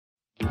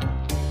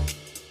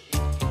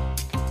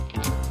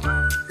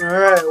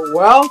right,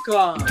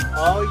 welcome,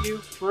 all you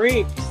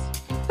freaks,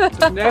 to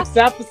the next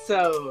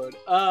episode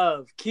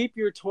of Keep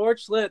Your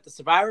Torch Lit, the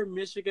Survivor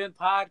Michigan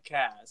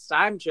podcast.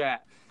 I'm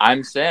Jack.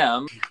 I'm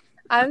Sam.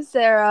 I'm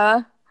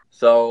Sarah.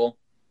 So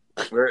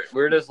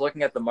we're just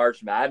looking at the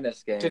March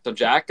Madness game. So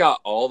Jack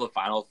got all the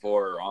Final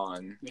Four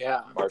on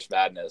March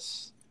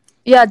Madness.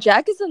 Yeah,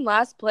 Jack is in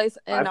last place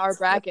in our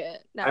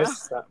bracket now.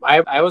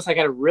 I was like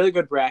had a really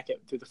good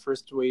bracket through the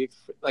first week,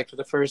 like for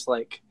the first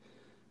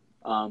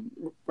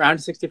round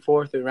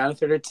 64 through round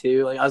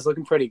 32. Like I was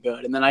looking pretty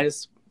good, and then I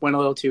just went a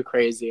little too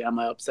crazy on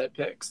my upset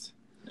picks.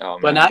 Oh,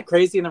 but not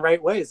crazy in the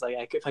right ways.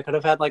 Like if I could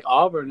have had like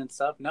Auburn and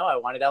stuff. No, I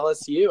wanted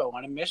LSU. I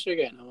wanted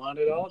Michigan. I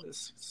wanted all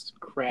this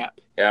crap.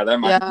 Yeah, that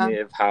reminds me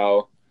of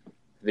how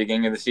the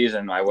beginning of the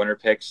season my winner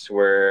picks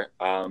were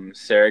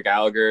Sarah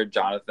Gallagher,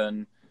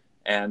 Jonathan,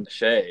 and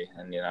Shay,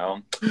 and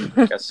I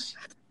guess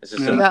this just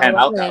didn't pan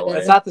out that way.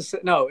 It's not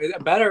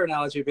a better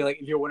analogy would be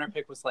like if your winner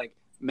pick was like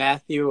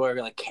Matthew or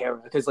like Kara,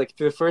 because like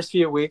for the first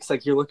few weeks,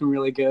 like you're looking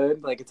really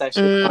good, like it's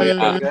actually pretty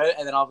good,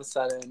 and then all of a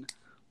sudden,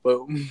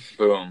 boom,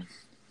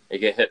 you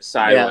get hit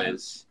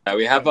sideways.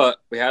 We had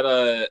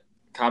a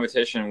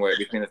competition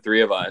between the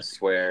three of us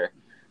where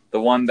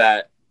the one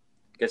that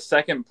gets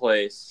second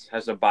place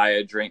has to buy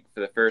a drink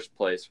for the first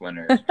place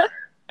winner,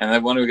 and the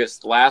one who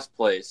gets last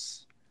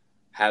place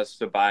has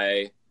to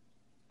buy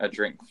a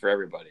drink for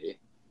everybody.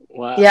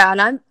 Wow. Yeah,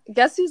 and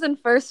guess who's in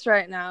first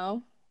right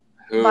now?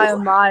 Who? By a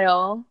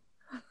mile.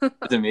 Is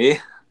it me?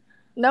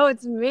 No,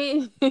 it's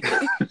me.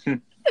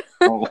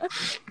 Oh.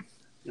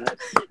 You're in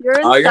you're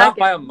second. not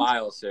by a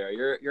mile, Sarah.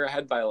 You're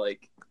ahead by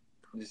like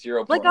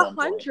 0.1 like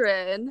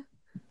 100.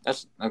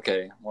 That's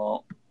okay.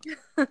 Well,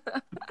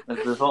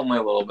 there's only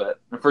a little bit.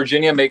 If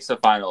Virginia makes the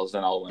finals,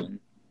 then I'll win.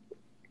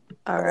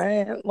 All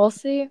right, we'll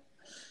see.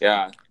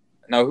 Yeah.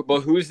 No, but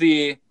who's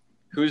the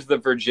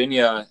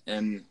Virginia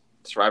in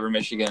Survivor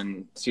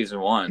Michigan season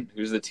 1?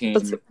 Who's the team?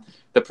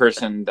 The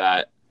person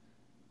that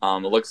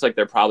looks like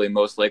they're probably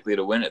most likely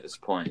to win at this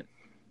point.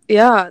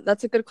 Yeah,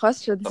 that's a good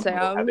question, Something Sam.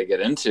 we'll have to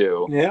get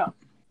into. Yeah.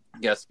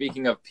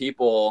 Speaking of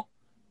people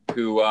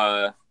who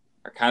are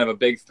kind of a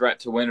big threat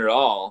to win it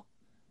all,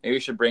 maybe we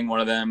should bring one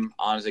of them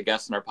on as a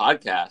guest on our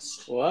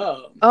podcast.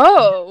 Whoa.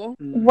 Oh.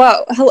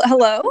 Whoa.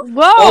 Hello?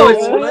 Whoa. Oh,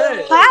 it's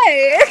Liz.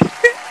 Hi.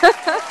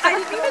 I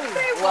didn't even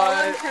say well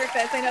on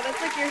purpose. I know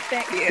that's like your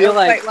thing. You feel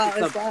like quite well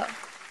it's as well.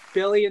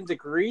 billion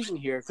degrees in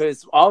here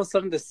because all of a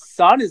sudden the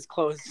sun is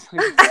close.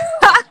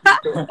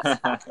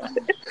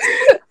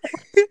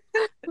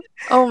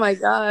 Oh my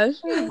gosh.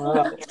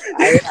 Wow.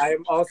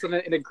 I'm also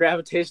in a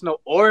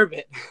gravitational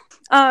orbit.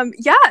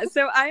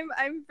 So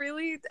I'm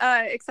really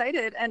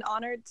excited and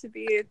honored to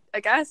be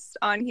a guest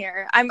on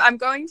here. I'm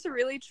going to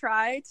really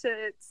try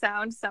to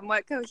sound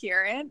somewhat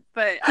coherent,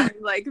 but I'm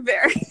like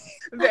very,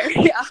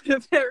 very out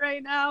of it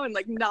right now and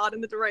like not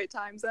in the right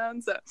time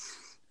zone. So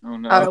Oh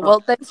no. Oh,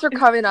 well, thanks for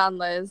coming on,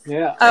 Liz.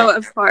 Yeah. Oh,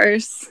 of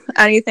course.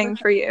 Anything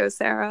for you,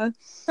 Sarah.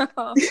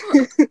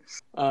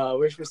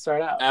 Where should we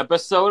start out?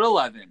 Episode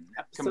 11.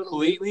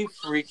 Completely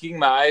freaking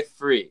my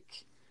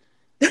freak.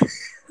 The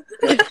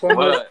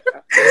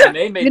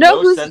name made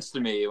no sense to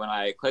me when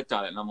I clicked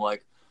on it, and I'm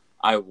like,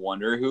 I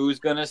wonder who's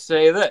gonna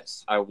say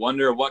this. I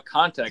wonder what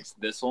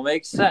context this will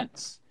make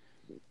sense.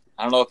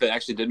 I don't know if it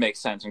actually did make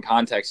sense in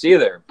context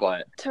either,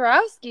 but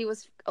Tarowski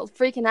was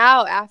freaking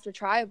out after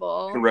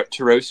Tribal.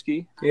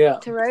 Tarowski? Yeah.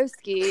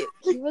 Tarowski.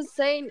 He was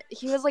saying,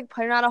 he was like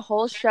putting on a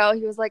whole show.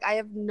 He was like, I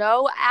have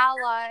no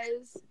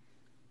allies.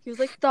 He was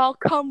like, Thal,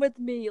 come with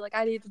me. Like,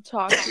 I need to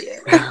talk to you.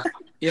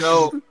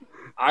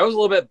 I was a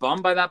little bit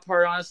bummed by that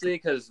part, honestly,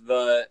 because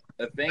the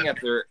thing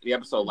after the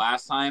episode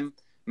last time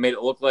made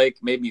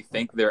me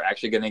think they're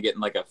actually going to get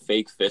in like a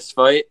fake fist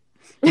fight.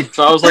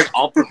 So I was like,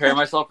 I'll prepare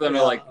myself for them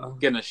to like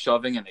get in a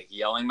shoving and a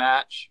yelling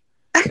match.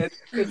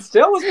 It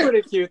still was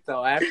pretty cute,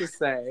 though, I have to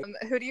say.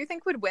 Who do you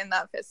think would win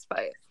that fist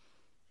fight?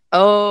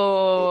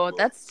 Oh,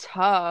 that's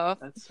tough.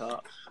 That's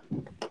tough.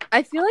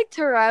 I feel like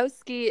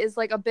Tarowski is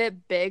like a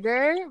bit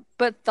bigger,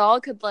 but Thal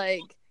could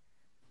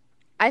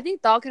I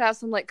think Thal could have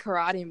some like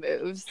karate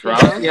moves.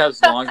 Tarowski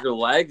has longer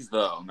legs,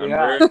 though.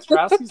 Remember? Yeah,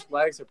 Tarowski's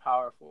legs are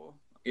powerful.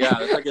 Yeah,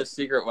 it's like a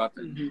secret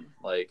weapon.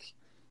 Mm-hmm. Like,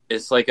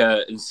 it's like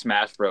in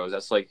Smash Bros.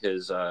 That's like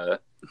his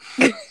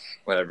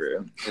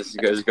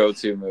his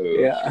go-to move.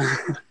 Yeah.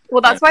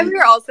 Well, that's why we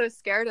were all so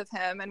scared of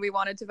him and we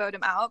wanted to vote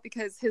him out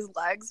because his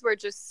legs were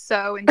just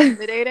so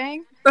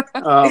intimidating.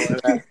 Oh,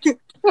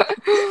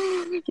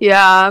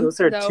 yeah.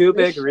 Those are two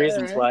big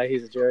reasons why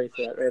he's a jury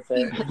threat right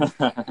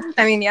there.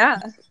 I mean,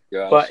 yeah.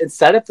 Gosh. But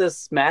instead of this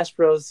Smash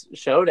Bros.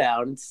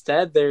 Showdown,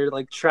 instead they're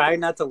like trying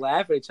not to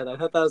laugh at each other. I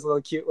thought that was a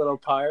little cute little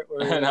part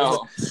where I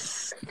know.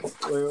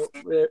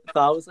 where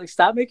Thal was like,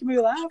 "Stop making me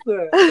laugh."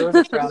 There was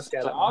a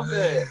Stop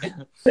it.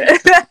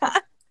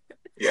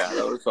 Yeah,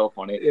 that was so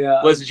funny.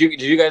 Yeah. Liz,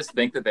 did you guys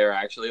think that they were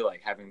actually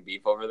like having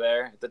beef over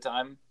there at the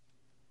time?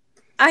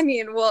 I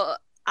mean, well,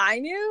 I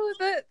knew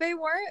that they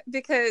weren't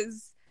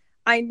because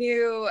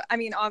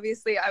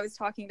obviously I was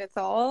talking to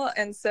Thal,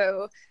 and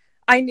so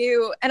I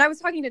knew, and I was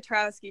talking to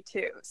Tarowski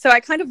too. So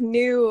I kind of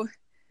knew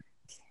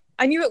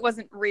I knew it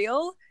wasn't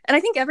real, and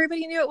I think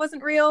everybody knew it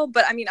wasn't real,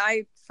 but I mean,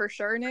 I for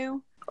sure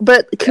knew.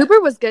 But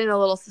Cooper was getting a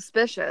little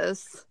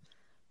suspicious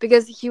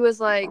because he was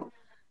like,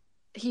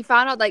 he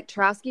found out like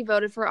Tarowski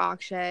voted for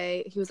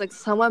Akshay. He was like,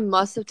 someone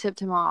must have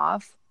tipped him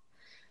off.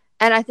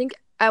 And I think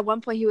at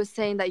one point he was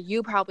saying that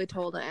you probably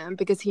told him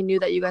because he knew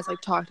that you guys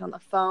like talked on the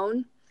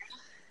phone.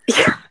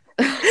 Yeah.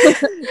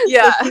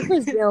 So he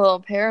was being a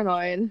little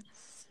paranoid.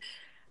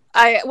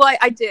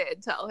 I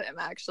did tell him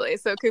actually,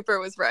 so Cooper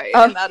was right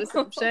in that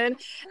assumption.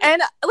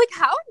 And like,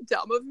 how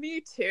dumb of me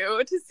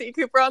too to see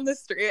Cooper on the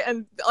street,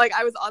 and like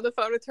I was on the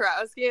phone with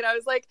Tarowski and I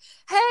was like,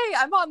 hey,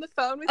 I'm on the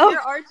phone with your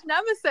arch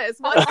nemesis,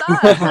 what's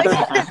up? Like,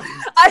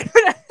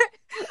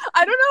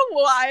 I don't know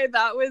why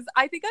that was.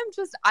 I think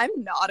I'm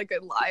not a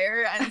good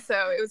liar, and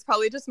so it was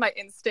probably just my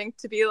instinct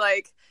to be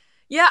like,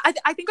 yeah,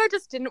 I think I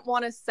just didn't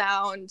want to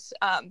sound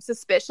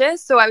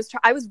suspicious, so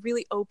I was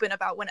really open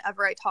about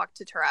whenever I talked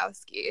to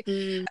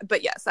Tarowski.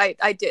 But yes,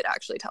 I did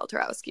actually tell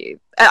Tarowski.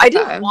 I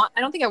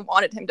don't think I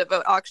wanted him to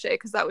vote Akshay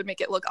because that would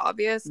make it look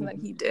obvious, and then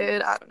he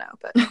did. I don't know,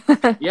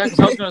 but yeah, that's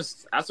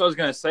what I was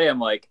gonna say. I'm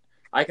like,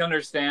 I can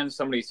understand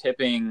somebody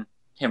tipping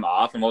him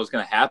off and what was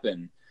gonna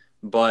happen,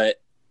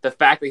 but the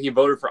fact that he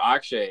voted for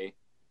Akshay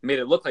made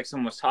it look like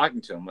someone was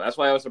talking to him. That's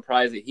why I was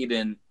surprised that he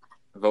didn't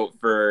vote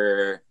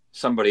for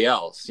somebody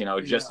else,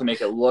 just to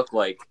make it look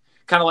like,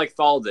 kind of like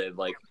Thal did,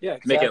 like,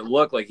 exactly. Make it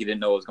look like he didn't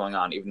know what was going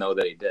on, even though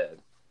that he did.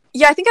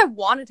 Yeah, I think I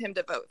wanted him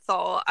to vote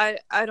Thal. I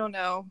don't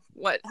know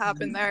what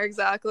happened there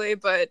exactly,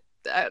 but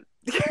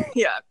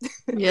yeah.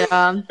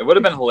 It would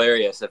have been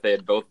hilarious if they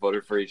had both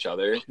voted for each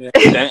other, and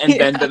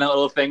then done a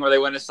little thing where they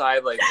went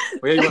aside, like,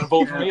 well, you want to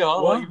vote for me,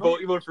 huh?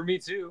 Well, you vote for me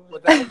too.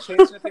 Would that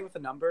change anything with the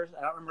numbers?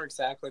 I don't remember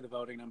exactly the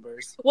voting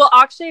numbers. Well,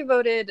 Akshay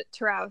voted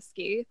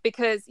Tarowski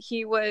because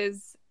he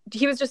was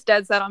just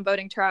dead set on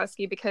voting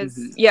Tarowski because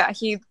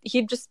he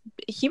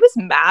was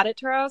mad at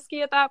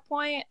Tarowski at that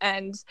point,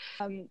 and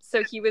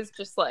so he was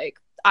just like,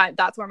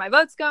 that's where my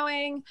vote's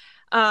going,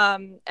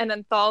 and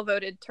then Thal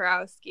voted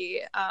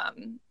Tarowski,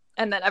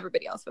 and then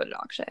everybody else voted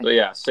Akshay. So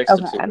yeah,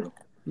 6-2.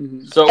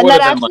 So it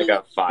would have been like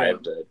a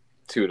 5-2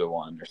 to 1 or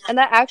something. And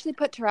that actually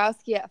put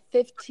Tarowski at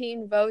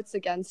 15 votes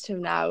against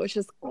him now, which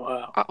is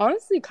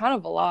honestly kind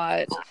of a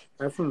lot.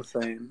 That's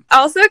insane.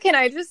 Also, can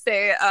I just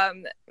say,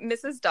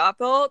 Mrs.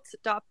 Doppelt,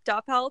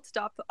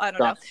 I don't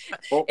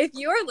know. If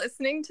you are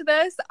listening to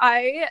this,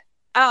 I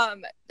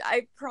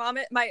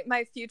promise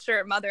my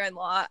future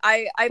mother-in-law,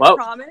 I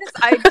promise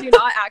I do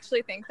not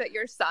actually think that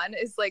your son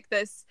is like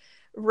this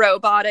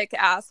robotic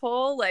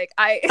asshole. Like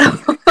I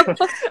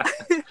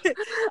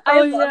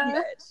love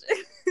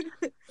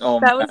Mitch. Oh,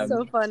 that was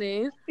so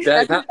funny.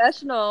 That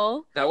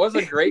confessional. That was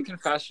a great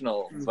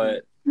confessional,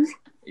 but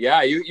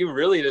yeah, you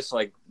really just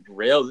like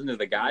railed into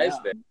the guys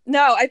there.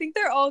 No, I think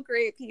they're all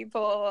great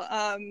people.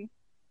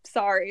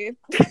 Sorry.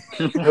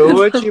 Who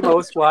would you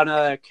most want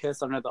to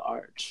kiss under the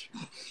arch?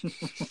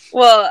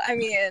 Well, I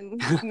mean,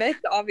 Mitch,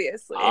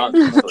 obviously. I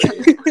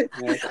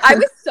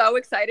was so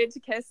excited to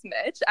kiss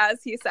Mitch,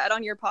 as he said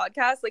on your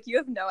podcast. Like, you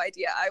have no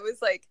idea. I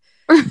was like,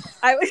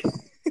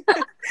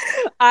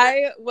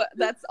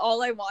 that's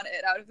all I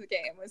wanted out of the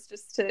game, was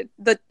just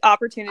the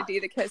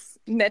opportunity to kiss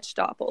Mitch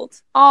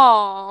Doppelt.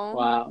 Oh,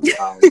 wow.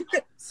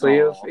 So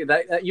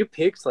you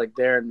peaked like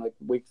there in like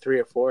week 3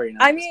 or 4.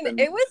 I mean,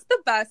 it was the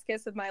best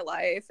kiss of my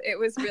life. It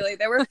was really,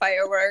 there were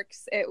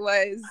fireworks. It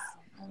was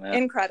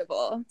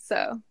incredible.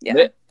 So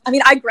yeah. I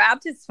mean, I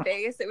grabbed his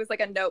face. It was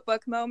like a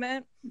Notebook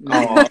moment.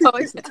 Oh,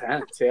 it's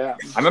intense. Yeah.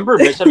 I remember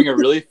Mitch having a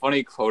really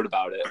funny quote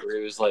about it, where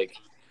he was like,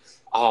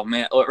 "Oh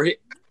man," or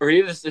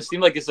he just, it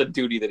seemed like it's a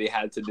duty that he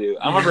had to do.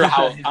 I don't remember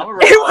how. It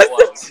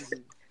was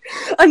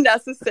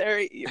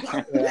unnecessary evil.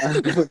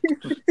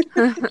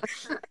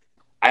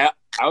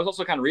 I was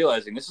also kind of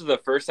realizing this is the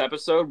first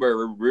episode where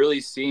we're really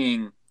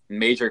seeing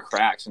major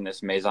cracks in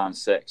this Maison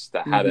 6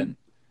 that hadn't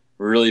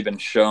really been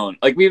shown.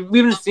 Like we've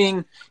been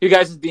seeing you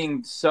guys as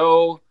being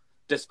so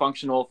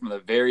dysfunctional from the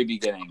very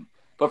beginning,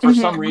 but for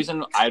some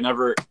reason I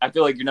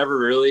feel like you never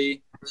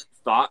really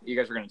thought you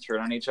guys were going to turn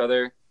on each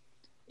other.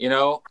 It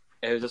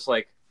was just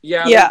like,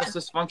 they're this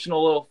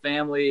dysfunctional little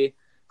family,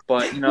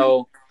 but in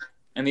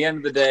the end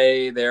of the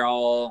day, they're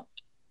all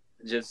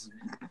just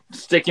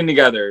sticking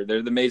together.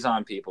 They're the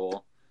Maison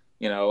people.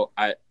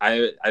 I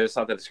just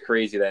thought that it's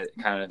crazy that it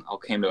kind of all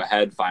came to a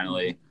head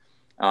finally,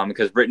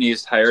 because Brittany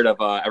is tired of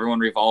everyone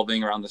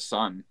revolving around the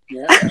sun.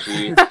 Yeah,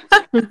 she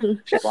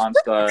wants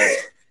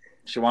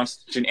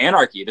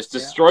anarchy, just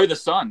destroy the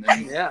sun.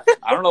 And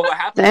I don't know what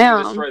happens when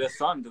you destroy the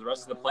sun to the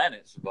rest of the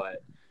planets,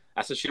 but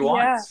that's what she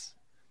wants.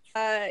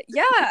 I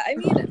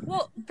mean,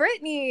 well,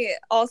 Brittany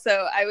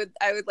also, I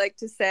would like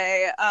to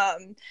say,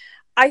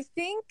 I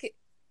think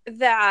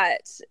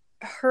that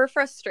her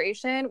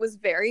frustration was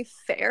very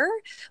fair.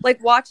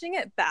 Like, watching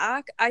it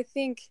back, I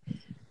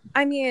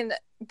mean,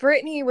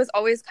 Brittany was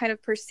always kind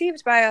of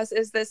perceived by us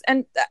as this,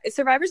 and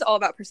Survivor's all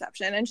about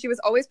perception, and she was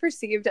always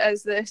perceived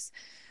as this,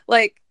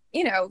 like,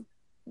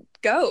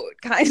 goat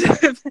kind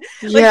of, like,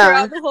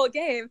 throughout the whole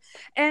game.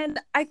 And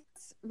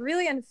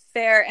really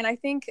unfair. And I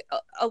think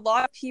a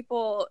lot of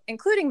people,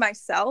 including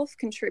myself,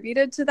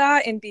 contributed to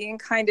that in being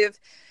kind of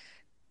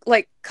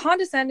like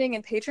condescending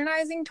and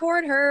patronizing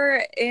toward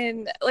her.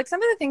 In like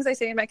some of the things I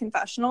say in my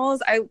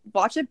confessionals, I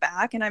watch it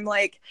back and I'm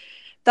like,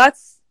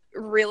 that's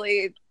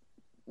really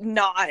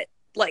not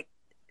like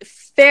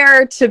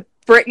fair to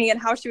Brittany and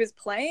how she was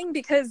playing,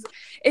 because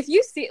if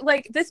you see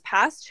like this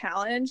past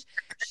challenge,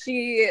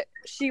 she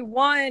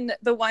won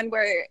the one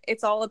where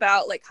it's all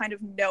about like kind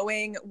of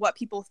knowing what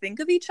people think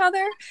of each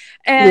other.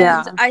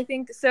 And I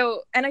think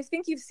so, and I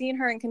think you've seen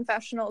her in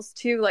confessionals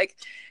too, like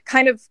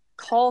kind of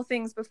call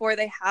things before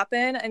they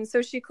happen. And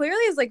so she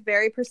clearly is like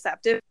very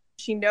perceptive.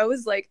 She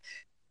knows like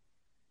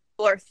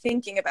are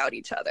thinking about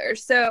each other.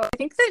 So I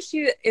think that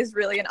she is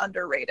really an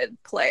underrated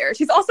player.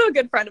 She's also a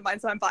good friend of mine,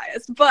 so I'm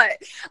biased, but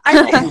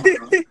I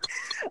think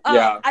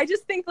I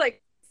just think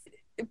like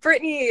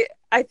Brittany,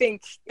 I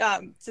think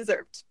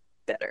deserved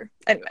better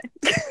anyway.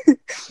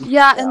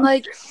 And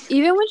like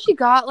even when she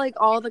got like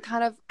all the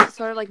kind of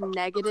sort of like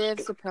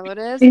negative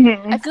superlatives,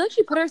 I feel like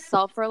she put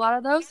herself for a lot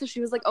of those, so she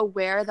was like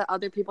aware that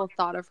other people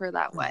thought of her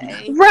that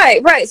way.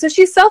 Right, so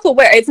she's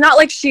self-aware. It's not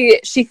like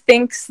she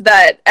thinks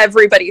that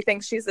everybody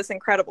thinks she's this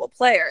incredible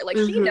player. Like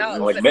she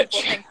knows like that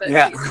people think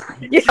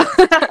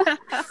that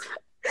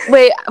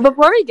Wait,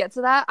 before we get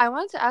to that, I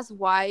wanted to ask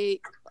why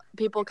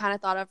people kind of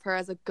thought of her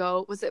as a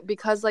GOAT. Was it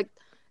because like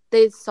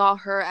they saw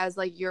her as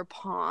like your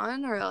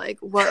pawn, or like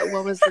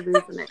what was the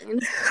reasoning?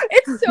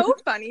 It's so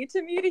funny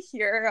to me to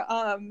hear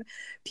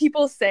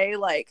people say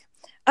like,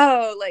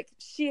 oh, like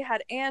she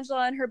had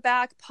Angela in her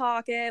back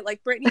pocket,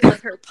 like Brittany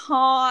was her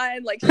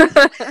pawn, like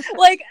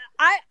like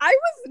I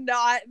was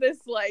not this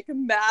like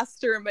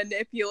master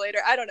manipulator.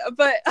 I don't know,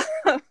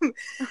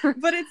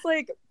 but it's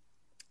like,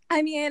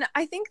 I mean,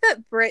 I think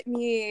that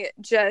Brittany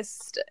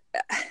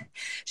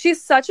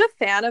she's such a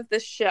fan of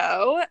the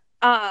show,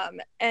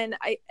 and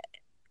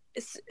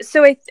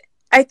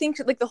I think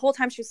like the whole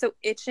time she was so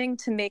itching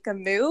to make a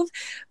move,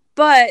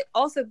 but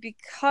also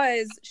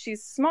because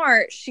she's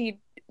smart, she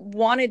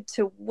wanted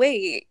to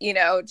wait, you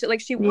know, to, like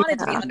she wanted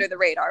to be under the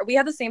radar. We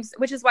had the same,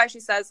 which is why she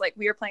says like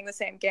we were playing the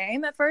same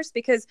game at first,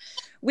 because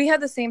we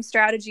had the same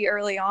strategy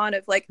early on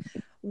of like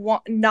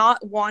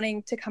not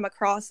wanting to come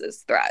across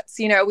as threats.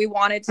 You know, we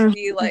wanted to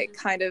be like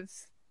kind of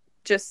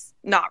just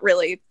not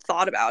really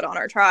thought about on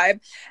our tribe.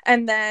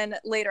 And then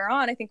later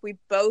on, I think we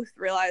both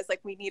realized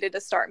like we needed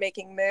to start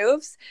making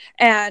moves,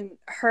 and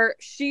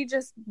she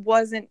just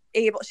wasn't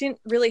able, she didn't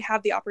really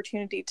have the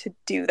opportunity to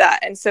do that.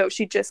 And so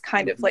she just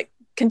kind of like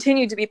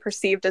continued to be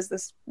perceived as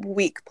this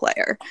weak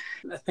player.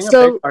 I think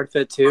a big part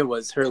of it too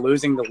was her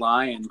losing the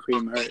lion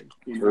pre-merge.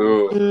 You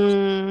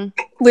know?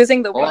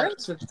 Losing the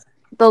what?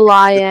 The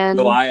lion.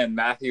 The lion,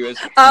 Matthew is.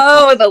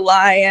 Oh, the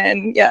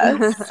lion.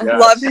 Yes.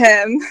 Love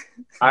him.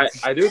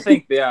 I do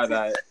think,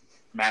 that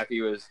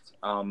Matthew is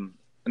in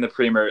the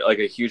pre-merge, like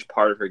a huge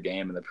part of her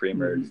game in the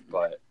pre-merge.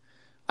 But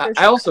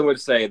I also would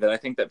say that I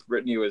think that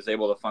Brittany was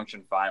able to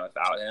function fine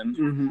without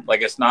him.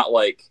 Like, it's not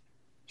like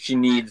she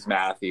needs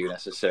Matthew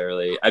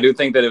necessarily. I do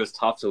think that it was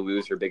tough to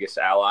lose her biggest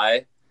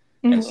ally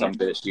and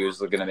somebody that she was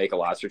going to make a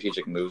lot of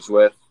strategic moves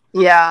with.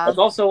 Yeah. But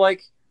also,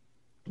 like,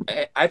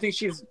 I think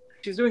she's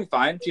doing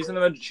fine. She's in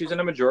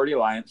a majority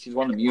alliance. She's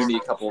won immunity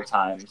a couple of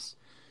times.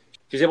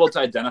 She's able to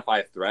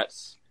identify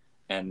threats,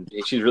 and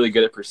she's really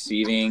good at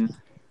perceiving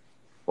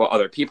what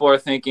other people are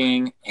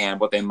thinking and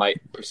what they might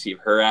perceive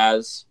her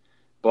as.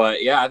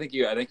 But yeah, I think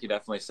you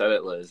definitely said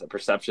it, Liz.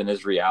 Perception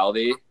is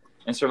reality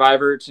in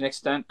Survivor to an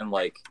extent, and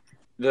like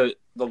the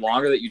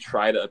longer that you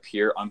try to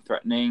appear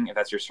unthreatening, if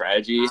that's your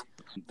strategy,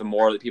 the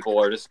more that people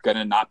are just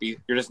gonna not be.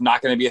 You're just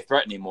not gonna be a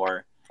threat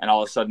anymore, and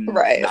all of a sudden,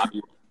 not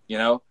be, you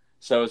know.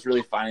 So it's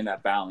really finding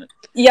that balance.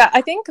 Yeah,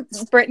 I think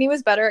Brittany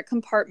was better at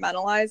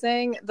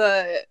compartmentalizing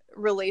the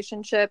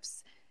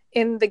relationships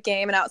in the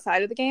game and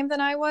outside of the game than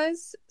I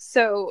was.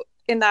 So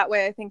in that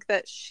way, I think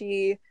that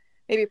she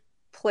maybe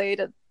played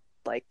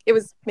it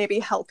was maybe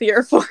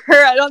healthier for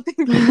her. I don't think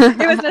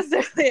it was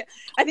necessarily.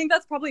 I think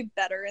that's probably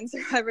better in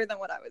Survivor than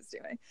what I was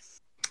doing.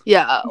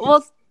 Yeah.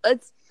 Well,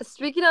 it's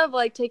speaking of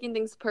like taking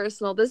things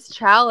personal, this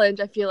challenge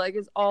I feel like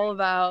is all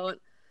about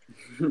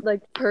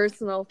like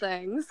personal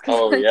things.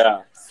 Oh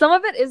yeah. Some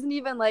of it isn't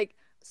even like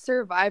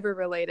Survivor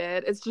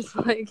related. It's just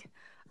like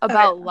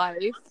about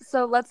life.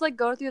 So let's like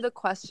go through the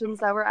questions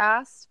that were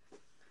asked.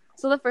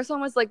 So the first one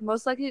was like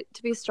most likely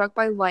to be struck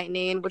by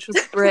lightning, which was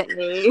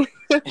Brittany.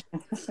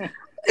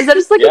 Is that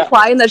just like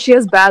implying that she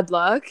has bad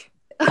luck?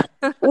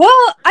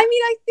 Well, I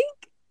mean,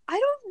 I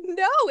don't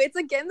know. It's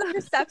again the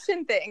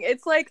perception thing.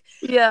 It's like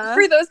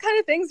for those kind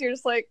of things, you're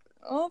just like,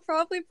 oh,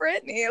 probably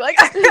Brittany. Like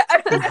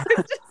I don't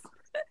know.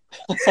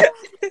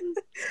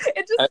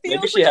 It just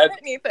feels like a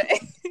Brittany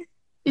thing.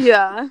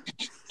 Yeah.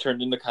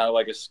 Turned into kind of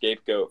like a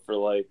scapegoat for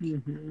like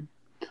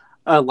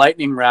a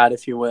lightning rod,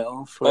 if you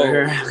will,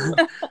 for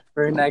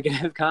for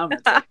negative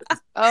comments.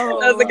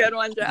 Oh, that was a good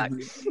one, Jack.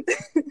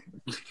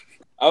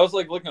 I was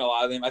like looking at a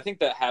lot of them. I think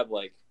that had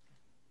like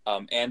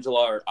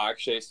Angela or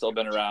Akshay still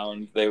been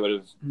around, they would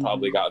have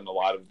probably gotten a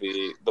lot of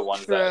the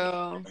ones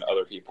that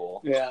other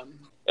people. Yeah.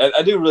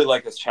 I do really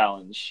like this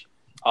challenge.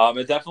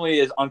 It definitely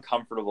is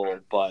uncomfortable,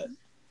 but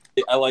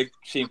I like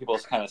seeing people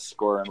kind of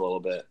scoring a little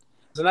bit.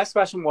 The next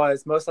question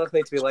was most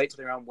likely to be late to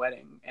their own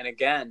wedding, and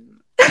again,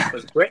 it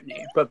was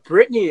Brittany. But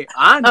Brittany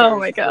on Oh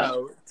my God.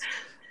 wrote,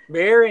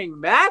 marrying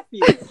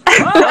Matthew.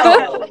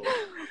 Whoa.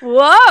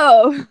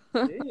 Whoa.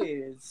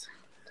 Jeez.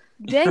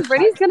 Dang,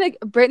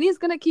 Brittany's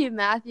gonna keep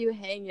Matthew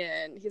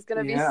hanging. He's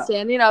gonna be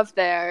standing up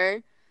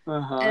there,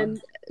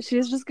 and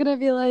she's just gonna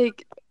be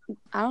like,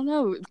 I don't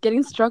know,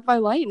 getting struck by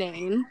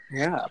lightning.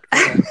 Yeah.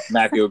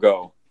 Matthew will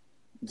go.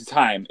 The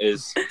time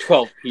is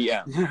 12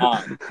 p.m.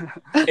 on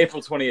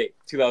April 28th,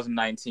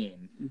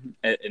 2019,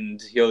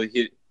 and he'll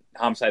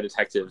homicide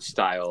detective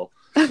style.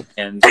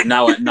 And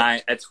now at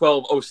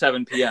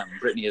 12:07 p.m.,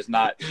 Brittany has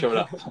not showed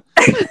up.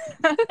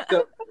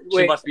 So,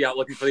 she must be out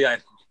looking for the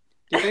item.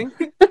 Do you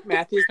think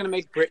Matthew's gonna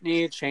make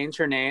Brittany change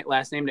her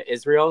last name to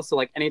Israel? So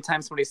like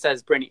anytime somebody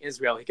says Brittany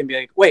Israel, he can be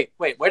like, wait,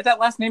 where did that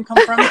last name come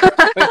from?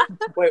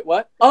 wait,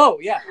 what? Oh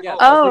yeah.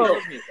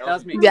 Oh, that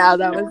was me. Yeah,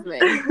 that was me.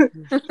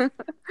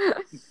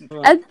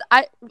 And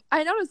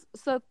I noticed.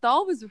 So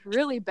Thal was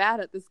really bad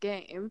at this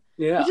game.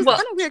 Yeah, which is kind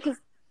of weird because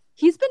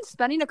he's been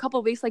spending a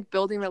couple weeks like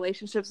building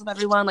relationships with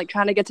everyone, like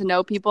trying to get to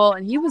know people,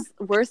 and he was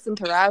worse than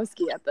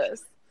Tarowski at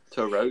this.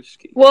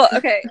 Tarowski. Well,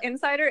 okay,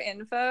 insider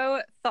info,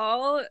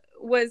 Thal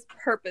was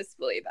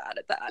purposefully bad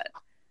at that.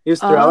 He was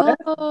throwing it?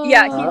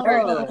 Yeah, he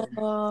threw it.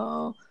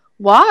 Oh.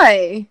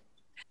 Why?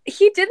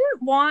 He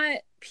didn't want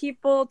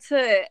people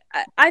to,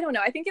 I don't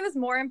know, I think it was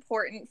more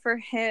important for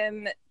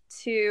him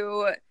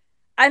to,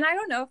 and I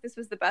don't know if this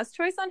was the best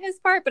choice on his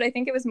part, but I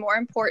think it was more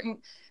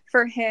important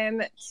for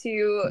him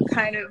to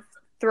kind of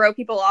throw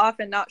people off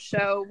and not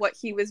show what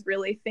he was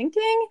really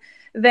thinking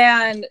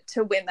than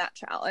to win that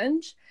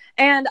challenge.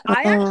 And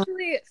I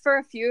actually, for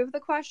a few of the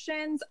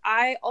questions,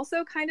 I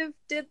also kind of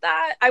did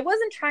that. I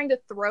wasn't trying to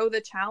throw the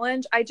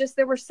challenge.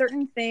 There were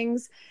certain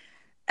things,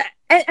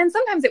 and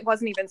sometimes it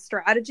wasn't even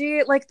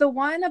strategy. Like the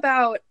one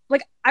about,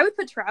 like, I would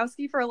put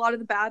Tarowski for a lot of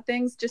the bad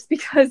things just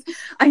because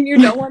I knew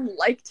no one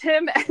liked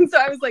him. And so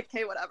I was like,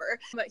 okay, whatever.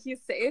 But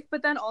he's safe.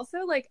 But then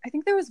also, like, I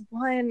think there was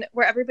one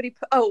where everybody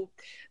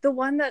the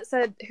one that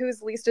said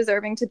who's least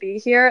deserving to be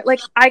here.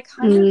 Like, I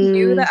kind of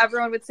knew that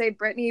everyone would say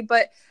Brittany,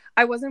 but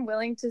I wasn't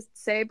willing to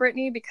say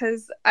Brittany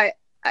because I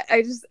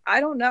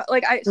don't know.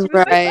 Like, she was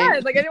my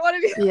friend. Like, I didn't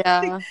want to be.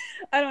 Yeah.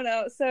 I don't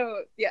know.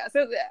 So yeah.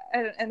 So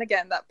and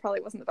again, that probably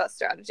wasn't the best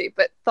strategy.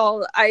 But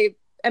Thal, I'm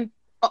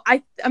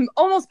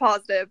almost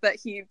positive that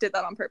he did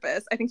that on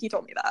purpose. I think he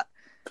told me that.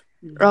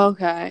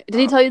 Okay. Did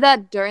he tell you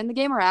that during the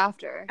game or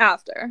after?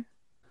 After.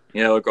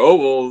 Yeah, like, oh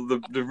well,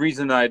 the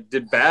reason I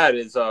did bad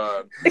is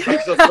I was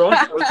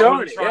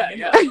throwing it.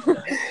 Yeah.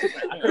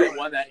 I could have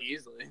won that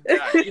easily.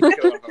 Yeah, you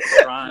could have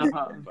trying,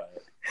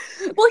 but.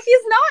 Well,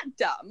 he's not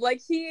dumb.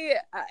 Like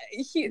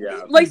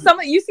like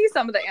you see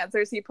some of the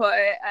answers he put,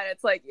 and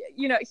it's like,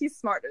 you know, he's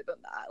smarter than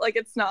that. Like,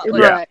 it's not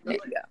like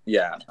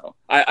Yeah. No,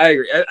 I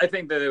agree. I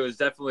think that it was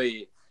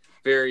definitely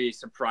very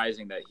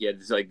surprising that he had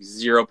like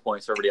 0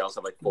 points. Everybody else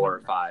had like 4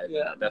 or 5.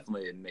 Yeah,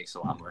 definitely it makes a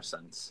lot more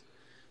sense.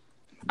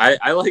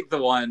 I like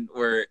the one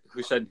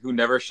who said who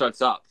never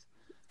shuts up.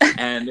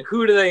 And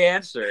who do they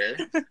answer?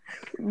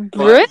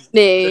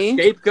 Brittany. The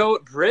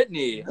scapegoat,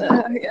 Brittany.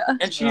 Yeah.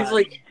 And she's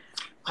like,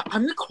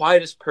 I'm the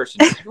quietest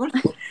person.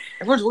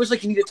 Everyone's always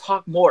like, you need to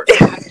talk more.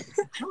 I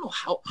don't know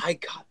how I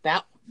got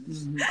that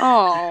one.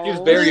 Oh. She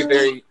was very,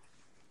 very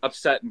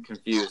upset and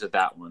confused at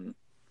that one.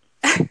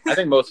 I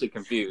think mostly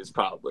confused,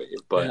 probably.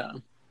 But yeah.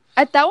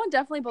 That one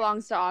definitely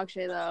belongs to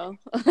Akshay, though.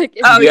 Like,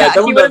 he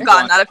would have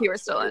gotten that if he were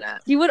still in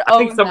it. He would. I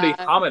think somebody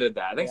commented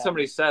that. I think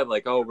somebody said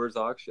like, "Oh, where's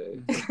Akshay?"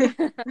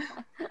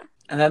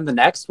 And then the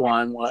next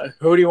one,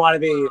 who do you want to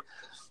be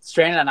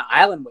stranded on an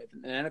island with?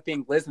 And it ended up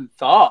being Liz and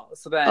Thal.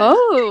 So then,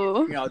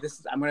 you know,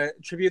 I'm going to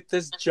attribute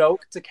this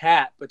joke to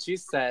Kat, but she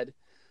said,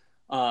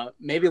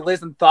 maybe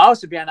Liz and Thal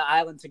should be on an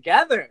island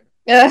together.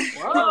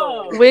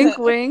 Whoa. Wink,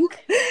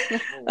 wink.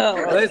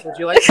 Liz, would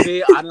you like to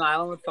be on an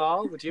island with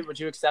Thal? Would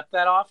you accept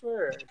that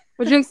offer? Or?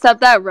 Would you accept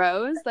that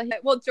rose?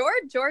 Well,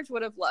 George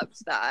would have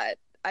loved that,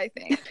 I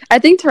think. I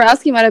think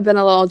Tarowski might have been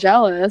a little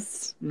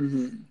jealous.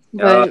 Mm-hmm.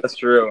 Yeah, that's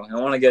true. I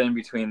want to get in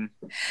between.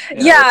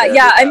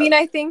 Yeah. I mean,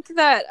 I think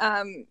that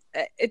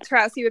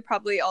Tarowski would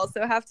probably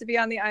also have to be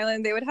on the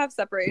island. They would have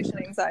separation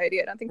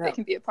anxiety. I don't think they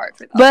can be apart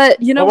for that. But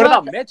you know what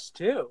about Mitch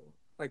too?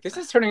 Like, this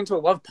is turning into a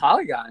love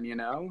polygon, you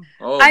know?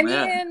 I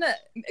mean,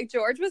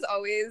 George was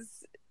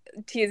always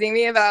teasing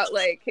me about,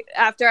 like,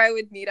 after I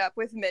would meet up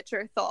with Mitch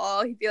or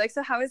Thal, he'd be like,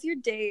 so how was your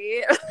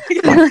date?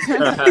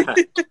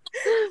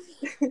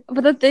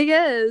 But the thing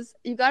is,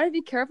 you got to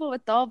be careful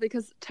with Thal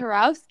because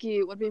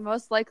Tarowski would be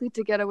most likely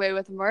to get away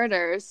with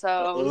murder.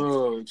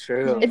 So,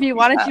 true. If he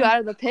wanted you out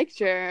of the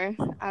picture,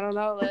 I don't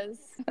know, Liz.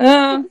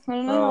 I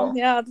don't know.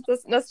 Yeah,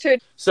 that's true.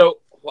 So,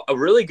 a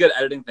really good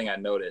editing thing I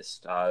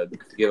noticed, to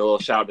give a little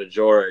shout out to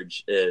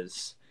George,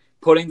 is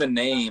putting the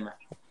name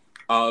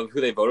of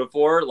who they voted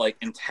for, like,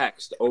 in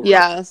text over.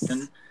 Yes.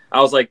 I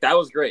was like, that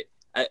was great.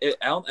 I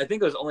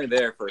think it was only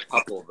there for a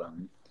couple of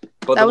them.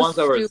 But the ones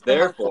that I was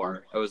there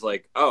for, I was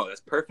like, oh,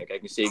 that's perfect. I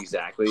can see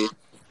exactly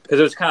because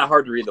it was kind of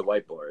hard to read the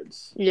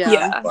whiteboards.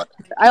 Yeah. But,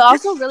 I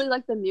also really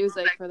like the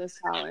music for this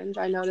challenge.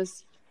 I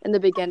noticed in the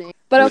beginning.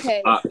 But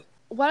okay,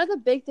 one of the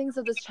big things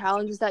of this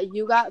challenge is that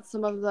you got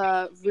some of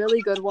the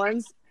really good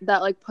ones that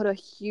like put a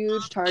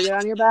huge target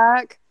on your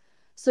back.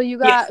 So you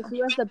got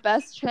who has the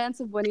best chance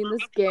of winning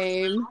this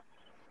game,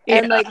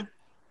 and like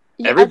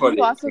everybody.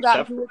 You also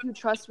got who would you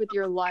trust with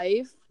your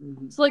life.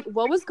 Mm-hmm. So like,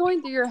 what was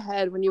going through your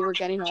head when you were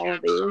getting all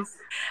of these?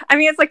 I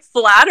mean, it's like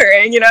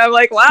flattering, I'm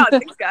like, wow,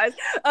 thanks guys.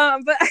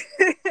 But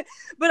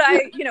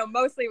I,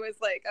 mostly was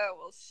like, oh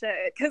well,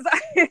 shit, because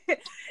I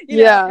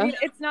mean,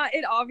 it's not.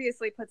 It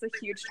obviously puts a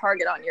huge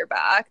target on your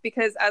back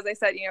because, as I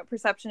said,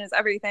 perception is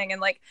everything,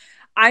 and like,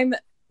 I'm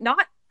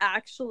not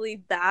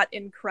actually that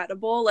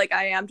incredible. Like,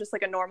 I am just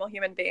like a normal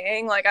human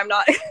being. Like, I'm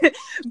not,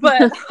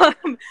 but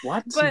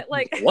what? But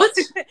like, what?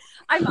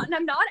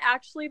 I'm not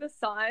actually the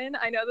sun.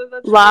 I know that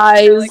that's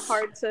lies. Really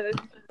hard to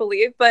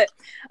believe, but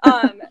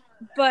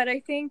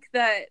I think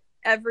that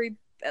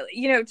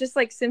just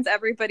like since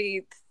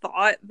everybody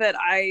thought that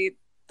I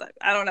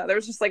don't know, there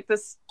was just like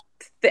this.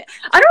 I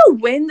don't know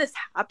when this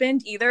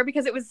happened either,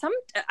 because it was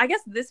I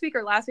guess this week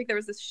or last week, there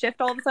was this shift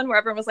all of a sudden where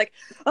everyone was like,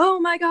 oh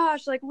my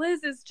gosh, like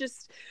Liz is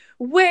just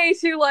way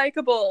too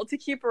likable to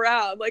keep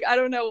around. Like, I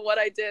don't know what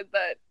I did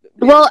that.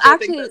 Well,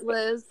 actually,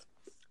 Liz,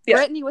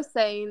 Brittany was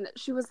saying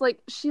she was like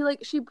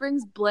she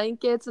brings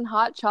blankets and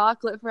hot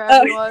chocolate for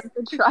everyone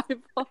to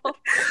tribal.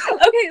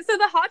 Okay, so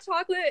the hot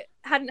chocolate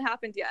hadn't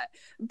happened yet,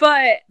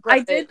 but I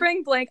did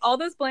bring all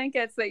those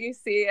blankets that you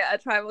see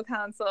at tribal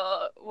council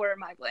were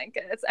my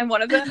blankets, and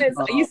one of them is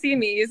you see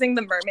me using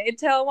the mermaid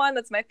tail one.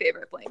 That's my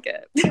favorite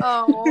blanket.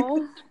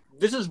 Oh,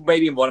 this is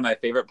maybe one of my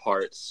favorite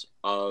parts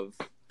of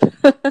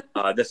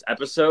this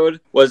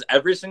episode was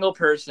every single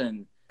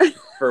person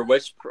who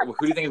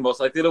do you think is most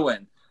likely to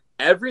win?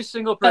 Every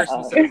single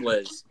person said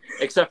Liz,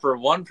 except for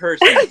one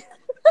person,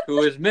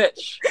 who is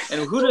Mitch.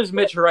 And who does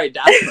Mitch write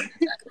down?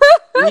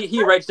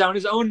 He writes down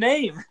his own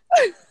name.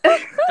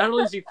 Not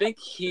only does he think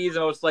he's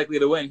the most likely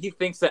to win, he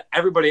thinks that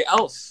everybody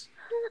else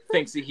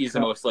thinks that he's the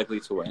most likely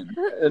to win.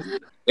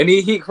 And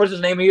he puts his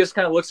name, and he just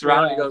kind of looks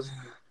around and he goes,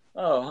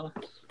 oh.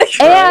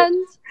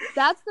 And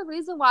that's the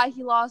reason why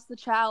he lost the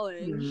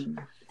challenge.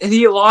 And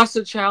he lost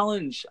the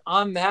challenge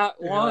on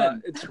that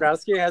one.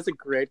 Dabrowski has a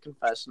great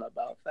confession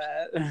about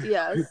that.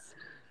 Yes.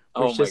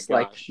 It's just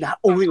like, not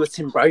only was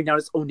him writing down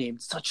his own name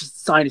such a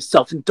sign of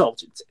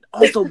self-indulgence, it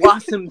also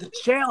lost him the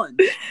challenge.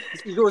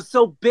 It was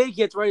so big,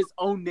 he had to write his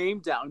own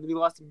name down, and he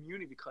lost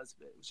immunity because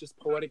of it. It was just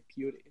poetic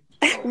beauty.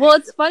 Well,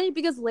 it's funny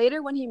because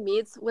later when he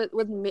meets with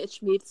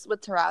Mitch meets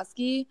with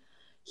Tarowski,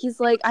 he's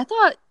like, I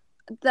thought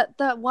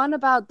that one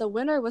about the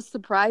winner was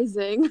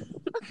surprising.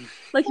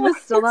 Like, he was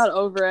still not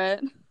over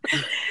it.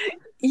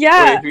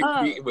 Yeah.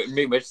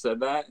 Wait, Mitch said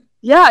that?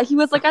 Yeah, he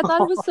was like, I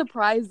thought it was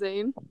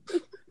surprising.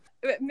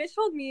 Mitch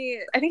told me,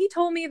 I think he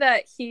told me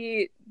that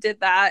he did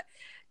that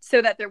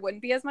so that there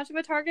wouldn't be as much of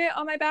a target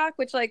on my back,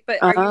 which like, but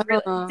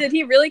did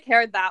he really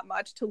care that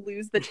much to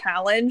lose the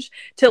challenge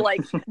to like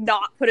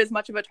not put as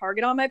much of a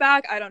target on my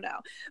back? I don't know.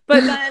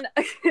 But then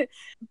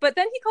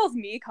he calls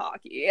me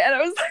cocky, and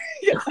I was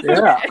like,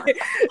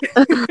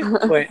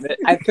 yeah. Wait,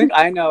 I think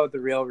I know the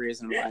real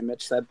reason why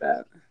Mitch said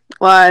that.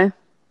 Why?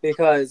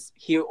 Because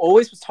he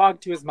always was talking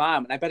to his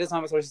mom, and I bet his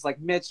mom was always just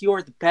like, Mitch, you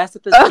are the best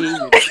at this game.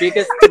 You're the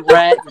biggest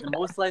threat. You're the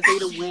most likely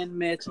to win,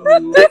 Mitch.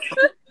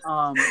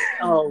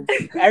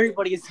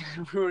 Everybody is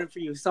rooting for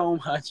you so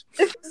much.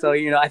 So,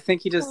 I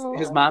think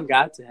his mom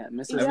got to him.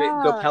 Mrs.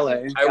 Gopelle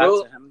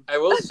got to him. I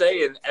will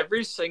say, in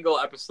every single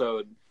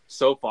episode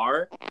so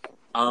far,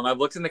 I've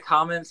looked in the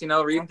comments,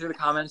 reading through the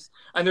comments,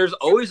 and there's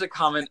always a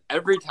comment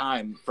every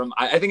time from,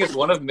 I think it's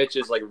one of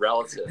Mitch's, like,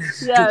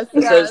 relatives. Yes,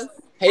 says,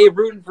 hey,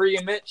 rooting for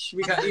you, Mitch.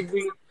 We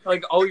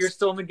like, oh, you're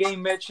still in the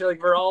game, Mitch.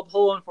 Like, we're all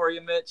pulling for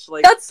you, Mitch.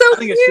 Like, that's so I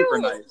think cute. It's super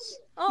nice.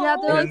 Yeah,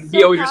 and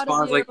he always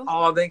responds like,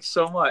 "Oh, thanks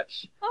so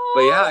much." Aww.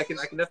 But yeah, I can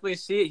definitely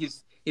see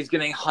it. He's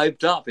getting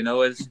hyped up.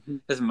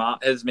 His mom,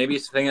 maybe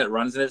it's something that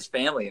runs in his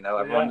family.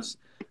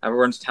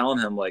 Everyone's telling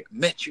him like,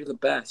 "Mitch, you're the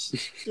best.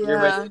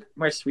 Yeah. You're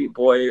my sweet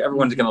boy.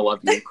 Everyone's gonna love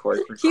you, of course."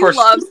 Of he course,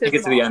 loves his you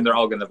get to the end, they're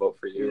all gonna vote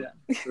for you.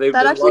 Yeah.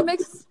 That actually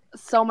makes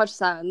so much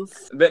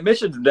sense. But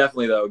Mitch is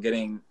definitely though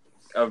getting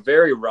a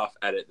very rough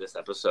edit this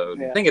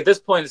episode. Yeah. I think at this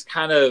point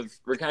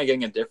we're kind of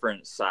getting a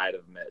different side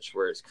of Mitch,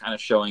 where it's kind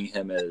of showing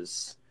him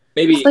as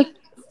maybe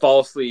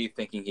falsely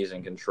thinking he's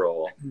in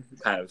control,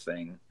 kind of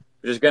thing.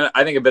 Which is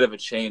I think, a bit of a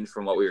change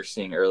from what we were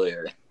seeing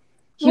earlier.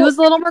 He was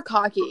a little more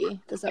cocky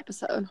this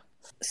episode.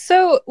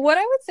 So what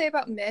I would say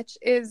about Mitch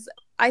is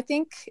I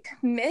think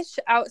Mitch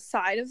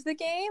outside of the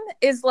game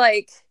is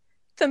like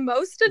the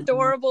most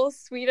adorable,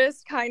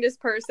 sweetest, kindest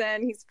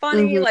person. He's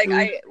funny. Like,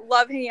 I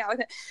love hanging out with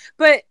him.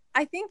 But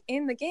I think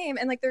in the game,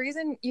 and like the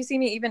reason you see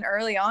me even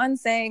early on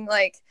saying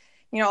like,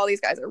 all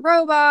these guys are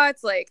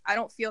robots, like I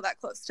don't feel that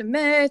close to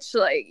Mitch,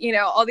 like,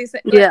 all these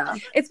things. Yeah.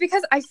 It's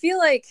because I feel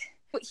like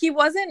he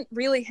wasn't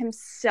really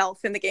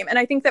himself in the game. And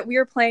I think that we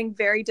were playing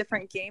very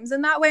different games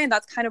in that way. And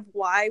that's kind of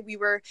why we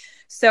were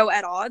so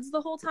at odds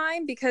the whole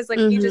time, because like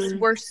we just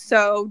were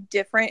so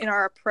different in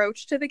our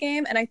approach to the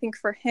game. And I think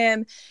for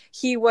him,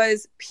 he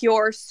was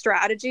pure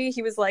strategy.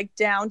 He was like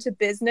down to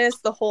business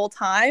the whole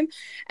time.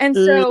 And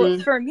so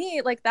for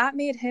me, like that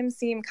made him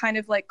seem kind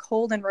of like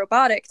cold and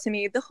robotic to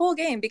me the whole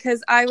game,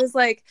 because I was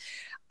like,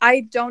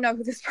 I don't know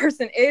who this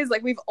person is.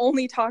 Like, we've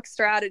only talked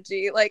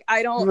strategy. Like,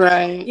 I don't,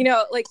 you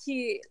know, like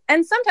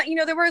and sometimes, you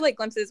know, there were like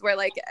glimpses where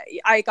like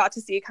I got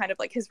to see kind of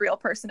like his real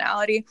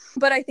personality.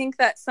 But I think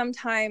that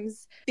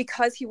sometimes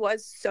because he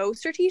was so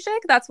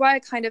strategic, that's why I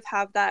kind of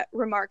have that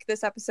remark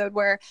this episode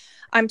where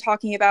I'm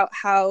talking about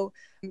how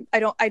I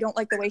don't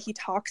like the way he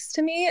talks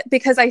to me,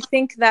 because I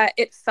think that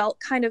it felt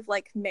kind of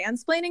like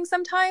mansplaining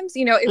sometimes,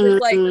 you know. It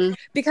was like,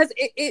 because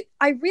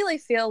I really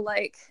feel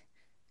like,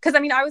 because I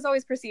mean, I was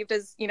always perceived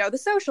as, you know, the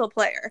social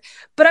player,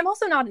 but I'm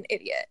also not an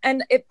idiot.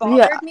 And it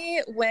bothered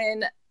me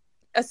when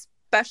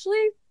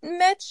especially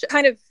Mitch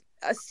kind of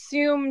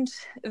assumed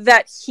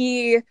that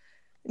he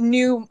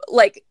knew,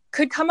 like,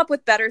 could come up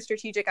with better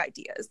strategic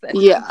ideas than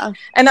him.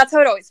 And that's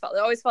how it always felt. It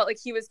always felt like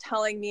he was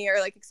telling me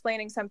or like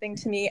explaining something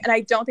to me. And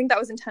I don't think that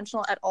was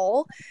intentional at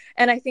all.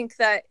 And I think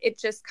that it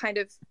just kind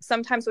of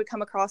sometimes would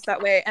come across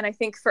that way. And I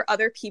think for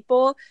other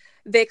people,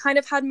 they kind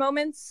of had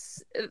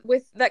moments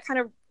with that kind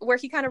of where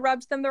he kind of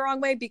rubbed them the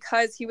wrong way,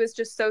 because he was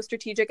just so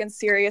strategic and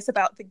serious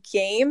about the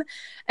game.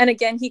 And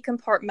again, he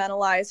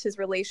compartmentalized his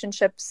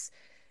relationships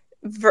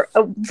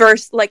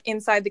versus like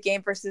inside the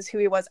game versus who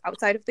he was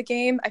outside of the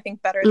game, I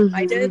think better than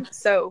I did.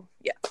 So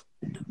yeah.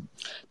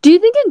 Do you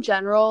think in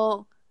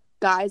general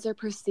guys are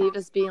perceived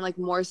as being like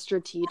more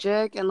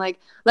strategic, and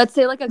like let's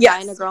say like a guy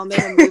and a girl made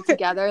a move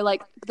together,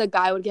 like the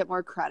guy would get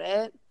more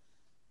credit?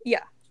 Yeah,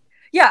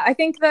 I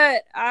think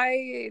that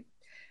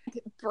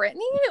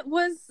Brittany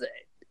was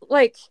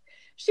like,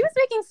 she was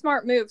making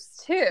smart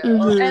moves too,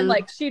 and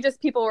like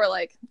people were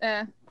like,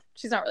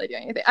 she's not really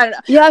doing anything. I don't know.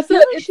 Yeah, I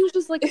feel like she was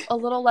just like a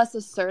little less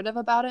assertive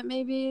about it,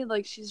 maybe.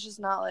 Like she's just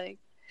not like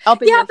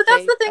helping. Yeah, but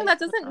that's the thing. That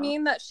doesn't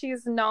mean that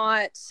she's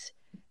not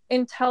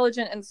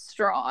intelligent and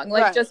strong.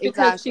 Like just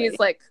because she's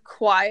like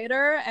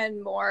quieter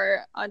and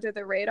more under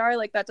the radar,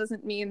 like that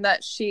doesn't mean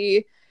that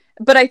she.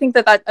 But I think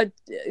that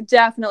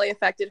definitely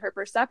affected her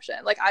perception.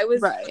 Like I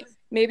was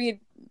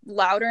maybe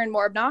louder and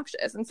more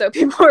obnoxious, and so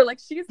people were like,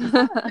 "She's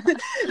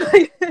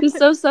like, she's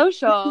so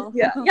social."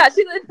 Yeah.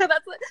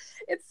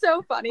 It's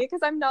so funny because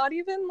I'm not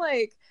even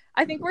like.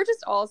 I think we're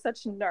just all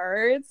such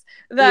nerds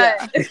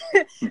that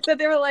that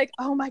they were like,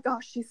 "Oh my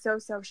gosh, she's so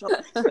social."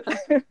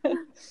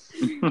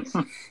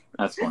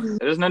 That's fun.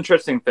 It is an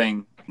interesting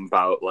thing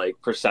about like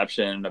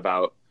perception,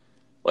 about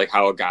like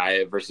how a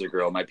guy versus a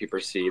girl might be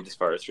perceived as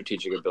far as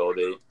strategic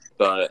ability.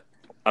 But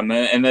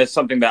and that's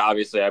something that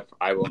obviously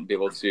I won't be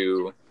able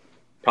to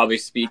probably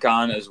speak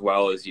on as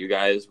well as you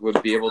guys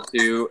would be able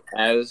to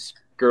as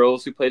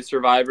girls who played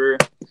Survivor.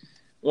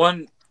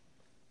 One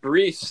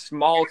brief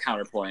small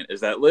counterpoint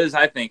is that Liz,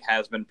 I think,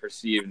 has been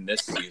perceived in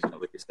this season at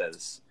least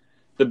as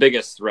the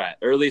biggest threat,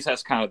 or at least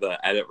that's kind of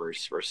the edit we're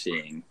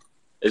seeing,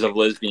 is of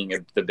Liz being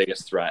the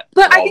biggest threat.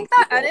 But I think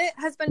that edit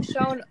has been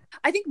shown.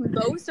 I think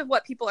most of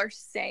what people are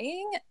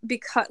saying,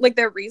 because like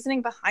their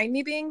reasoning behind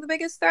me being the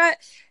biggest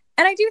threat,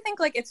 and I do think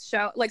like it's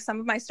shown, like some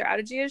of my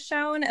strategy is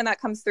shown and that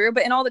comes through,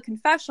 but in all the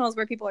confessionals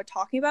where people are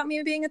talking about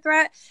me being a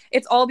threat,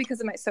 it's all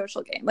because of my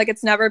social game. Like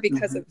it's never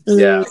because of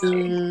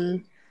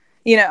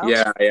you know.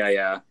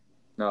 Yeah.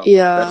 No,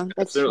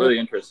 that's really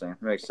interesting.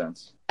 It makes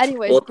sense.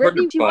 Anyways,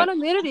 Brittany, she won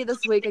immunity this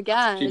week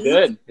again. She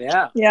did.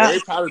 Yeah. Very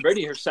proud of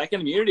Brittany. Her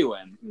second immunity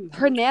win.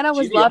 Her Nana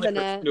was loving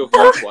it. To have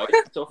won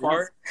twice so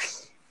far.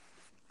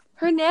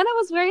 Her Nana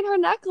was wearing her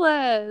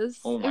necklace.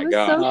 Oh my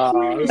god.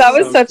 So cute. That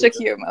was such a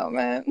cute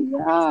moment.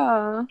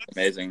 Yeah.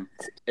 Amazing.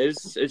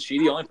 Is she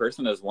the only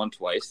person that's won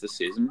twice this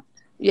season?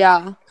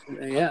 Yeah.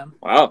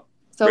 Wow.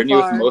 So Brittany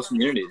far. with the most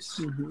immunities.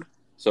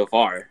 So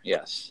far,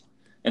 yes.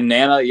 And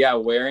Nana,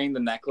 wearing the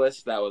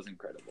necklace, that was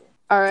incredible.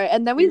 All right,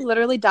 and then we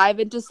literally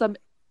dive into some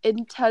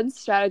intense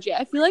strategy.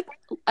 I feel like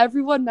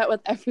everyone met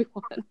with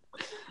everyone.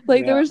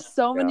 Like there were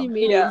so many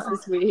meetings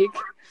this week.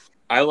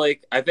 I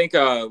think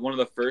one of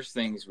the first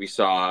things we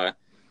saw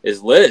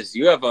is Liz.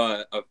 You have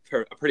a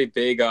pretty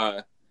big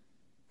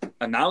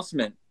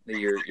announcement that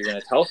you're going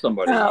to tell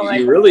somebody.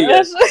 You really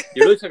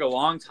took a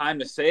long time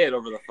to say it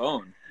over the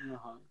phone.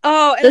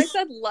 Oh, and I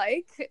said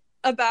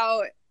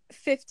about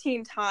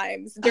 15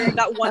 times during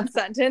that one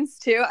sentence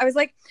too. I was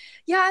like,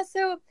 yeah,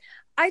 so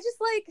I just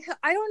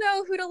I don't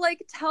know who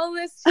to tell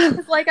this to,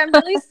 because I'm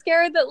really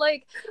scared that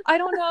I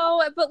don't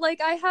know, but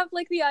I have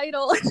the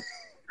idol.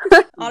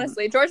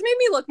 Honestly, George made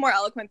me look more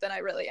eloquent than I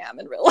really am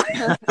in real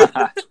life.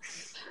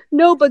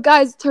 No, but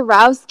guys,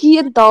 Tarowski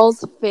and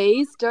Dahl's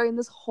face during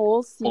this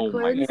whole sequence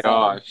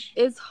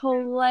is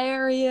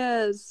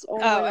hilarious. Oh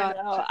my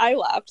gosh. I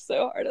laughed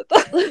so hard at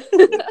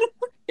that.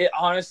 It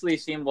honestly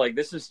seemed like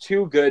this is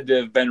too good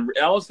to have been.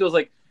 It almost feels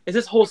like, is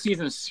this whole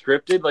season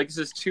scripted? This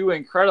is too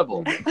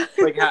incredible.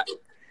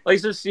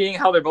 Just seeing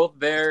how they're both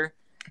there,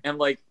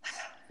 and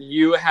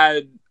you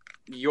had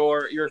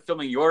you're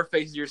filming your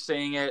face, you're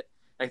saying it.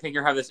 I think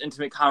you're having this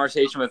intimate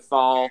conversation with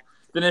Thal.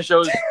 Then it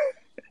shows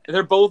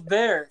they're both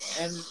there,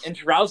 and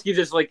Tarowski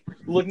just like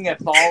looking at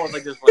Thal with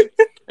like this like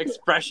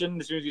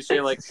expression as soon as you say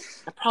like,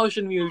 I probably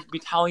shouldn't be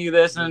telling you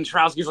this, and then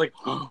Tarowski's like,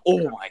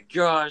 oh my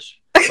gosh,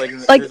 like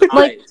I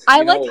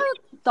like how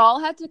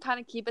Thal had to kind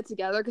of keep it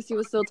together because he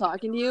was still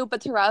talking to you,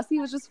 but Tarowski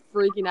was just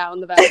freaking out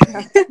in the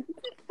background.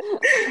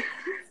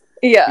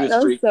 Yeah,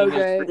 that was so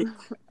great.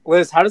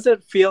 Liz, how does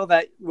it feel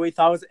that we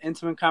thought was an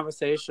intimate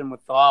conversation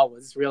with Thal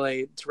was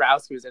really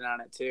Tarowski was in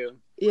on it too?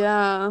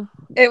 Yeah,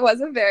 it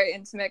was a very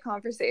intimate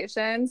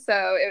conversation,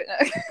 so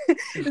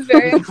it was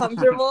very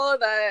uncomfortable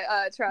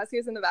that Tarowski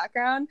was in the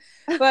background.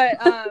 But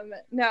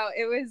no,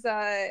 it was.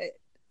 I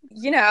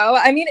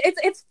mean,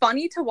 it's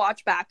funny to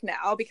watch back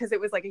now because it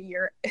was like a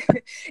year.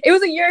 It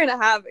was a year and a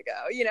half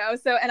ago,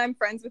 So, and I'm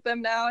friends with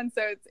them now, and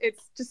so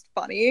it's just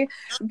funny.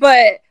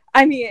 But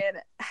I mean,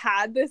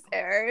 had this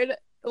aired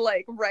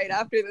like right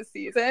after the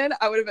season,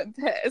 I would have been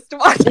pissed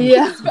watching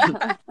this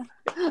back.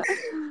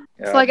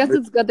 So I guess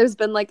it's good there's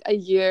been like a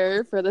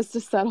year for this to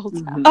settle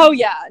down. Oh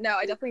yeah, no,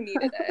 I definitely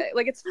needed it.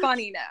 Like, it's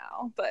funny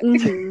now, but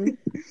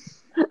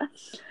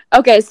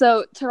Okay,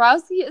 so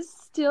Tarowski is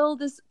still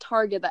this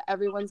target that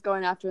everyone's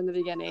going after in the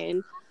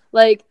beginning.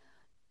 Like,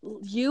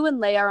 you and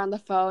Leia are on the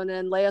phone,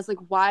 and Leia's like,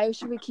 why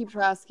should we keep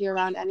Tarowski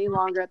around any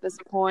longer at this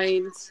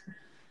point?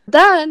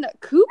 Then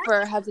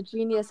Cooper has a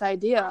genius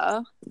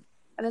idea,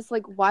 and it's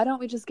like, why don't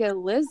we just get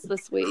Liz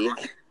this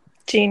week?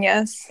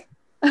 Genius.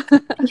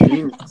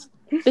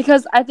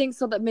 Because I think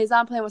so that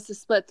Maison plan was to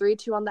split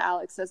 3-2 on the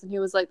Alexes, and he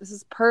was like, this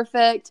is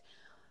perfect.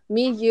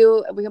 Me,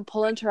 you, we can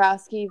pull in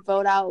Tarowski,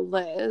 vote out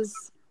Liz.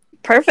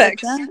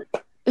 Perfect.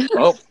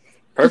 Oh,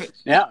 perfect.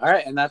 Yeah, all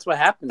right, and that's what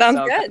happened. Sounds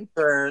so good. Thanks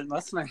for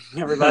listening,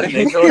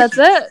 everybody. That's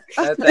it.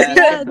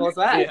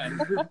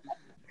 That.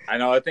 I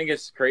know. I think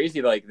it's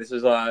crazy. Like, this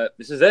is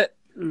it.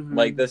 Mm-hmm.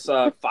 Like, this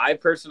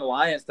 5-person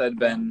alliance that had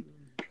been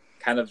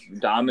kind of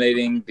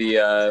dominating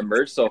the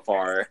merge so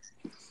far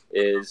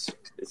is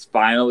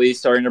finally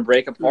starting to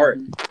break apart.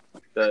 Mm-hmm.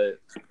 The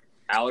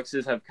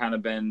Alexes have kind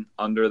of been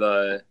under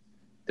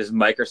this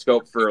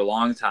microscope for a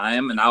long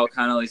time, and now it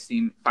kind of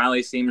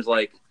finally seems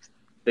like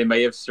they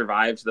may have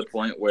survived to the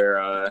point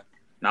where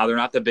now they're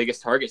not the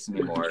biggest targets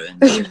anymore,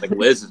 and like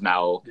Liz is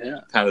now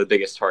kind of the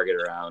biggest target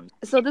around.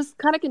 So this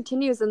kind of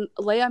continues, and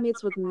Leia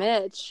meets with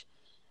Mitch,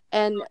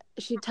 and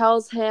she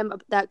tells him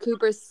that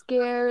Cooper's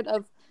scared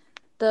of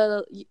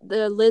the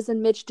Liz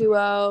and Mitch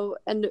duo,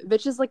 and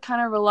Mitch is like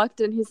kind of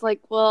reluctant. He's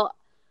like, well,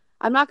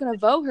 I'm not gonna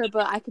vote her,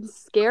 but I can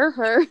scare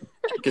her.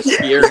 I can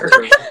scare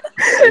her.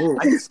 Ooh,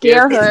 I can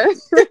scare her.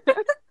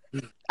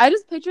 I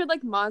just pictured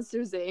like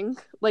Monsters Inc.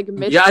 Like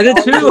Mitch. Yeah, I did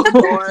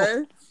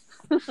too.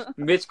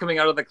 Mitch coming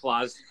out of the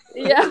closet.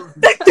 Yeah.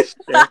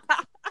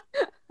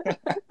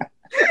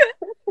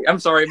 I'm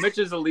sorry, Mitch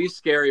is the least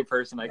scary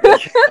person I can.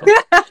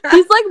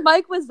 He's like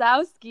Mike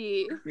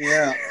Wazowski.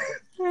 Yeah.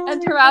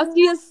 And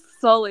Tarowski is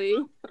Sully.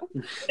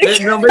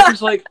 No, Mitch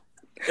is like,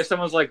 if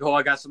someone's like, oh,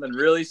 I got something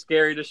really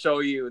scary to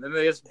show you, and then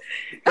they just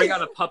bring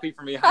out a puppy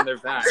from behind their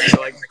back. And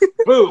they're like,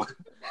 boo.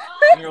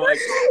 And you're like,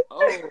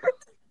 oh.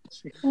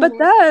 But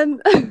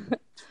then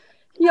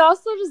he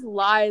also just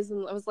lies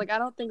and was like, I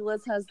don't think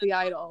Liz has the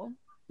idol.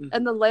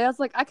 And then Leia's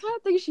like, I kind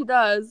of think she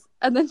does.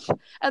 And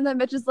then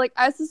Mitch is like,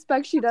 I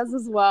suspect she does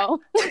as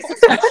well.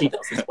 She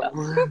does as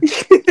well.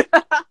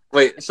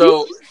 Wait,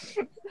 so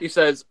he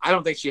says, I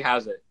don't think she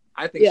has it.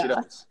 I think she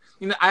does.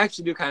 You know, I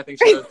actually do kind of think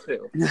she does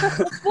too.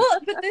 Well,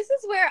 but this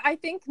is where I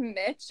think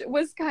Mitch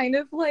was kind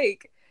of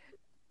like,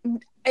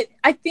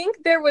 I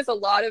think there was a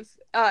lot of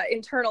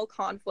internal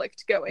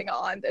conflict going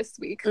on this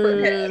week for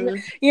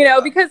him,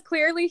 because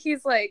clearly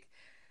he's like,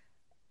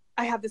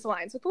 I have this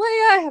alliance with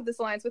Leia, I have this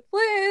alliance with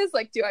Liz,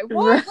 like, do I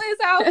want Liz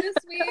out this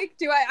week?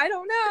 I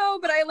don't know,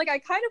 but I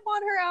kind of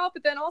want her out,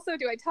 but then also,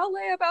 do I tell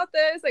Leia about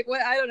this? Like,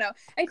 what? I don't know.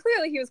 And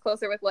clearly he was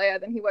closer with Leia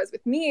than he was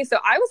with me, so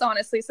I was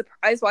honestly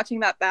surprised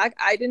watching that back.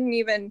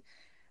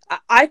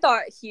 I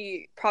thought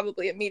he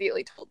probably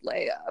immediately told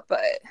Leia, but...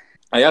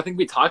 I think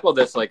we talked about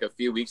this like a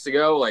few weeks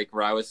ago, like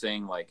where I was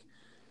saying like,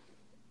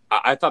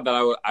 I thought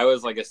that I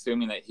was like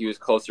assuming that he was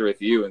closer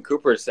with you, and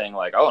Cooper is saying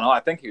like, oh no, I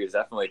think he was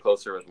definitely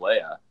closer with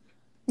Leia.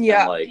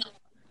 Yeah. And, like,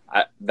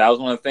 that was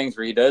one of the things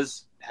where he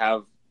does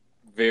have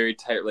very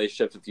tight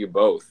relationships with you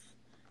both.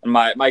 And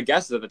my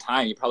guess is at the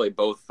time, you probably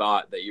both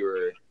thought that you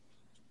were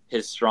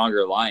his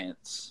stronger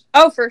alliance.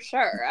 Oh, for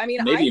sure. I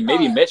mean,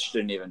 maybe Mitch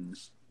didn't even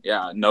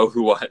know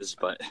who was,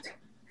 but.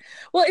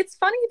 Well, it's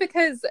funny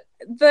because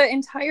the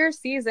entire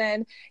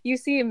season you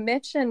see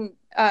Mitch and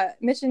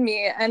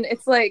me, and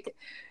it's like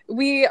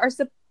we are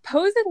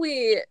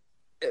supposedly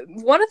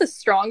one of the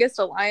strongest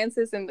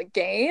alliances in the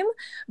game,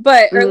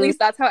 but or at least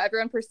that's how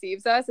everyone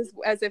perceives us,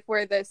 as if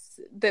we're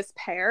this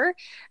pair,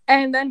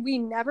 and then we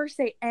never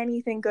say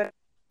anything good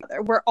about each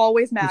other. We're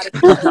always mad at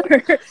each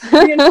other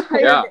the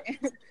entire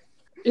game.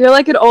 You're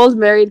like an old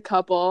married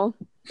couple.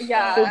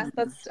 Yeah,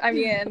 that's, I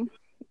mean,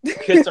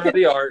 kiss under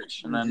the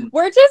arch, and then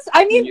we're just.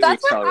 I mean,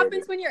 that's what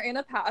happens when you're in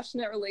a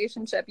passionate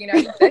relationship. You know,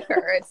 you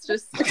bicker. It's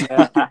just.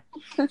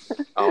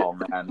 Oh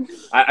man,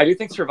 I do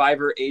think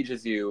Survivor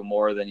ages you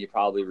more than you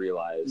probably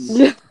realize.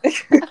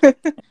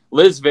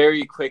 Liz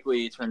very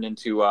quickly turned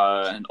into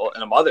a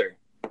mother.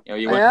 You know,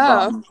 you went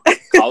from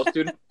college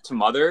student to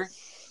mother,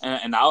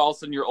 and now all of a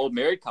sudden you're old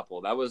married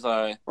couple. That was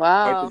quite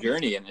the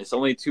journey, and it's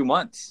only 2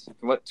 months.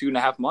 What,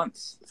 2.5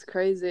 months? It's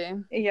crazy.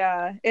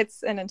 Yeah,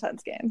 it's an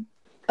intense game.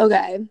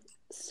 Okay,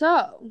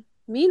 so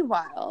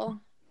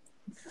meanwhile,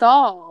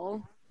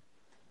 Thal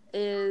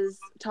is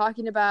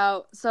talking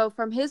about, so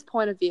from his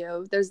point of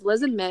view, there's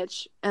Liz and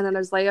Mitch, and then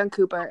there's Leia and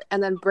Cooper,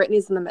 and then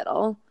Brittany's in the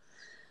middle.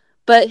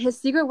 But his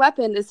secret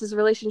weapon is his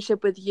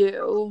relationship with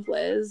you,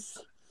 Liz.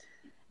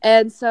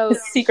 And so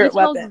his secret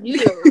weapon.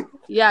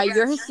 Yeah,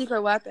 you're his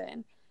secret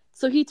weapon.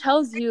 So he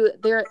tells you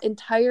their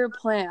entire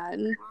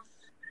plan.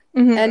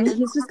 Mm-hmm. And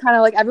he's just kind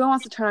of like, everyone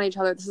wants to turn on each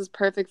other. This is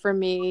perfect for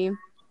me.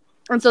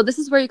 And so this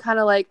is where you kind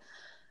of like,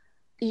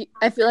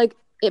 I feel like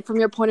from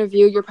your point of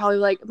view, you're probably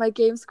like, my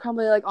game's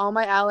crumbling. Like, all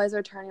my allies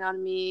are turning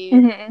on me.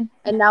 Mm-hmm.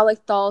 And now,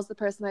 like, Thal's the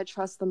person I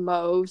trust the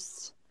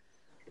most.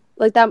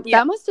 Like, that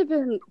must have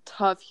been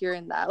tough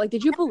hearing that. Like,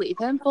 did you believe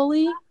him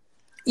fully?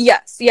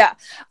 Yes, yeah.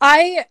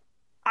 I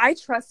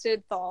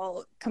trusted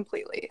Thal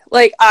completely.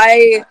 Like,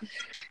 and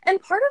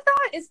part of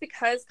that is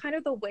because kind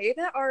of the way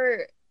that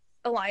our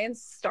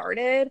alliance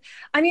started.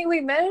 I mean,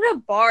 we met at a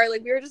bar,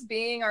 like we were just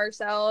being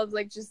ourselves,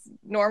 like just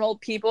normal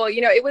people.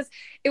 You know, it was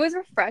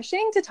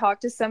refreshing to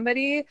talk to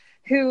somebody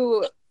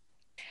who,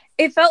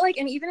 it felt like,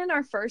 and even in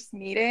our first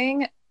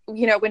meeting,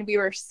 you know, when we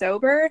were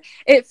sober,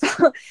 it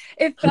felt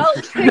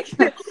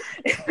like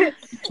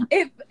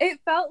it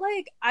felt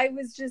like I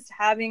was just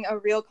having a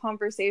real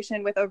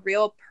conversation with a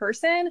real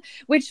person,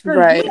 which for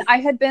me, I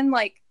had been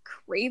like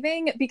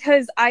craving,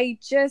 because I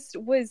just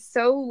was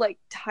so like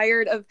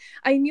tired of,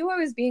 I knew I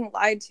was being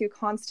lied to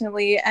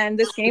constantly, and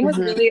this game was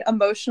really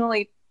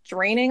emotionally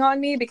draining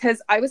on me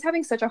because I was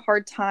having such a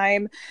hard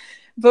time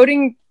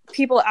voting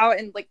people out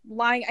and like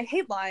lying. I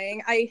hate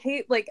lying. I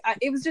hate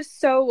it was just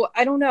so,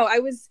 I don't know. I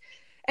was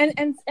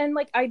and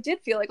like I did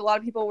feel like a lot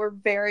of people were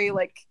very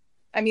like,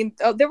 I mean,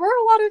 there were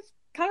a lot of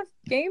kind of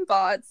game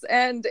bots,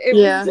 and it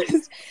was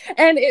just,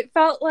 and it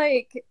felt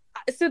like,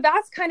 so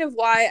that's kind of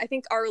why I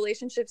think our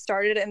relationship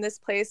started in this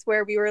place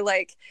where we were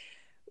like,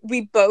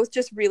 we both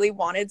just really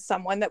wanted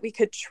someone that we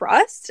could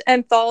trust.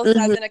 And Thal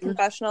says in a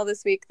confessional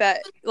this week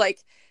that like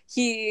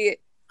he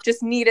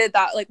just needed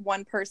that like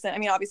one person. I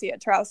mean, obviously he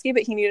had Tarowski,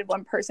 but he needed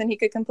one person he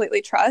could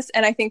completely trust.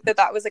 And I think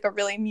that was like a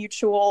really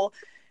mutual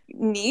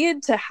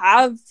need to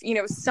have, you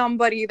know,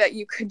 somebody that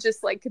you could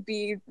just like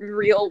be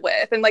real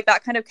with, and like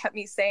that kind of kept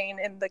me sane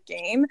in the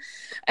game.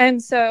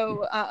 And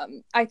so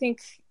I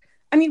think,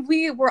 I mean,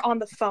 we were on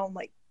the phone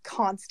like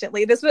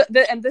constantly.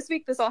 And this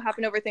week this all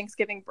happened over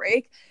Thanksgiving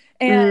break,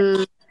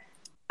 and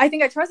I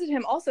think I trusted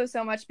him also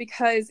so much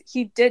because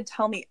he did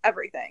tell me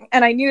everything.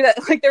 And I knew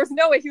that like there was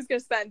no way he was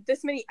going to spend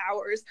this many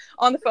hours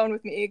on the phone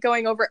with me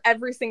going over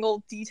every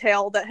single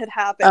detail that had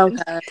happened.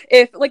 Okay.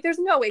 If like there's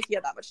no way he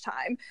had that much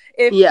time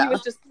if he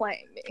was just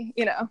playing me,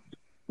 you know.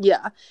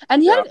 Yeah.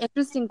 And he had an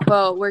interesting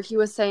quote where he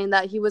was saying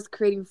that he was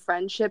creating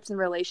friendships and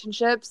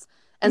relationships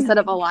instead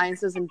of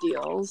alliances and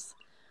deals.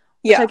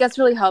 Which I guess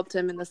really helped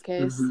him in this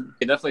case.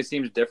 It definitely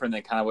seems different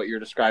than kind of what you're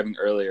describing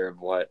earlier of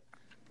what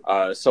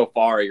so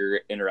far your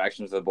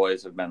interactions with the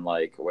boys have been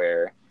like,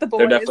 where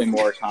they're definitely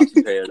more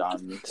concentrated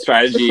on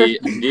strategy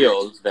and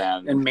deals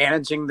than and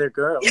managing their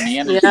girls.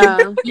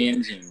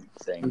 Managing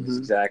things,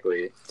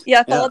 exactly.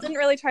 Yeah, Thal didn't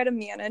really try to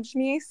manage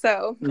me,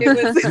 so it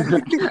was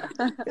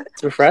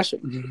it's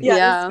refreshing.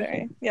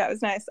 It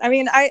was nice. I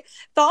mean,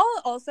 Thal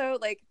also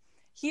like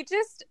he's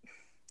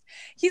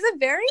a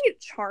very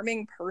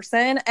charming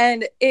person,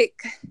 and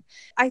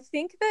I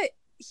think that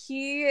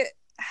he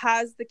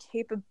has the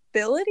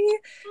capability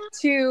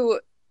to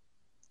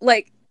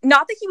like,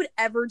 not that he would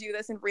ever do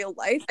this in real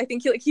life. I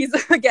think he's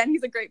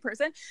a great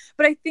person,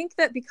 but I think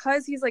that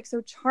because he's like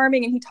so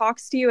charming and he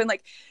talks to you and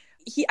like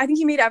I think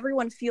he made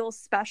everyone feel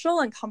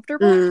special and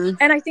comfortable.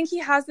 And I think he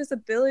has this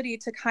ability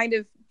to kind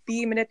of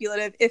be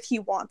manipulative if he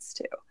wants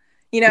to,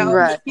 you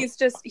know.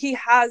 He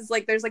has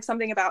like, there's like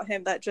something about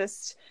him that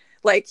just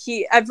like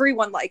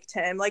everyone liked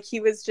him. Like he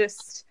was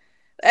just,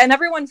 and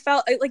everyone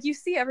felt like, you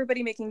see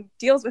everybody making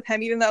deals with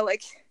him, even though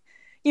like,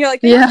 you know,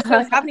 like they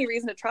don't have any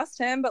reason to trust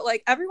him, but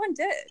like everyone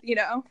did, you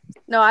know.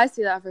 No, I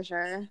see that for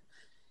sure.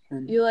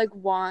 You like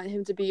want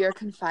him to be your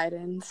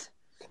confidant,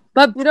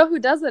 but you know who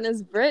doesn't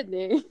is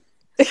Brittany.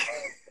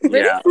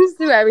 Brittany sees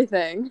through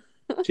everything.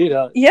 She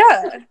does.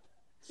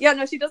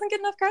 No, she doesn't get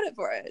enough credit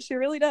for it. She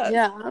really does.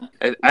 I'm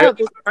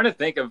trying to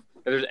think of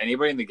if there's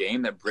anybody in the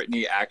game that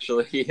Brittany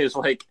actually is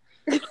like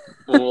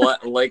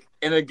like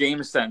in a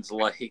game sense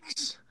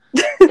likes.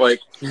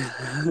 Like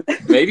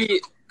maybe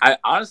I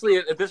honestly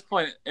at this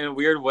point in a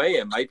weird way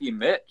it might be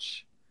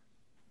Mitch,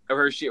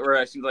 where it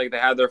seems like they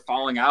had their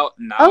falling out,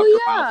 and now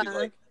she's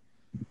like,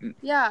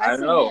 I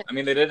don't know. Mitch. I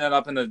mean, they did end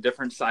up in the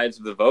different sides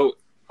of the vote,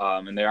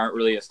 and they aren't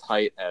really as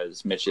tight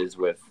as Mitch is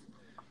with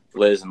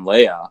Liz and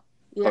Leia.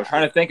 Yeah. I'm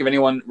trying to think of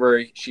anyone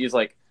where she's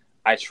like,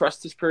 I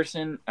trust this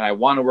person and I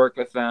want to work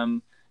with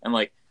them. And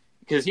like,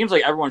 because it seems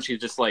like everyone she's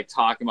just like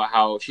talking about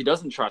how she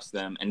doesn't trust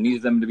them and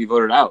needs them to be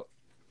voted out.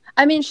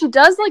 I mean, she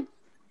does like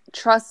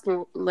trust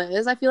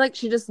Liz. I feel like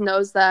she just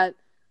knows that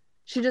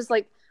she just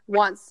like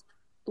wants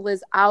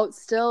Liz out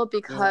still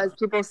because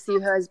people see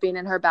her as being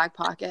in her back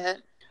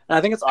pocket. And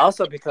I think it's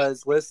also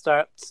because Liz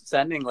starts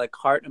sending like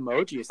heart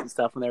emojis and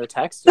stuff when they were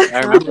texting.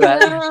 I remember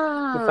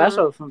that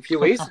confessional from a few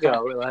weeks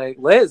ago. We're like,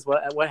 Liz,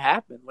 what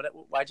happened?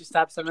 Why'd you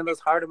stop sending those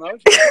heart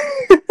emojis?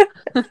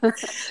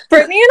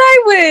 Brittany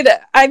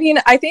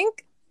and I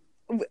think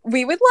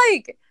we would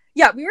like,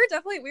 we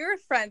were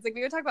friends. Like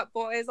we would talk about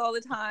boys all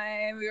the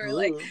time. We were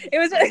like, it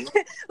was like,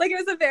 it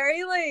was a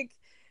very like,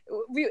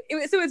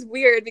 it was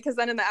weird because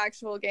then in the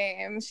actual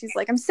game she's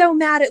like, I'm so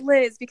mad at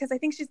Liz because I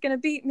think she's gonna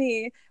beat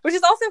me, which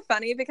is also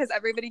funny because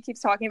everybody keeps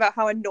talking about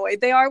how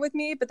annoyed they are with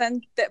me, but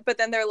then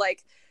they're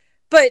like,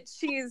 but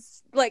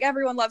she's like,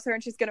 everyone loves her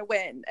and she's gonna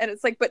win, and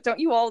it's like, but don't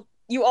you all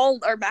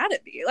are mad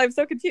at me? I'm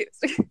so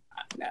confused.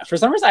 For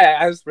some reason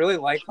I was really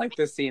like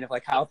this scene of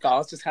like how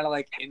Thal's just kind of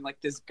like in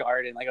like this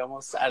garden, like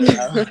almost, I don't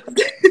know.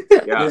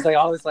 There's like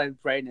all this like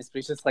brightness, but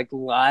he's just like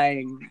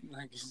lying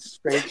like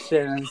straight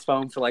shit on his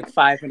phone for like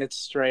 5 minutes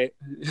straight.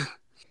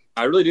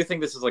 I really do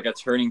think this is like a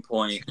turning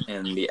point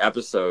in the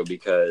episode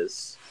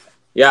because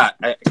kind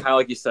of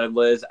like you said,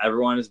 Liz,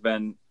 everyone has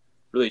been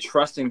really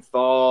trusting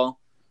Thal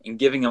and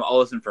giving him all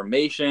this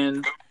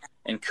information,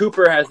 and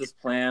Cooper has this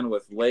plan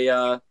with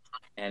Leia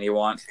and he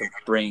wants to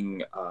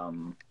bring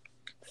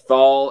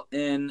Thal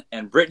in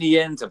and Brittany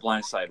in to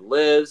blindside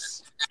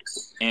Liz,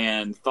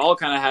 and Thal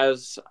kind of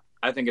has,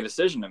 I think, a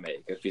decision to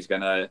make if he's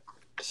going to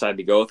decide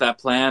to go with that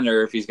plan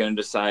or if he's going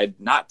to decide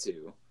not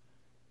to.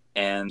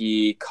 And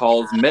he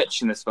calls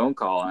Mitch in this phone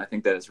call, and I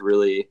think that is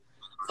really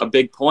a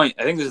big point.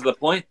 I think this is the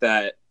point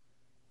that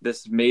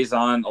this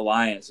Maison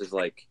alliance is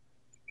like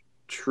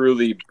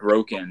truly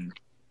broken.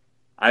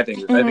 I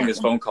think this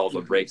phone call is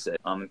what breaks it.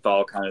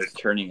 Thal kind of is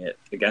turning it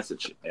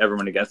against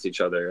everyone against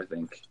each other, I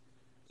think.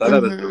 I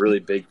thought that was a really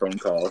big phone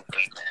call.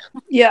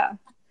 Yeah.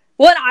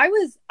 Well, I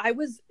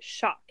was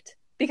shocked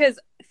because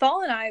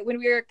Thal and I, when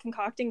we were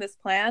concocting this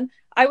plan,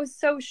 I was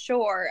so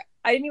sure.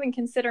 I didn't even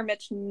consider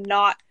Mitch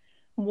not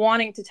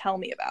wanting to tell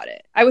me about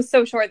it. I was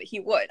so sure that he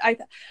would. I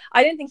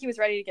didn't think he was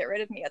ready to get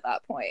rid of me at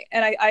that point,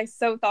 and I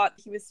so thought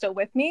he was still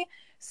with me.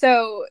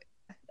 So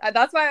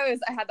that's why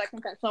I had that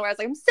confessional where I was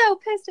like, I'm so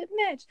pissed at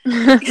Mitch.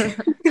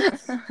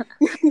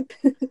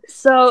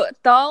 So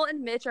Thal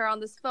and Mitch are on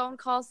this phone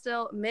call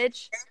still.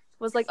 Mitch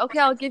was like, okay,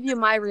 I'll give you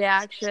my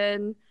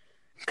reaction,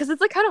 because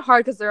it's like kind of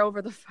hard because they're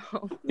over the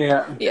phone.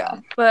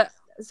 Yeah. But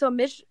so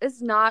Mitch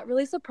is not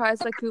really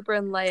surprised by Cooper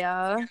and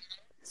Leia.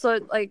 So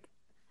like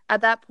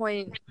at that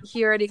point,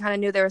 he already kind of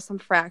knew there were some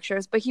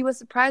fractures, but he was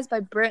surprised by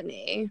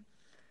Brittany.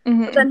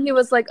 Mm-hmm. But then he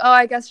was like, oh,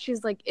 I guess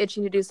she's like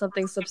itching to do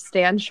something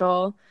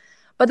substantial.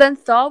 But then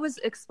Thal was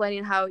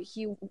explaining how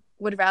he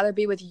would rather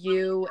be with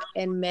you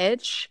and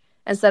Mitch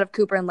instead of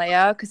Cooper and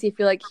Leia, because he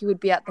feel like he would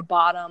be at the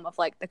bottom of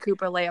like the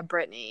Cooper, Leia,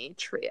 Brittany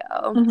trio.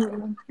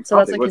 Mm-hmm. So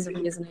that's like his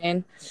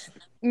reasoning.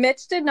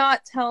 Mitch did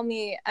not tell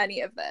me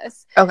any of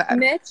this. Okay.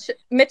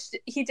 Mitch,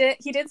 he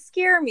did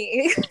scare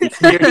me.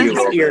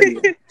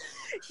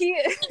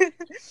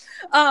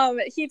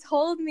 He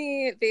told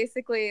me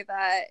basically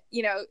that,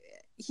 you know,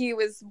 he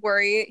was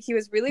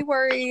really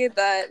worried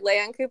that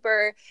Leia and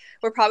Cooper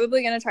were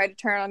probably going to try to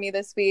turn on me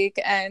this week,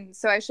 and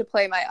so I should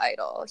play my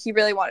idol. He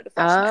really wanted to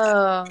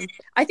force me.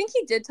 I think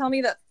he did tell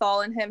me that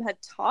Thal and him had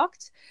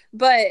talked,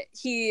 but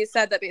he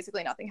said that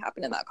basically nothing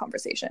happened in that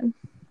conversation.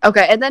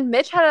 Okay, and then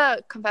Mitch had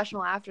a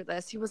confessional after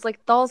this. He was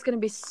like, Thal's going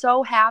to be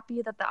so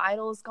happy that the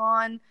idol is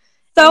gone.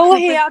 So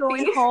happy.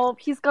 Going home.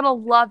 He's going to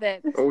love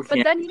it. Oh,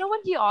 but then you know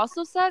what he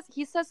also says?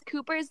 He says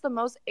Cooper is the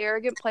most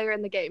arrogant player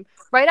in the game.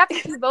 Right after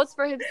he votes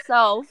for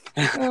himself,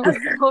 as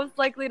most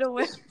likely to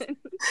win.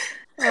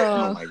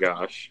 Oh my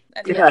gosh.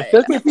 Yeah, I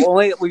feel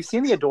like we've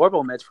seen the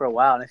adorable Mitch for a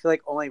while, and I feel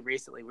like only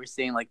recently we're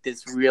seeing like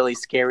this really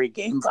scary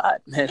game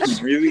bot Mitch.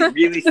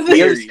 really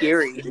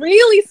scary.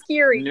 Really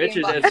scary. Mitch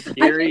is as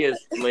scary as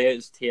Leia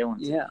is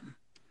talented. Yeah.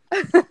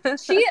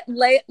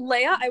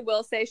 Leia, I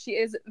will say, she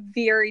is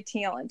very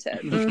talented.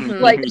 Mm-hmm.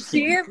 Like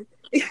she.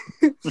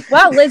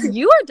 Wow, Liz,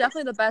 you are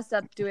definitely the best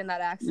at doing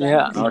that accent.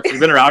 Yeah, she's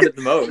been around it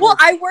the most. Well,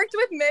 I worked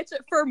with Mitch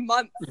for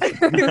months.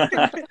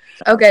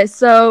 Okay,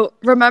 so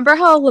remember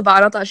how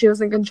Lovato thought she was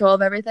in control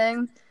of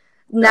everything?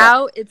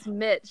 Now it's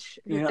Mitch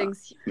who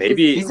thinks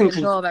maybe he's in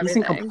control of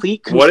everything. He's in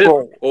complete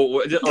control.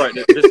 All right,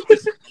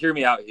 just hear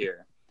me out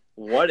here.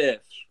 What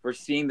if we're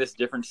seeing this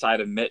different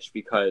side of Mitch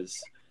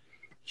because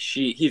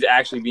he's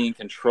actually being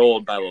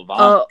controlled by Lovato?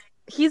 Oh,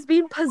 he's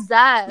being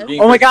possessed.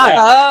 Oh my god!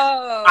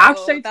 Oh,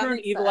 Akshay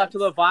turned evil after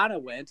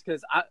Lovato went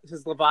because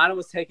Lovato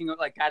was taking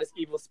got his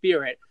evil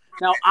spirit.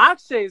 Now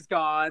Akshay's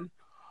gone.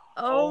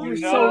 Oh, you're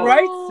so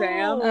right,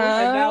 Sam.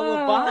 And now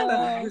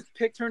Lovato has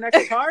picked her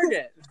next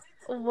target.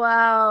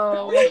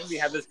 Wow. We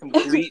have this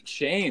complete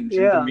change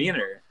in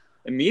demeanor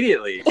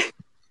immediately.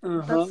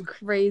 That's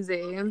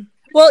crazy.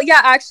 Well,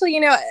 yeah, actually, you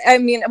know, I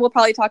mean, we'll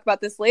probably talk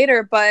about this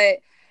later, but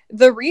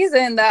the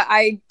reason that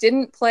I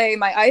didn't play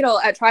my idol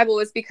at Tribal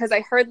was because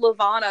I heard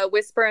Lavana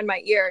whisper in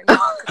my ear not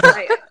to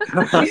play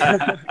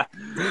it.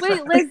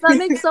 Wait, Liz, that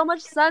makes so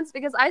much sense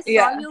because I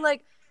saw you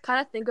like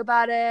kind of think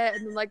about it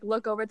and then like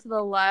look over to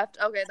the left.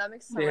 Okay, that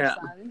makes so much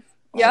sense.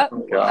 Yep,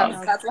 Oh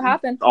that's what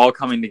happened. All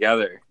coming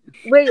together.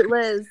 Wait,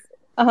 Liz.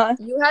 Uh-huh.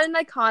 You had an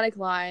iconic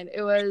line.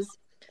 It was,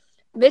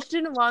 Mitch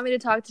didn't want me to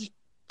talk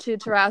to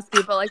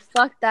Tarowski, but like,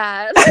 fuck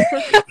that.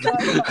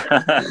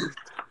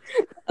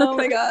 Oh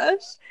my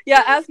gosh.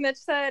 Yeah, as Mitch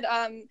said,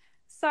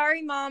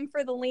 sorry, Mom,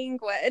 for the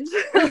language.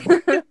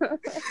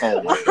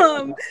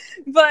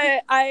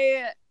 But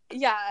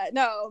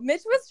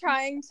Mitch was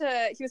trying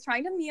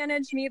to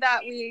manage me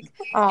that week.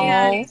 Aww.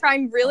 And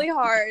trying really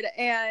hard.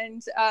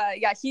 And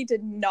he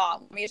did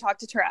not want me to talk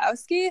to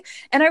Tarowski.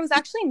 And I was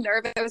actually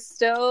nervous. I was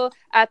still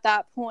at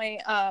that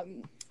point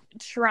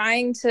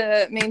trying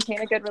to maintain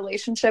a good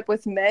relationship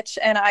with Mitch.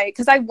 And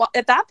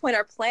at that point,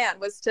 our plan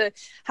was to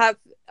have,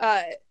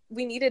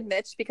 we needed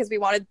Mitch because we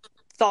wanted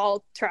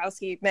Thal,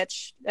 Tarowski,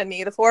 Mitch, and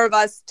me, the four of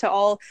us, to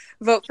all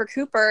vote for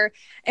Cooper.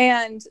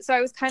 And so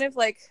I was kind of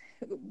like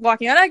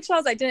walking on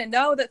eggshells. I didn't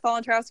know that Thal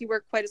and Tarowski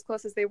were quite as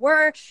close as they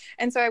were.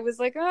 And so I was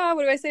like, oh,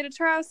 what do I say to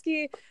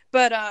Tarowski?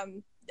 But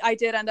I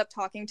did end up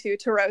talking to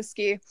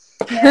Tarowski.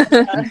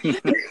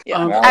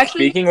 Actually,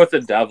 speaking with the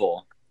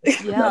devil.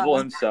 The devil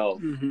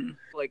himself. Mm-hmm.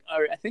 Like,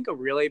 I think a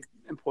really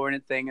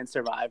important thing in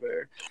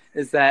Survivor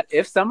is that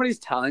if somebody's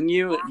telling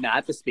you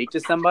not to speak to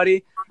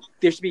somebody,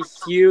 there should be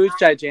huge,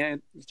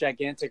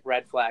 gigantic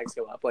red flags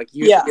go up. Like,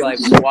 you should be like,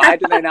 why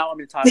do they not want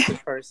me to talk to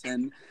this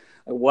person?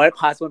 Like, what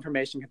possible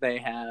information could they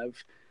have?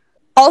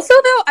 Also,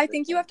 though, I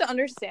think you have to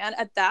understand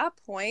at that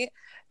point,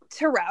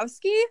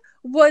 Tarowski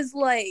was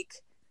like,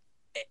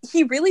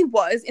 he really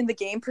was in the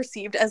game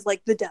perceived as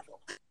like the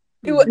devil.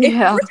 If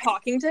you were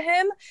talking to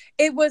him,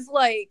 it was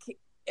like,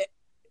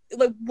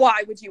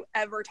 why would you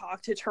ever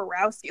talk to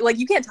Tarowski? Like,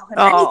 you can't tell him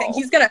anything.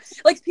 He's gonna,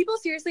 like, people,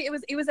 seriously,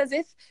 it was as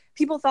if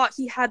people thought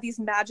he had these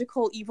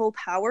magical evil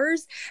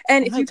powers,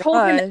 and if you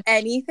told him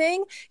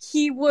anything,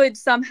 he would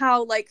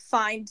somehow like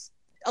find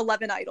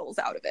 11 idols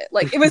out of it.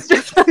 Like, it was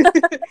just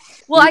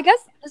Well, I guess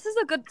this is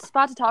a good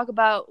spot to talk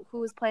about who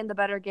was playing the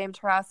better game,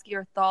 Tarowski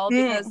or Thal,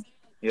 because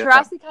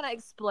Tarowski kind of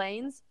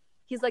explains.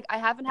 He's like, I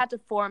haven't had to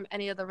form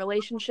any of the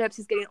relationships.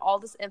 He's getting all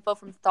this info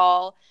from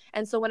Thal.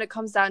 And so when it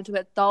comes down to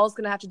it, Thal's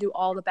going to have to do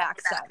all the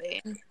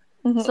backstabbing.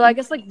 Mm-hmm. So I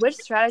guess, like, which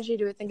strategy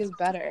do we think is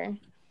better?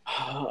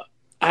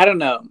 I don't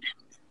know.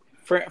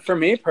 For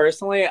me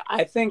personally,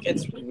 I think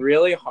it's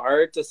really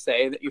hard to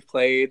say that you've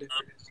played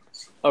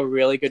a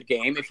really good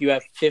game if you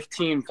have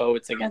 15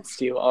 votes against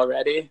you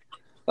already.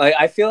 Like,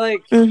 I feel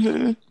like,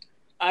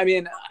 I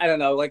mean, I don't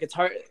know. Like, it's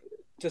hard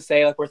to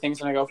say like where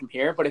things are gonna go from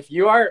here, but if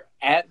you are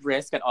at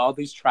risk at all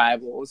these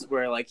tribals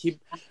where like he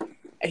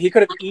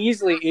could have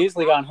easily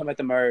gone home at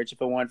the merge if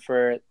it weren't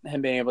for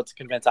him being able to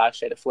convince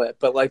Akshay to flip.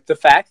 But like the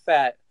fact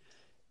that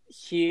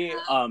he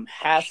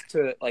has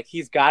to, like,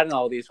 he's gotten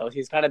all these votes,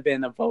 he's kind of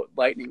been a vote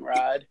lightning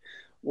rod,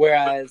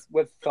 whereas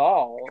with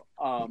Thal,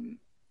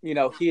 you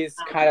know, he's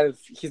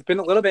been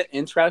a little bit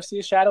in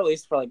Tarowski's shadow, at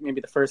least for like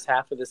maybe the first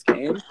half of this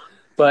game,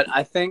 but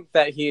I think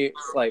that he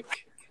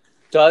like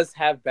does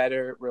have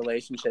better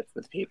relationships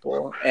with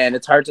people, and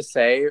it's hard to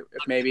say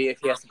if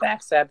he has to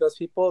backstab those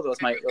people,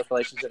 those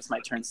relationships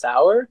might turn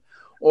sour,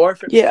 or if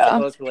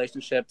those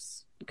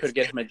relationships could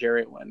get him a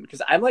jury win.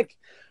 Because I'm like,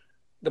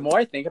 the more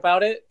I think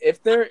about it,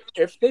 if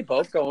they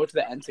both go to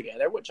the end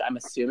together, which I'm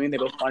assuming they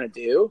both want to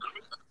do,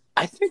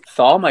 I think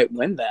Thal might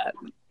win that.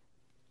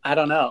 I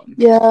don't know.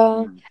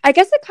 Yeah, I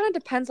guess it kind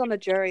of depends on the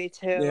jury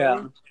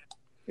too.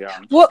 Yeah.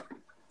 Well,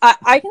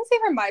 I can say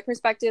from my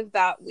perspective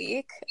that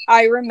week,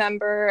 I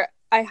remember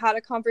I had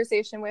a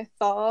conversation with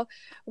Thal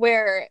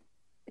where,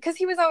 because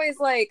he was always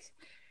like,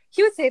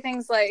 he would say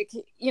things like,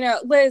 you know,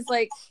 Liz,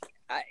 like,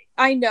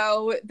 I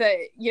know that,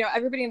 you know,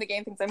 everybody in the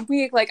game thinks I'm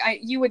weak. Like,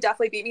 you would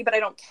definitely beat me, but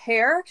I don't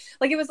care.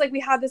 Like, it was like,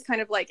 we had this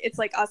kind of like, it's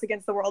like us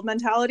against the world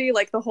mentality,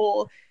 like the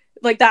whole,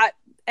 like that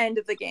end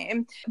of the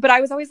game. But I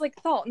was always like,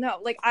 Thal, no,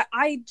 like,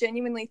 I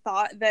genuinely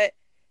thought that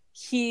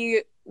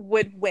he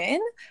would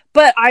win,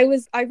 but I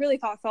really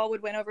thought Thal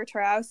would win over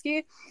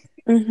Tarowski.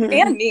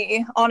 And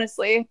me,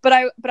 honestly, but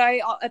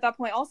I at that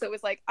point also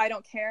was like, I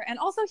don't care, and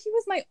also he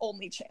was my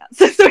only chance,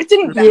 so it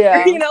didn't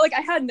matter. You know, like,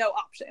 I had no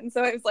option,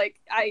 so it was like,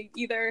 I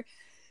either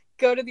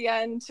go to the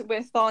end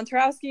with Thal and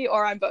Tarowski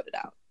or I'm voted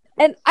out.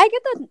 And I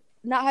get the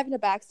not having to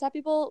backstab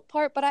people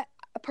part, but I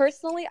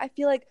personally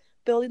feel like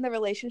building the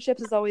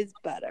relationships is always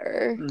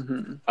better.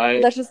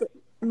 That's just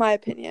my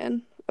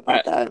opinion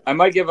about that. I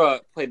might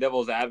play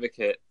devil's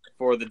advocate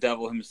for the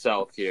devil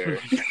himself here.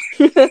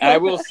 And I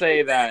will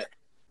say that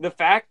the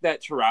fact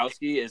that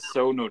Tarowski is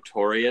so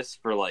notorious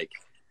for like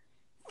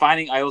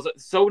finding idols,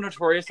 so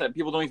notorious that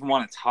people don't even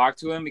want to talk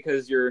to him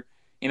because you're,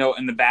 you know,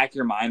 in the back of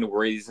your mind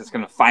worried he's just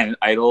going to find an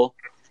idol,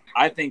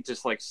 I think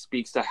just like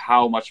speaks to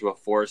how much of a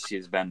force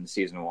he's been in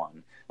season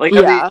one. Like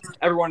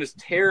everyone is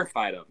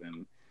terrified of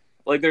him.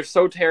 Like, they're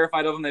so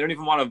terrified of him, they don't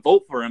even want to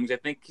vote for him because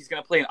they think he's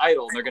going to play an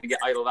idol and they're going to get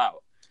idled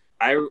out.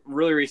 I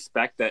really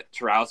respect that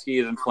Tarowski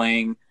isn't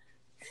playing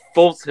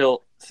full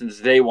tilt since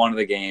day one of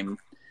the game.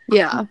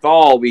 Yeah.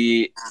 Thal,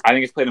 I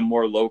think it's played a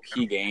more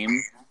low-key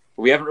game.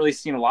 But we haven't really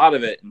seen a lot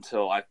of it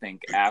until, I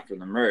think, after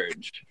the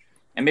merge.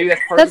 And maybe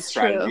that's part of the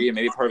strategy. True. And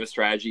maybe part of the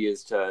strategy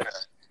is to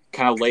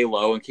kind of lay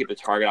low and keep the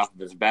target off of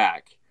his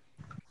back.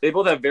 They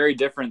both have very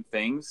different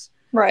things.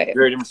 Right.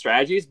 Very different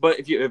strategies.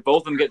 But if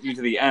both of them get you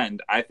to the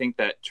end, I think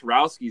that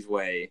Tarowski's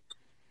way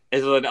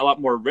is a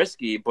lot more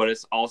risky, but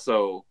it's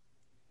also,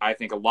 I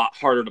think, a lot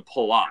harder to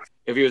pull off.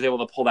 If he was able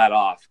to pull that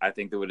off, I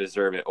think they would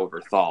deserve it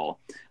over Thal.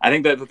 I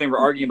think that the thing we're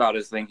arguing about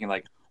is thinking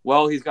like,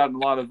 well, he's gotten a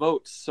lot of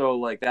votes, so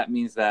like that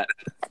means that,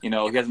 he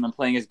hasn't been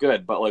playing as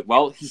good. But like,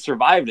 well, he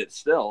survived it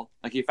still.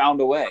 Like he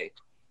found a way.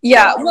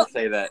 Yeah. So I would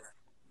say that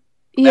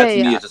to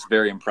me is just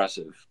very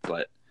impressive.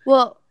 But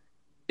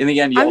in the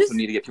end, you also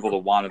need to get people to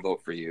want to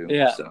vote for you.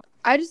 Yeah. So.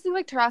 I just think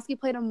like Tarowski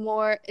played a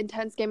more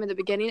intense game in the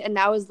beginning, and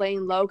now is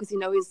laying low because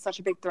he's such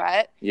a big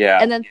threat. Yeah.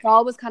 And then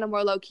Thal was kind of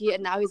more low key,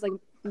 and now he's like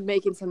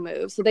making some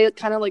moves. So they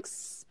kind of like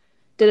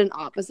did an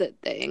opposite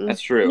thing.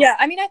 That's true. Yeah,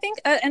 I mean, I think,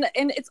 and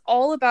it's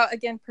all about,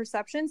 again,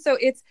 perception. So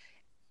it's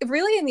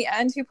really, in the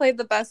end, who played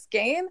the best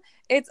game.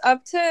 It's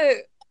up to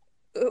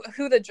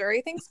who the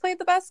jury thinks played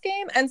the best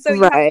game. And so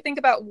you have to think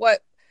about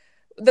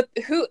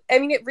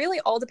it really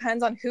all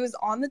depends on who's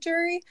on the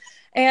jury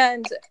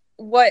and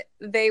what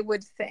they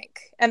would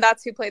think. And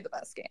that's who played the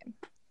best game.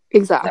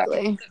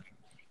 Exactly.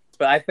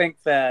 But I think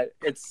that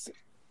it's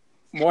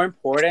more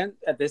important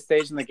at this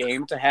stage in the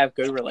game to have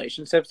good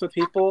relationships with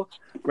people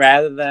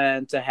rather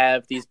than to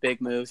have these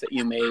big moves that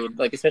you made,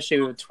 like especially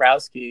with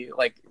Tarowski.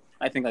 Like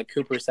I think like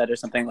Cooper said or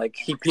something, like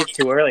he peaked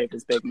too early at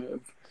this big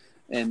move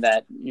in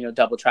that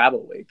double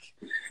travel week.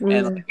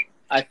 And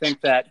I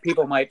think that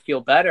people might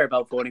feel better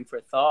about voting for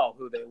Thal,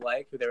 who they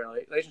like, who they're in a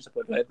relationship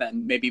with,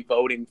 than maybe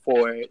voting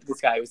for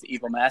this guy who's the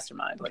evil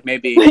mastermind. Like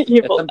maybe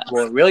if some people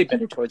are really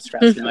bitter towards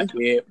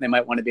Tarowski, they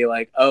might want to be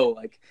like, oh,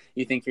 like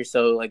you think you're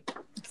so like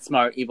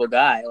smart, evil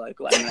guy. Like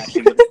I'm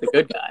actually the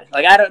good guy.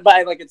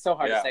 Like it's so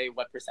hard to say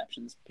what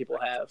perceptions people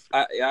have.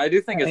 I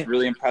do think it's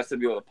really impressive to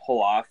be able to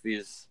pull off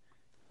these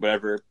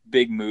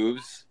big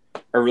moves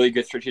or really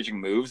good strategic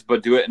moves,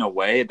 but do it in a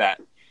way that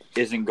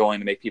isn't going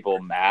to make people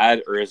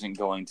mad or isn't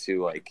going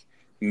to like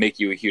make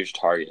you a huge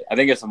target. I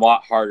think it's a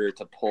lot harder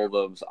to pull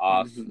those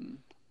off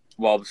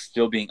while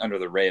still being under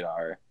the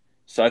radar.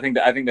 So I think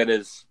that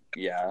is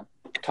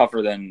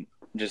tougher than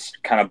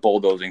just kind of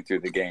bulldozing through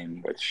the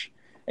game, which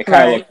it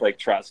kind of looks like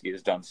Tarowski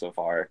has done so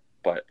far.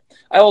 But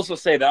I also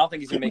say that I don't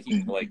think he's been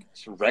making like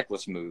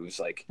reckless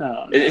moves. Like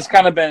it's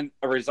kind of been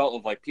a result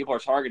of like people are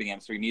targeting him,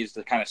 so he needs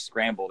to kind of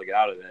scramble to get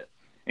out of it.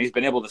 And he's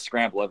been able to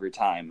scramble every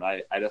time.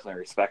 I definitely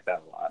respect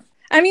that a lot.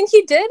 I mean,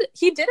 he did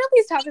at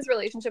least have his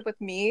relationship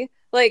with me.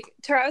 Like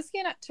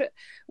Tarowski and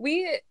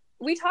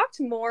we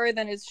talked more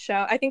than is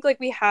shown. I think like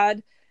we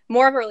had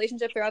more of a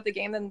relationship throughout the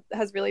game than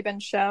has really been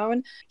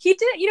shown. He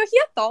did, he had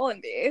Thal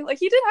and me. Like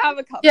he did have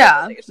a couple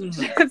of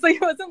relationships. Like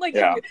it wasn't like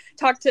he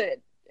talked to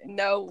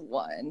no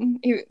one.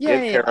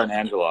 Kara and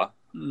Angela.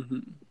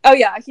 Oh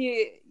yeah,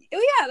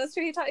 that's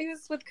true. He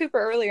was with Cooper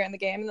earlier in the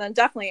game, and then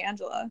definitely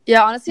Angela.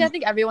 Yeah, honestly, I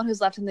think everyone who's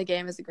left in the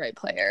game is a great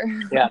player.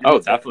 Yeah. Oh,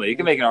 definitely. You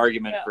can make an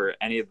argument for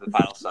any of the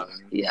final 7.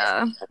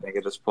 Yeah. I think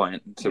at this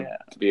point to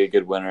be a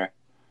good winner.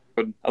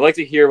 But I'd like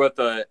to hear what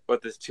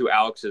these two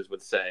Alexes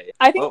would say.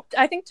 I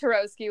think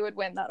Tarowski would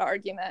win that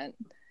argument.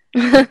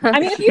 I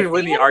mean, if you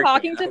see him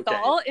talking to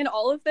Thal in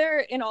all of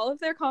their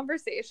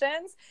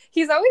conversations,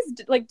 he's always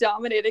like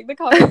dominating the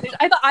conversation.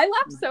 I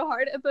laughed so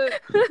hard at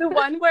the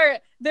one where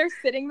they're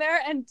sitting there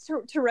and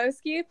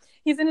Tarowski,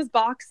 he's in his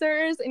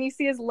boxers and you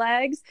see his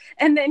legs,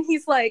 and then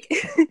he's like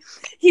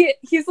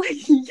he's like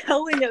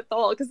yelling at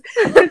Thal because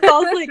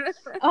Thal's like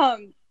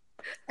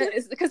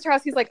because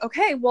Tarowski's like,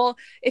 okay, well,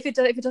 if it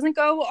doesn't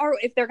go, or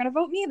if they're gonna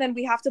vote me, then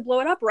we have to blow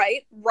it up,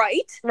 right?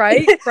 Right.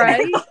 And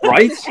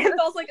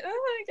Thal's like,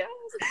 oh, I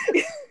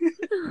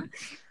guess.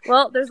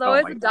 Well, there's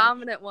always a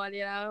dominant one,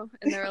 in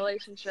the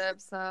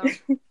relationship. So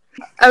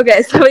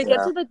okay, so we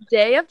get to the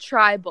day of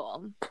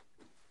tribal.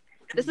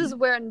 This is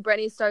when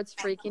Brenny starts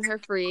freaking her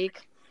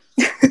freak.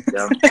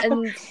 Yeah.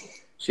 And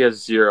she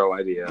has zero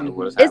idea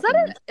what is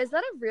happening. Is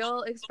that a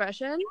real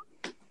expression,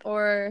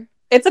 or?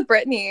 It's a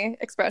Brittany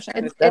expression.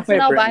 It's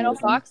an albino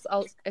fox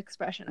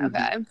expression.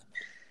 Okay.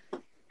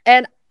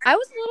 And I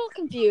was a little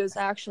confused,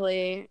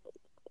 actually,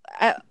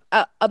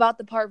 about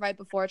the part right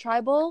before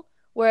tribal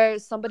where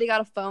somebody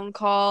got a phone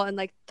call and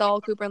like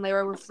Thal, Cooper, and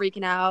Leia were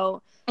freaking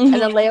out. And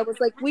then Leia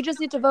was like, we just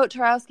need to vote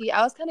Tarowski.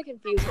 I was kind of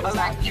confused what was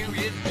happening.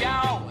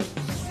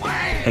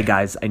 Hey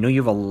guys, I know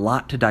you have a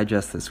lot to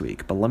digest this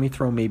week, but let me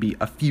throw maybe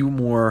a few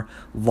more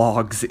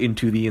logs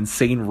into the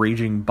insane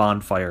raging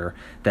bonfire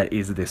that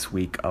is this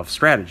week of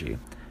strategy.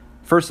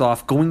 First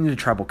off, going into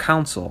Tribal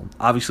Council,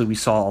 obviously we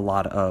saw a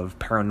lot of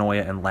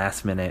paranoia and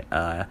last-minute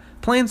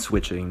plan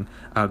switching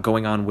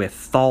going on with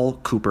Thal,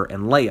 Cooper,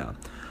 and Leia.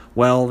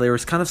 Well, there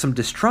was kind of some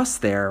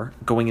distrust there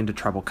going into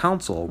Tribal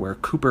Council, where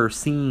Cooper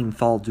seeing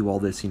Thal do all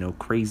this,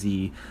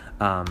 crazy,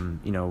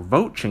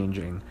 vote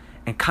changing,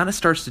 and kind of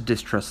starts to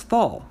distrust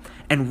Thal.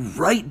 And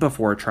right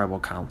before Tribal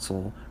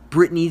Council,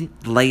 Brittany,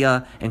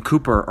 Leia, and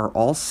Cooper are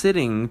all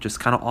sitting just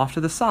kind of off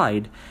to the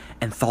side,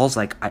 and Thal's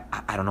like,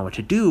 I don't know what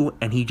to do,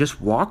 and he just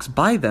walks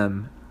by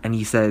them, and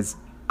he says,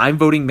 I'm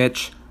voting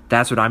Mitch,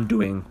 that's what I'm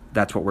doing,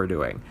 that's what we're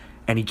doing.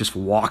 And he just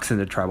walks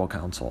into tribal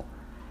council.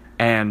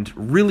 And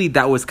really,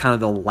 that was kind of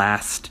the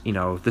last,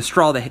 the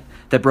straw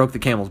that broke the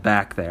camel's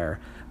back there.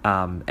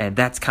 And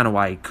that's kind of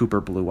why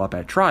Cooper blew up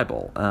at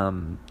tribal.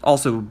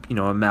 Also,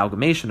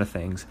 amalgamation of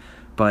things.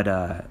 But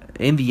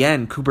in the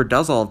end, Cooper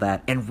does all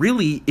that. And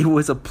really, it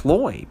was a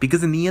ploy.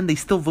 Because in the end, they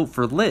still vote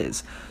for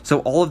Liz. So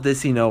all of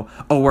this,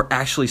 we're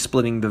actually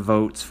splitting the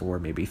votes for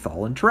maybe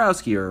Thal and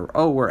Tarowski.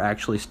 Or, we're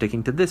actually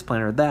sticking to this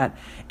plan or that.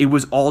 It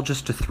was all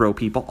just to throw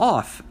people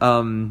off.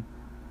 And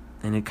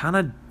it kind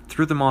of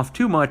threw them off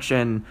too much.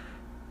 And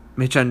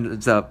Mitch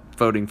ends up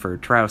voting for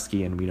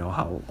Tarowski. And we know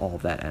how all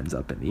of that ends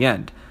up in the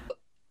end.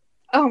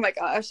 Oh my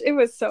gosh, it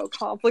was so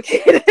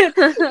complicated. But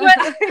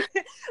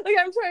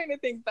I'm trying to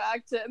think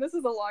back to, and this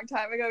is a long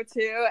time ago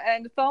too,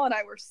 and Thal and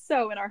I were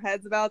so in our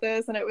heads about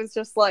this, and it was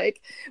just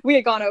like, we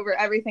had gone over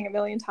everything a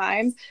million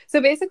times.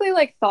 So basically,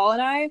 like, Thal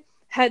and I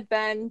had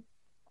been,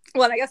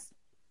 well, I guess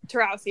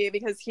Tarowski,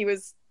 because he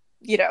was,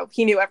 he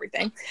knew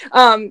everything.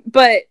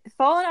 But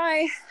Thal and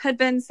I had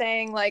been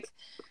saying, like,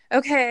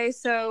 okay,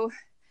 so...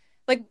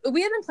 like,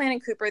 we had been planning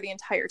Cooper the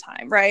entire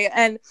time, right?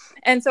 And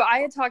so I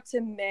had talked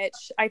to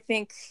Mitch, I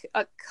think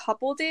a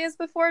couple days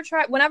before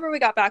whenever we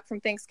got back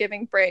from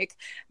Thanksgiving break,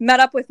 met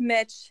because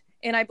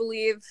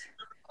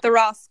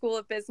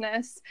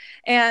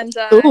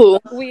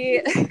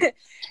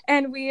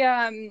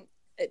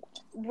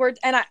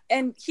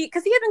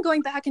he had been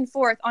going back and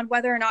forth on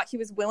whether or not he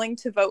was willing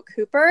to vote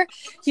Cooper.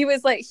 He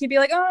was like, he'd be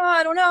like, oh,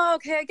 I don't know,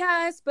 okay, I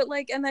guess, but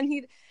like, and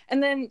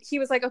then he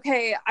was like,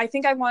 okay, I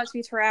think I want it to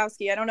be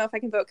Tarowski. I don't know if I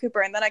can vote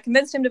Cooper. And then I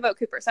convinced him to vote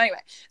Cooper. So anyway,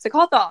 so I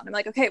called Thal and I'm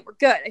like, okay, we're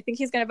good. I think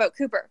he's going to vote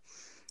Cooper.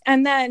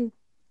 And then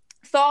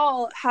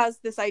Thal has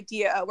this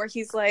idea where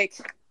he's like,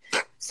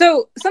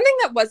 so something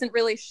that wasn't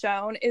really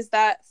shown is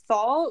that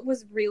Thal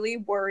was really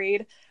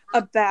worried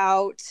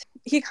about,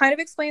 he kind of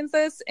explains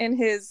this in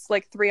his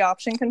like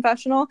 3-option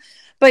confessional,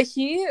 but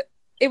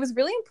it was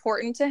really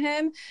important to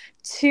him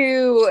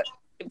to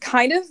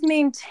kind of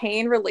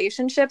maintain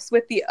relationships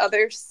with the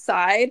other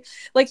side.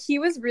 Like, he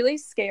was really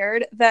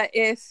scared that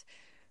if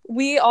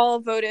he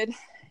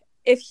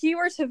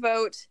were to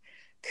vote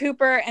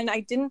Cooper and I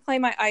didn't play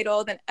my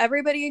idol, then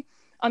everybody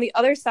on the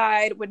other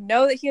side would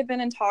know that he had been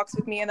in talks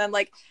with me. And then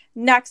like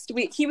next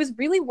week, he was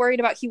really worried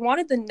about, he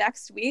wanted the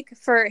next week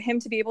for him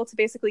to be able to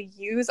basically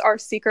use our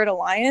secret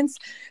alliance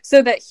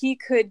so that he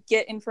could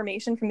get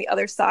information from the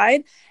other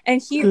side.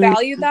 And he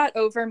valued that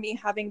over me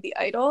having the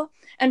idol.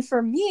 And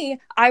for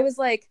me, I was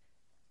kind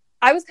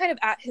of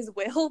at his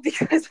will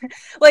because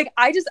like,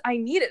 I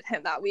needed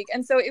him that week.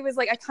 And so it was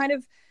like,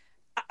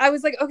 I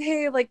was like,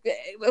 okay, like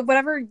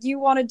whatever you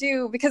want to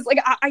do, because like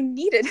I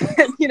needed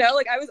him,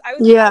 like I was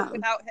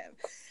without him.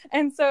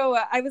 And so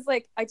I was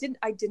like, I did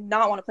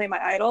not want to play my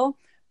idol,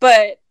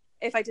 but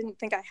if I didn't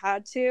think I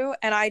had to,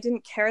 and I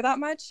didn't care that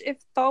much if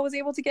Thal was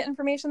able to get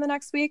information the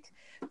next week,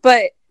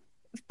 but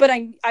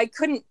I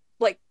couldn't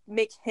like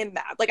make him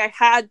mad. Like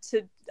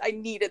I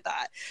needed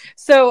that.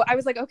 So I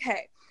was like,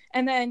 okay.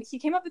 And then he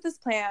came up with this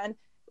plan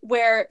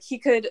where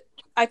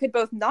I could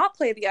both not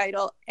play the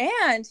idol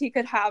and he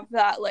could have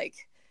that like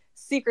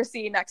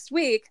secrecy next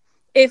week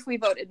if we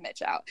voted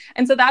Mitch out.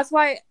 And so that's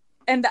why,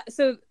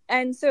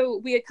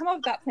 so we had come up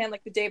with that plan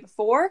like the day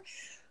before,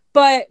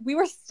 but we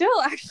were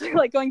still actually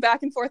like going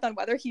back and forth on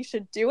whether he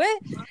should do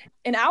it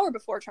an hour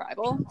before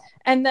tribal.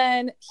 And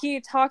then he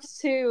talked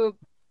to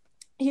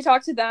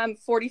them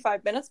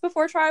 45 minutes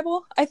before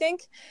tribal, I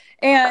think.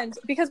 And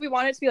because we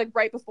wanted it to be like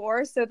right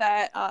before so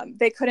that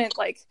they couldn't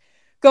like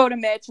go to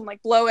Mitch and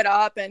like blow it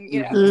up, and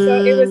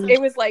so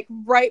it was like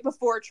right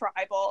before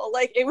tribal,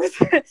 like it was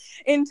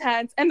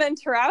intense. And then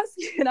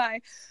Tarowski and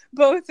I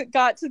both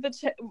got to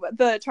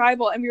the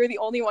tribal, and we were the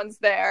only ones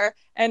there,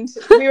 and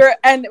we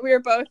were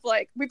both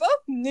like, we both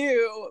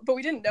knew, but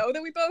we didn't know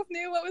that we both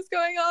knew what was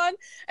going on,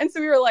 and so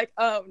we were like,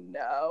 oh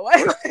no.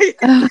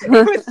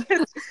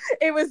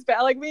 It was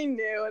bad. Like, we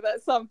knew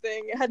that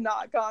something had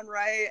not gone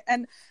right.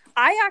 And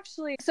I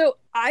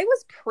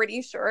was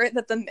pretty sure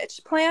that the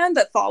Mitch plan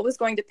that Thal was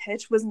going to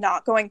pitch was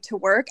not going to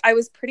work. I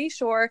was pretty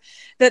sure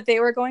that they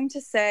were going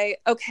to say,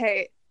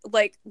 okay,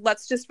 like,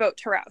 let's just vote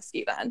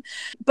Tarowski then.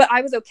 But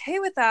I was okay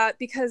with that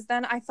because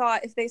then I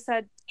thought if they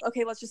said,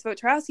 okay, let's just vote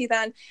Tarowski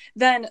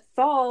then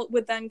Thal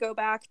would then go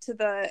back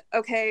to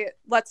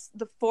let's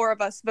the 4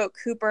 of us vote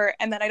Cooper,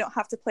 and then I don't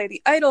have to play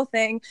the idol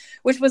thing,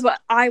 which was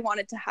what I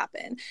wanted to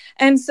happen.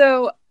 And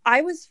so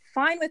I was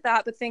fine with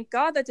that, but thank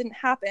God that didn't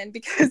happen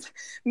because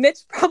Mitch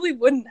probably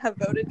wouldn't have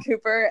voted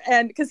Cooper,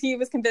 and because he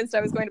was convinced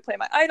I was going to play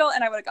my idol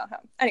and I would have gone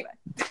home.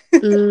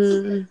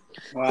 Anyway.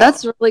 Wow.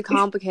 That's really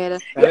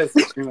complicated. That is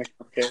extremely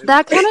complicated.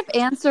 That kind of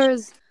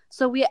answers.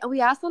 So we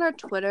asked on our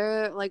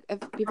Twitter, like, if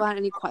people had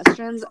any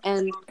questions,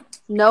 and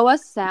Noah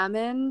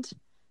Salmond,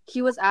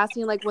 he was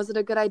asking, like, was it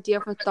a good idea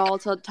for Thal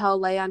to tell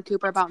Leia and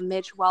Cooper about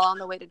Mitch while on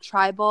the way to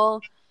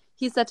tribal?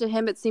 he said to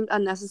him it seemed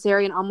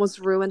unnecessary and almost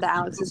ruined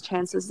Alex's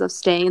chances of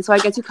staying. So I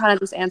guess you kind of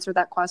just answered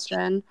that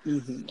question.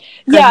 Mm-hmm.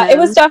 Yeah, it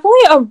was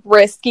definitely a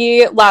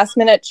risky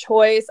last-minute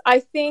choice. I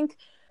think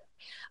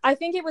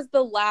it was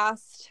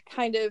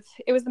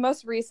the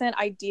most recent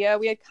idea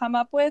we had come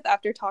up with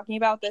after talking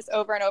about this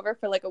over and over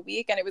for like a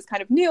week, and it was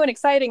kind of new and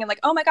exciting and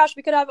like, oh my gosh,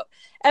 we could have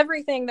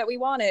everything that we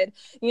wanted,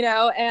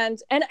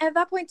 and at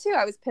that point too,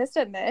 I was pissed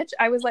at Mitch.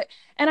 I was like,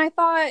 and I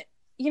thought,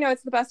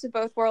 it's the best of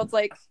both worlds.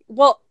 Like,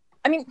 well,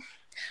 I mean,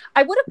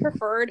 I would have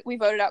preferred we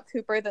voted out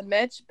Cooper than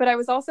Mitch, but I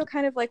was also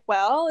kind of like,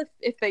 well,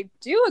 if they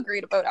do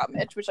agree to vote out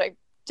Mitch, which I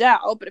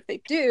doubt, but if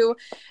they do,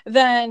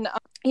 then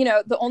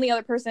the only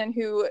other person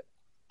who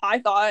I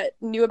thought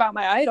knew about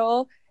my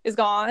idol is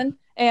gone,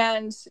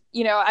 and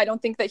I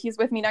don't think that he's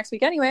with me next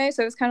week anyway,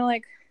 so it's kind of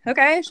like,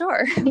 okay,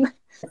 sure.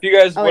 If you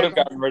guys would have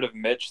gotten rid of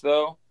Mitch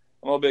though,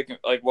 I'm a little bit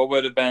like, what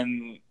would have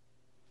been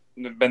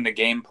the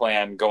game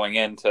plan going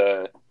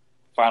into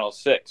Final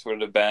Six? Would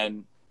it have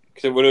been,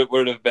 because it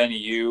would have been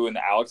you and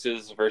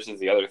Alex's versus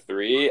the other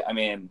three? I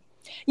mean,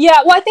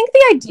 yeah, well, I think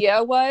the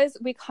idea was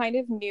we kind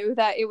of knew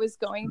that it was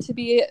going to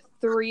be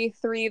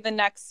 3-3 the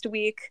next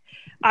week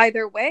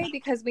either way,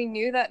 because we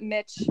knew that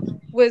Mitch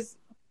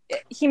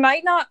he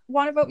might not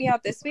want to vote me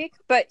out this week,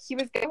 but he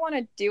was going to want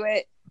to do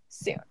it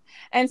soon.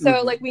 And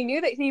so like we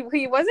knew that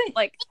he wasn't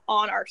like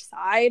on our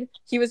side.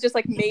 He was just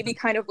like maybe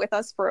kind of with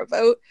us for a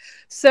vote.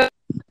 So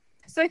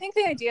I think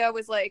the idea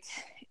was like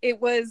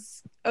it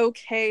was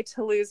okay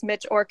to lose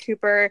Mitch or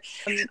Cooper,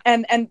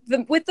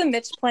 with the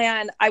Mitch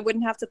plan, I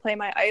wouldn't have to play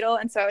my idol,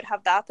 and so I would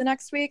have that the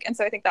next week, and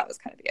so I think that was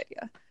kind of the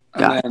idea.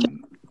 And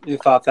then you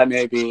thought that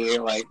maybe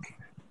like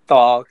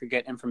Thal could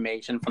get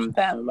information from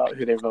them about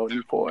who they're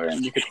voting for,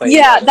 and you could play.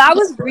 Yeah, that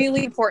was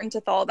really important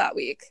to Thal that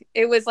week.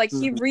 It was like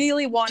he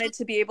really wanted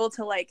to be able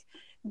to like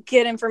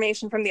get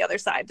information from the other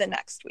side the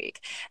next week,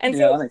 and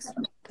so that makes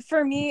sense.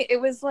 For me, it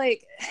was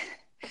like,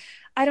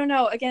 I don't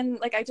know. Again,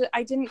 like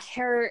I didn't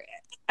care.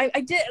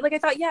 I did, like, I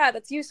thought, yeah,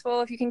 that's useful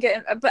if you can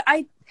get, but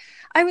I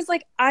was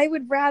like, I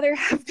would rather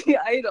have the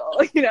idol,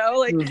 like,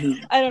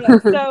 I don't know.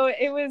 So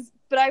it was,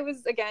 but I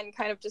was, again,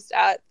 kind of just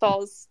at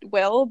Thal's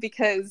will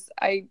because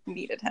I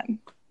needed him.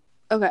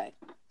 Okay.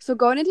 So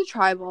going into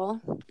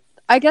Tribal,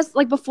 I guess,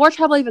 like, before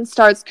Tribal even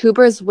starts,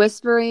 Cooper is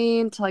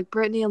whispering to, like,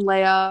 Brittany and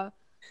Leia.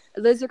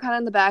 Liz, you're kind of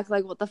in the back,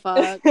 like, what the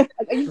fuck?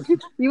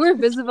 You were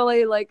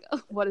visibly like,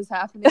 what is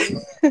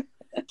happening?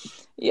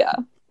 Yeah.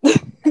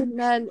 And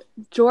then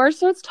George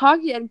starts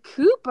talking, and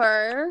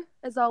Cooper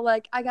is all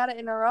like, I gotta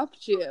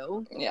interrupt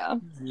you. Yeah.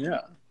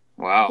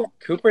 Wow. Yeah.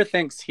 Cooper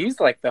thinks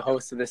he's like the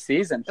host of the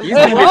season. He's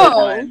gonna be the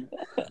one.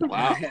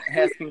 Wow.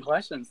 Asking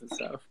questions and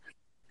stuff.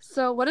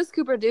 So what does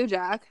Cooper do,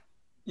 Jack?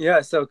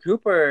 Yeah, so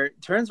Cooper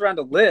turns around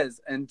to Liz,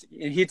 and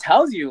he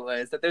tells you,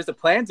 Liz, that there's a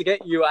plan to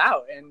get you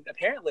out, and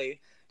apparently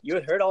you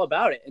had heard all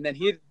about it. And then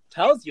he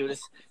tells you to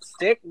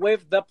stick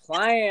with the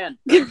plan.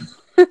 Yeah.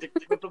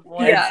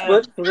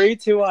 Flip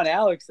 3-2 on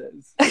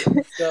Alex's.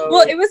 So...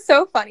 Well, it was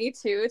so funny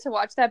too to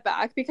watch that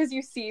back, because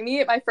you see me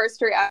at my first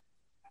reaction.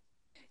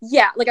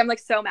 Yeah, like I'm like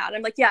so mad.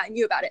 I'm like, yeah, I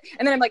knew about it.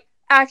 And then I'm like,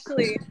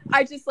 actually,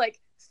 I just like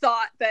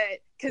thought that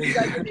because you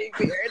guys were being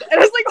weird. And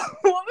I was like,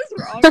 what was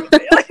wrong with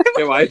me? Like,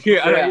 yeah, why did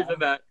you said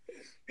that?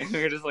 And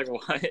we were just like,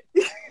 what?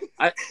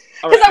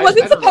 Because I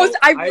wasn't supposed to,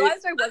 I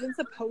realized I wasn't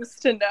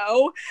supposed to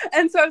know.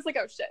 And so I was like,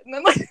 oh shit. And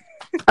then like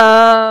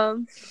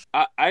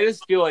I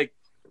just feel like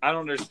I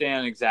don't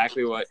understand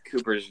exactly what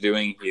Cooper's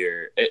doing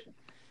here. It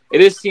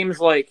just seems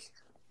like,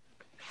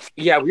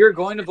 yeah, we were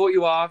going to vote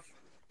you off,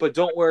 but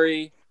don't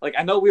worry. Like,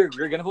 I know we were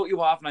going to vote you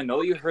off, and I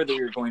know you heard that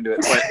we were going to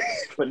it,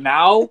 but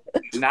now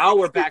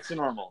we're back to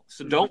normal.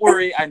 So don't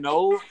worry. I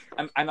know,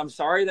 I'm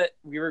sorry that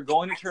we were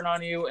going to turn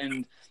on you,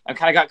 and I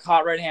kind of got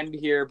caught red-handed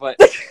here, but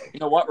you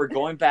know what? We're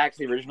going back to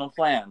the original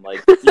plan.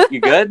 Like,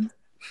 you good?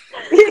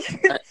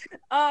 Yeah.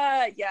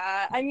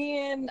 I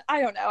mean,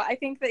 I don't know. I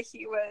think that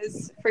he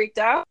was freaked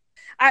out.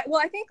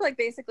 I think like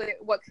basically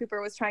what Cooper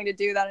was trying to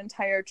do that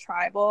entire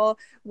Tribal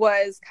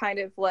was kind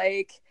of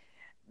like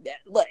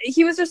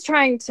he was just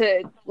trying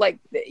to like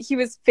he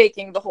was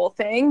faking the whole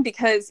thing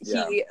because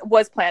he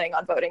was planning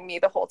on voting me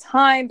the whole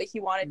time, but he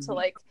wanted to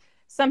like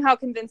somehow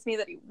convince me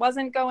that he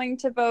wasn't going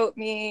to vote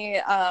me.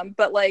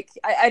 But like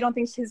I don't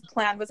think his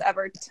plan was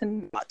ever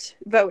to not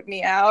vote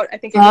me out. I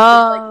think it was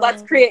just like,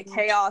 let's create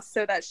chaos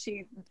so that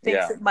she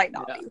thinks it might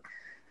not be.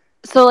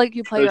 So like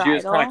you play your idol? Did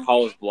you just kind of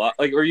call his bluff?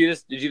 Like, or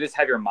did you just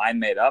have your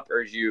mind made up,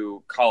 or did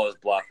you call his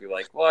bluff? You're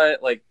like,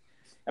 what? Like,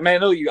 I mean, I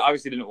know you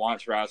obviously didn't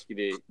want Tarowski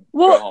to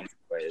go home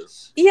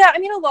anyways. Yeah, I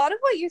mean, a lot of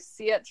what you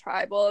see at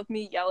Tribal of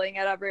me yelling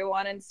at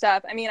everyone and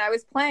stuff, I mean, I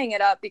was playing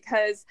it up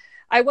because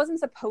I wasn't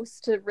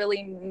supposed to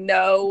really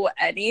know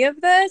any of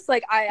this.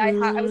 Like, I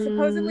was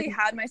supposedly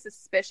had my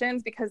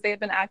suspicions because they had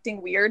been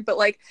acting weird, but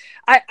like,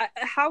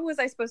 how was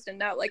I supposed to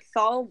know? Like,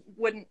 Thal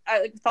was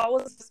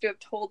supposed to have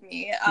told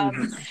me.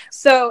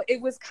 So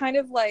it was kind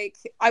of like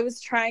I was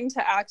trying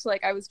to act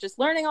like I was just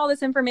learning all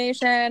this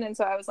information, and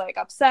so I was like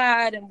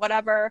upset and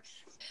whatever.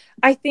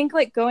 I think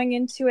like going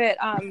into it,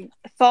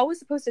 Thal was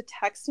supposed to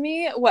text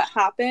me what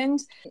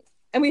happened,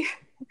 and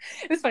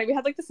it was funny. We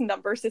had like this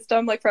number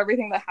system like for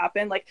everything that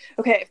happened. Like,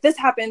 okay, if this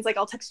happens, like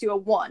I'll text you a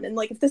 1, and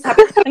like if this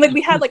happens, and like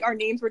we had like our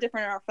names were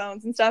different on our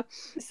phones and stuff.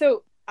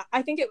 So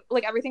I think it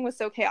like everything was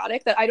so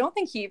chaotic that I don't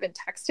think he even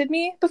texted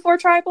me before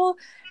Tribal,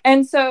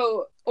 and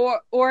so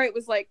or it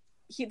was like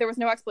there was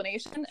no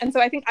explanation, and so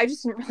I think I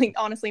just didn't really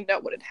honestly know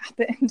what had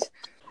happened.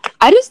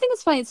 I just think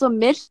it's funny. So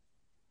Mitch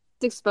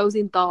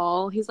exposing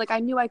Thal. He's like, I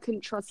knew I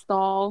couldn't trust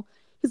Thal.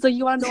 He's like,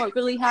 you want to know what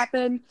really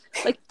happened?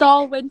 Like,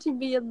 Thal went to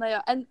me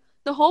and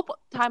the whole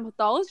time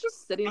Thal is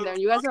just sitting there.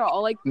 You guys are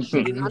all like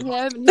cheating on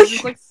him, and he's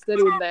just like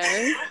sitting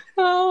there.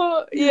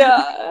 Oh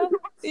yeah.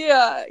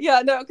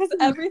 No, because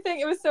everything.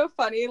 It was so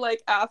funny.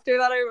 Like after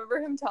that, I remember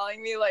him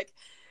telling me like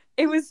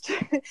it was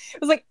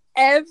like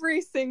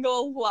every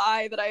single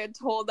lie that I had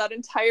told that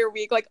entire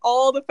week, like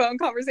all the phone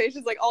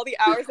conversations, like all the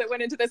hours that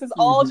went into this is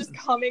all just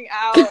coming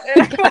out.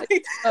 And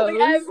like every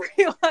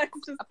lie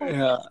just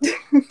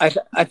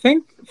I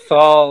think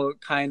Thal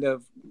kind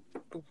of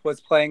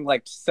was playing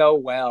like so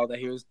well that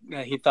he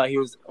thought he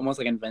was almost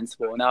like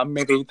invincible. Now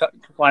maybe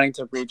wanting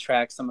to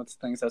retract some of the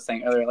things I was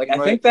saying earlier. Like I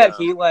think that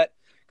he let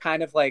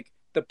kind of like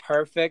the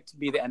perfect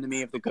be the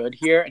enemy of the good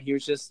here, and he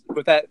was just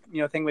with that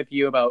thing with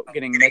you about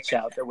getting Mitch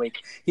out the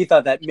week. He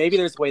thought that maybe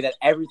there's a way that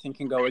everything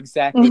can go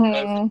exactly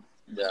perfect.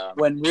 Yeah.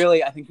 When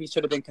really, I think he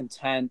should have been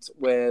content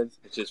with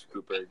it's just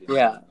Cooper.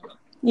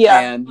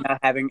 And not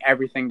having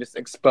everything just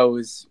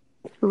expose.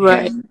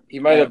 Right. He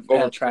might have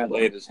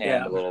overplayed his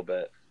hand a little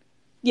bit.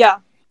 Yeah.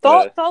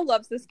 Thal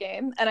loves this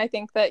game, and I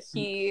think that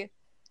he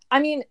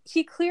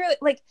clearly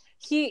like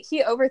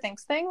he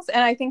overthinks things,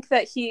 and I think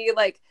that he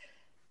like.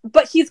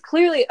 But he's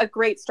clearly a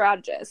great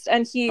strategist,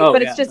 and he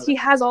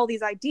has all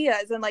these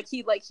ideas, and like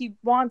he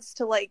wants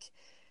to like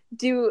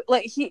do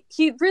like he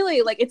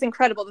really like it's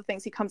incredible the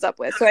things he comes up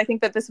with. So I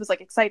think that this was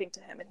like exciting to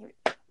him, and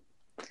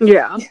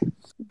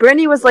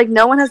Brittany was like,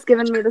 no one has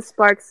given me the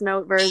Sparks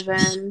Note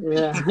version.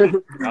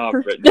 Oh,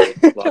 Brittany,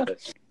 love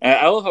it. And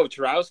I love how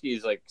Tarowski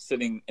is like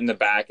sitting in the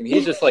back, and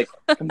he's just like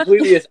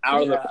completely just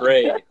out of the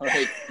fray.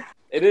 Like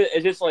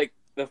it's just like.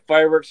 The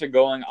fireworks are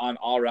going on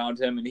all around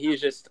him, and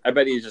I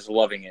bet he's just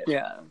loving it.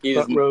 Yeah.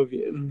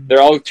 They're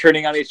all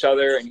turning on each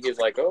other, and he's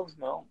like, oh,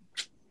 well,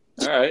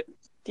 all right.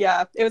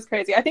 Yeah, it was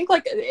crazy. I think,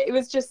 like, it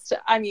was just,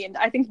 I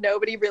think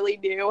nobody really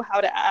knew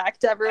how to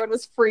act. Everyone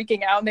was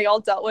freaking out, and they all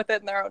dealt with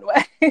it in their own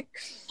way.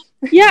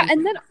 Yeah,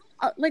 and then,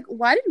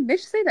 why did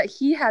Mitch say that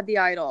he had the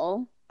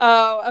idol?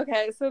 Oh,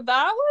 okay. So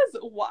that was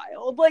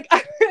wild. Like,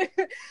 I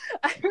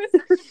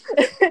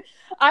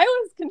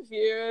was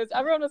confused.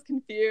 Everyone was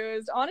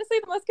confused. Honestly,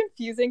 the most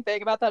confusing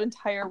thing about that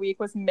entire week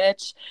was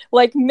Mitch.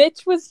 Like,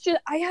 Mitch was just,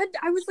 I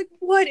was like,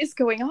 what is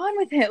going on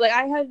with him? Like,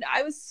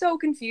 I was so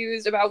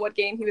confused about what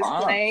game he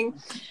was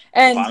playing.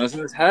 And Bonus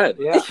in his head.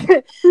 Yeah.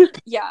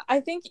 Yeah,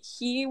 I think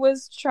he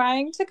was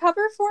trying to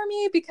cover for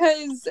me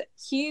because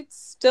he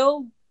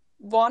still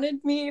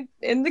wanted me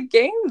in the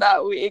game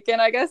that week. And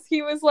I guess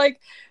he was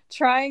like,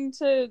 trying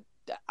to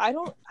I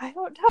don't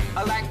know.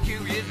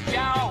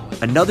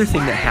 Another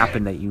thing that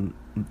happened that you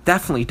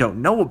definitely don't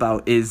know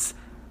about is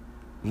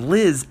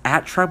Liz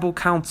at Tribal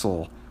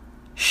Council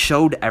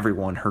showed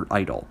everyone her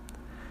idol.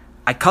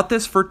 I cut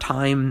this for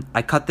time.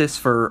 I cut this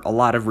for a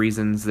lot of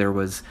reasons. There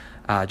was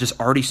just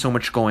already so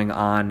much going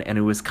on, and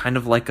it was kind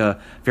of like a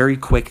very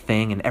quick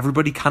thing, and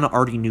everybody kind of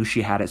already knew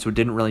she had it, so it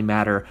didn't really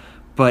matter.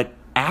 But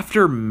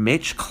after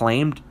Mitch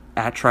claimed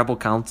at Tribal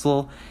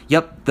Council,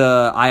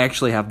 I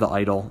actually have the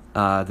idol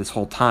this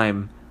whole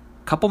time.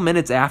 A couple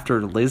minutes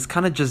after, Liz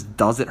kind of just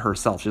does it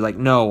herself. She's like,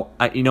 no,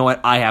 you know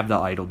what? I have the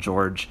idol,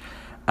 George.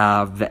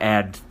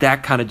 And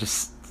that kind of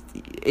just,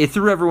 it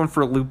threw everyone for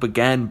a loop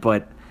again,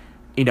 but,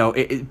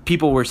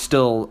 people were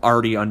still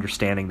already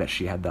understanding that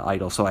she had the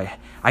idol. So I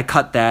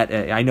cut that.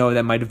 I know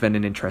that might have been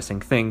an interesting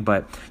thing,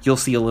 but you'll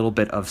see a little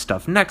bit of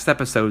stuff next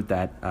episode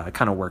that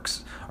kind of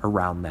works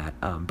around that.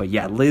 But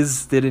yeah,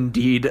 Liz did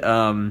indeed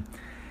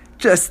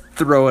just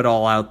throw it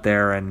all out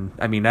there, and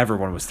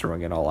everyone was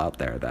throwing it all out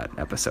there that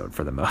episode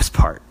for the most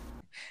part.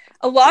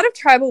 A lot of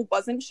Tribal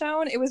wasn't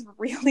shown. It was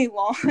really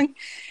long,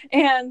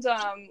 and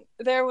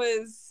I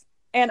was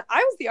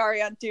the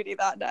Ari on duty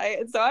that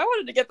night, and so I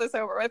wanted to get this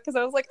over with because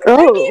I was like,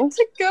 I need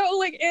to go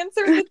like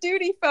answer the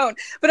duty phone.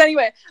 But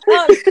anyway,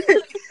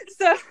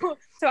 so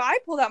I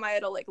pulled out my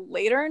idol like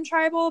later in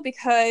Tribal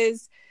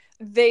because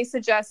they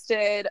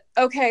suggested,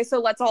 okay, so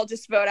let's all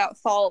just vote out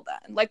Thal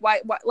then. Like,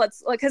 why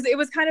let's like, because it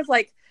was kind of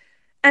like.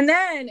 And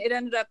then it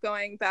ended up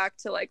going back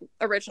to like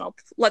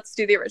let's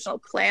do the original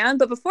plan.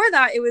 But before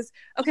that, it was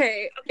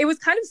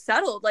kind of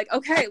settled. Like,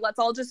 okay, let's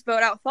all just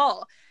vote out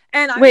Thal.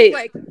 And I was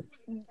like,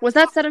 was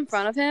that said in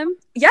front of him?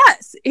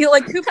 Yes.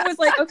 Cooper was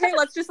like, okay,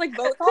 let's just like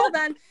vote Thal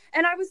then.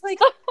 And I was like,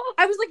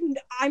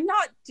 I'm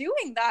not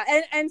doing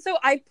that. And so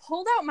I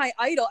pulled out my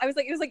idol. It was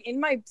like in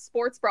my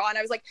sports bra, and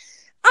I was like,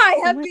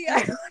 I have the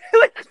idol.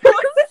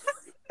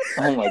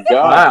 Oh my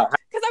god.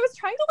 Because I was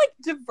trying to like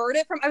divert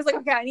it from, I was like,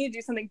 okay, I need to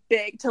do something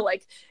big to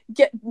like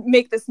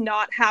make this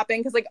not happen,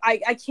 because like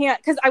I can't,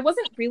 because I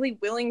wasn't really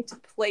willing to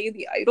play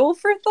the idol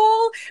for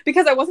Thal,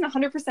 because I wasn't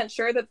 100%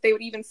 sure that they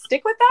would even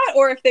stick with that,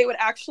 or if they would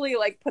actually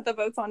like put the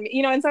votes on me,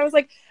 you know. And so I was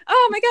like,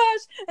 oh my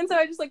gosh. And so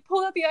I just like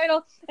pulled out the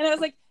idol and I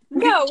was like,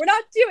 no, we're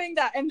not doing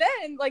that. And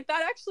then like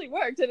that actually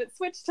worked, and it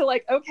switched to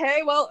like,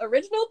 okay, well,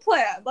 original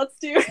plan, let's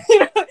do, you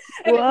know.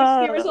 And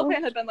the original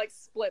plan had been like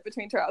split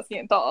between Tarowski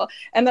and Thal,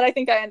 and then I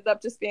think I ended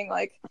up just being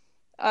like,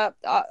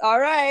 all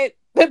right,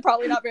 but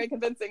probably not very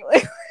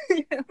convincingly.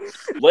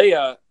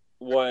 Leia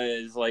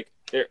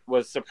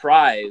was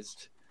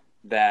surprised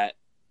that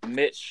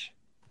Mitch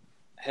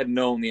had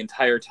known the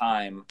entire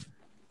time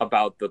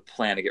about the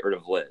plan to get rid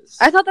of Liz.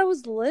 I thought that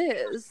was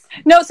Liz.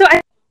 No, so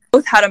I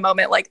both had a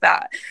moment like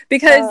that,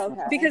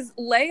 because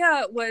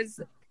Leia was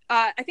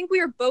I think we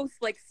were both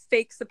like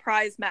fake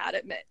surprise mad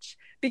at Mitch,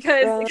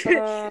 because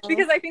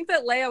because I think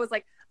that Leia was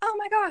like, oh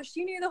my gosh,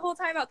 you knew the whole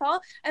time about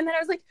Thal. And then I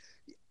was like,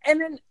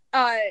 and then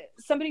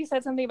somebody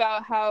said something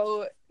about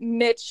how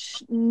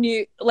Mitch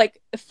knew,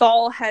 like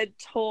Thal had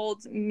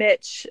told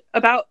Mitch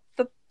about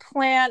the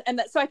plan, and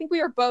that, so I think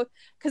we were both,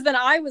 because then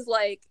I was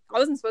like, I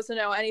wasn't supposed to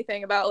know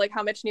anything about like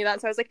how Mitch knew that,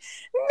 so I was like,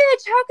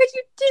 Mitch, how could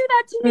you do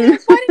that to me?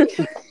 Like, why didn't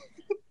you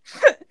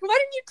why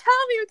didn't you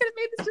tell me? We could have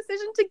made this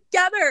decision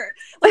together.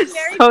 Like,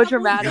 so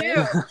dramatic.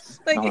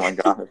 Like, oh my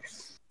god.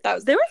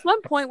 There was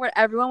one point where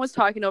everyone was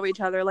talking over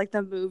each other, like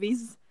the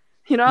movies.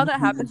 You know how that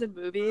happens in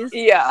movies?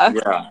 Yeah.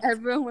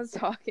 Everyone was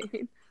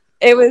talking.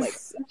 It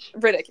was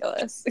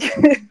ridiculous.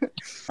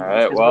 All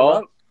right,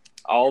 well,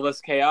 all this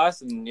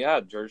chaos, and yeah,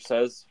 George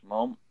says,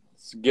 well,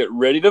 let's get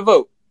ready to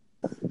vote.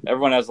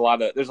 Everyone has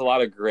there's a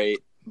lot of great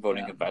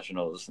voting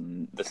confessionals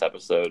in this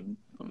episode.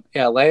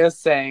 Yeah, Leia's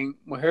saying,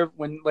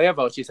 when Leia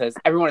votes, she says,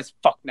 everyone is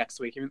fucked next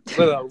week.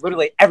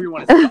 Literally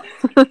everyone is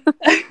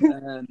fucked.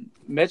 And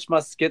Mitch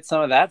must get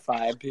some of that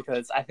vibe,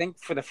 because I think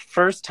for the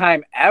first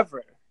time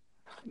ever,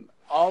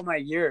 all my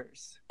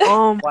years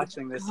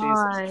watching this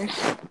season,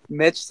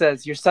 Mitch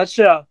says, you're such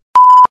a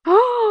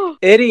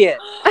idiot.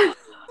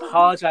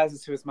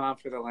 Apologizes to his mom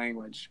for the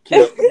language.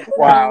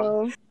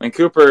 Wow. And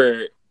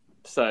Cooper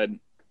said,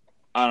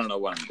 I don't know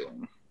what I'm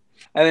doing.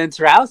 And then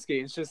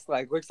Tarowski is just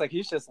like, looks like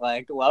he's just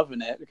like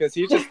loving it, because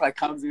he just like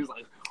comes and he's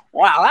like,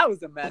 wow, that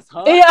was a mess,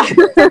 huh? Yeah.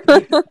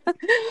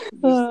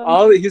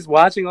 He's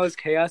watching all this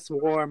chaos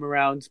swarm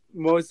around,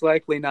 most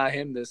likely not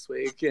him this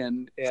week.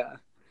 And yeah,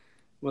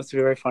 must be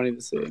very funny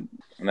to see.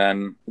 And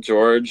then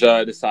George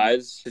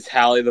decides to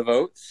tally the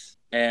votes.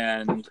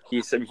 And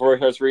he said, before he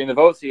starts reading the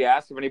votes, he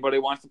asked if anybody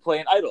wants to play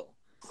an idol.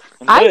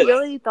 I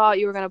really thought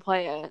you were going to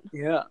play it.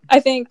 Yeah. I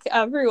think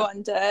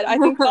everyone did. I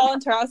think Paul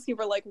and Tarowski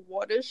were like,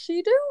 what is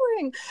she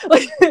doing?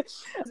 Like,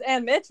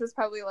 and Mitch was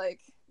probably like,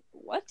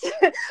 what?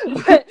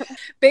 But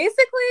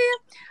basically,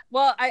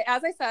 well,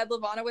 as I said,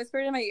 Lavana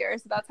whispered in my ear,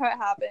 so that's how it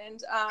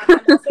happened. I'm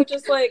also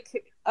just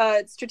like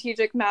a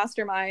strategic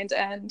mastermind.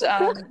 And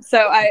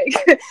so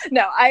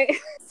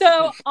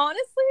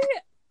honestly,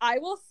 I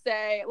will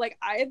say, like,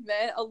 I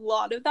admit a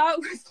lot of that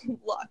was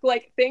luck.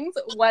 Like, things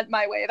went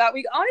my way that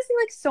week. Honestly,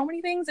 like, so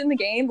many things in the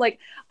game, like,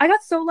 I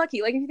got so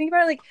lucky. Like, if you think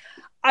about it, like,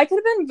 I could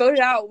have been voted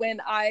out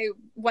when I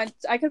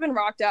could have been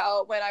rocked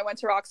out when I went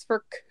to Rocks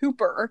for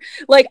Cooper.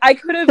 Like, I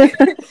could have,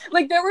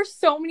 like, there were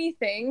so many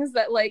things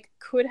that, like,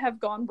 could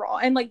have gone wrong.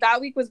 And, like, that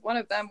week was one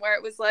of them where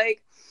it was,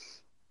 like,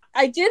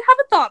 I did have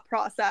a thought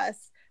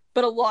process,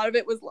 but a lot of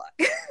it was luck.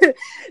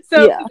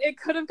 So it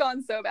could have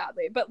gone so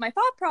badly. But my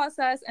thought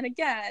process, and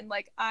again,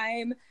 like,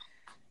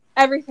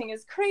 everything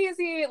is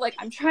crazy. Like,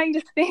 I'm trying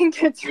to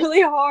think. It's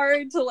really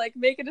hard to, like,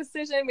 make a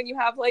decision when you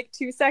have, like,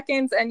 2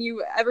 seconds and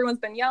everyone's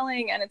been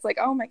yelling and it's like,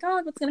 oh my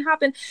God, what's going to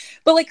happen?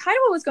 But, like, kind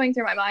of what was going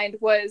through my mind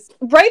was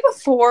right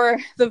before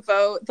the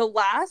vote, the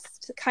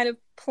last kind of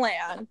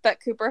plan that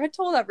Cooper had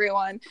told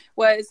everyone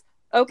was,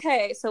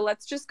 okay, so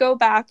let's just go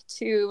back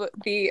to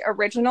the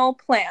original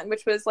plan,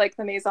 which was like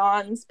the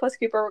Maisons plus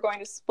Cooper were going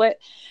to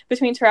split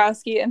between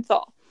Tarowski and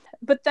Thal.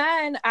 But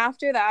then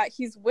after that,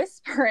 he's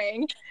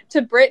whispering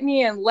to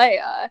Brittany and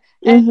Leia.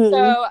 And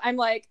so I'm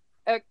like,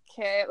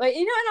 okay, like,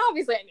 you know, and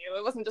obviously I knew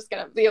it wasn't just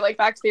going to be like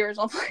back to the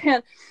original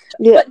plan.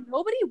 Yeah. But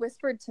nobody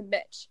whispered to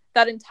Mitch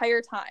that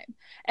entire time.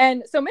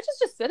 And so Mitch is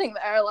just sitting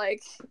there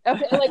like,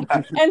 okay, like,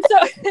 and so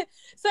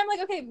I'm like,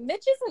 okay,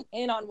 Mitch isn't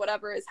in on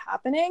whatever is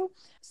happening.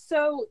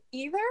 So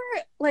either,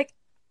 like,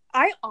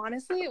 I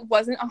honestly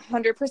wasn't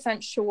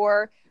 100%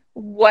 sure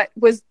where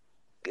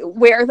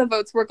the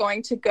votes were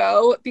going to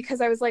go,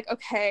 because I was like,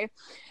 okay,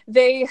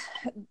 they,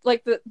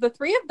 like, the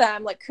three of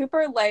them, like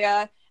Cooper,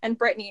 Leia, and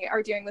Brittany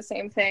are doing the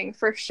same thing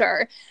for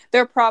sure.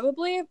 They're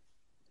probably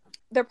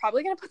going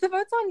to put the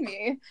votes on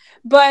me,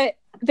 but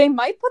they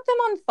might put them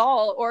on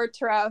Thal or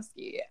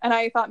Tarowski. And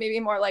I thought maybe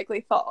more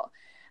likely Thal.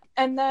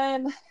 And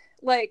then,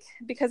 like,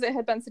 because it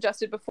had been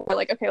suggested before,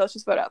 like, okay, let's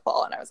just vote out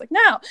Thal. And I was like,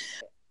 no.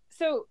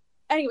 So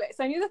anyway,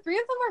 so I knew the three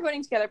of them were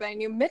voting together, but I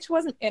knew Mitch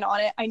wasn't in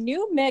on it. I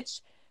knew Mitch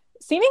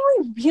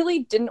seemingly really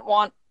didn't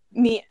want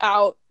me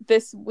out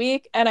this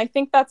week. And I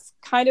think that's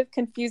kind of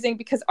confusing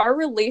because our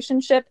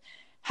relationship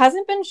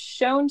hasn't been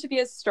shown to be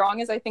as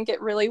strong as I think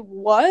it really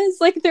was,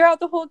 like, throughout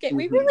the whole game.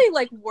 We really,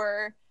 like,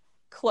 were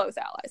close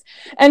allies.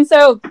 And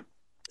so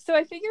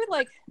I figured,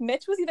 like,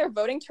 Mitch was either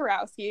voting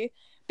Tarowski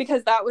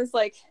because that was,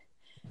 like,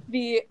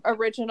 the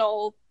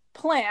original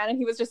plan, and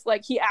he was just,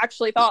 like, he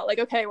actually thought, like,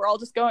 okay, we're all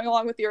just going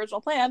along with the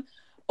original plan,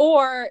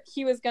 or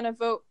he was going to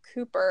vote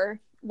Cooper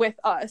with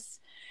us.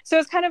 So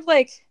it's kind of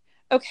like,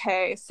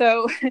 okay,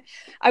 so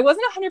I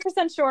wasn't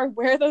 100% sure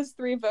where those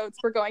 3 votes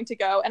were going to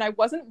go, and I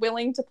wasn't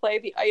willing to play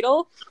the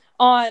idol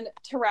on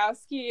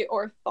Tarowski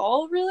or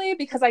Thal, really,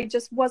 because I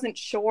just wasn't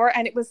sure.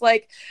 And it was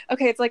like,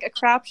 okay, it's like a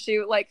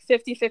crapshoot, like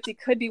 50-50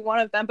 could be one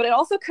of them, but it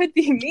also could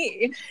be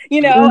me,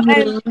 you know?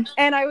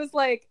 And I was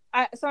like,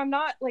 so I'm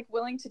not, like,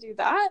 willing to do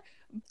that.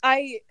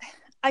 I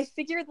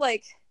figured,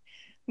 like,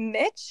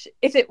 Mitch,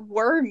 if it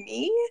were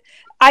me,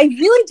 I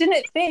really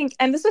didn't think,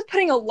 and this was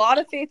putting a lot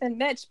of faith in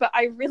Mitch, but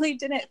I really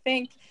didn't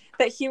think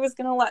that he was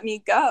going to let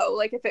me go,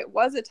 like, if it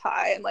was a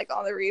tie and, like,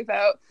 on the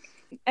revote.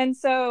 And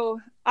so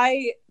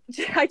I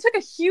took a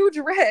huge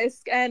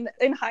risk, and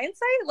in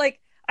hindsight, like,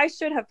 I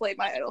should have played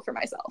my idol for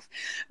myself.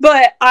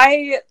 But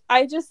I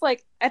just,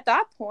 like, at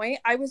that point,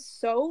 I was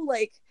so,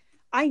 like,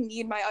 I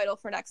need my idol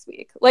for next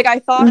week. Like, I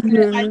thought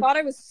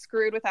I was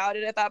screwed without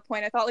it at that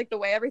point. I thought, like, the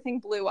way everything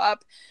blew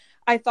up,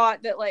 I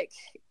thought that, like,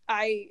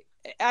 and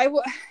I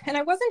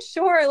wasn't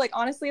sure, like,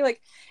 honestly,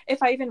 like,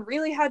 if I even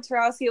really had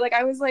Tarowski. Like,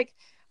 I was like,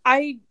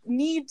 I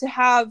need to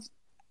have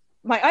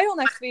my idol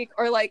next week,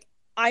 or, like,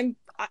 I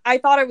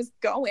thought I was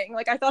going,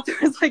 like, I thought there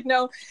was, like,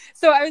 no.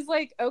 So I was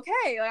like,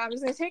 okay, like, I'm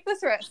just gonna take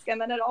this risk, and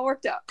then it all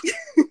worked out.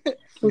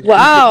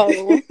 Wow.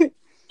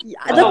 Yeah,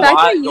 the fact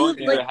that you,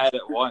 like, ahead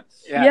at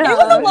once. Yeah. It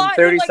was a lot.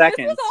 30 like,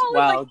 seconds.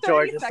 Wow, like,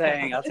 George is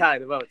saying, I'll tally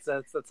the votes.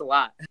 That's a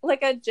lot.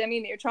 Like a Jimmy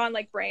Neutron,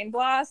 like, brain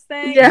blast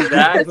thing. Yeah.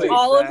 Exactly.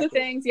 All of the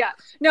things. Yeah.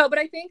 No, but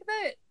I think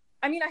that,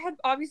 I mean, I had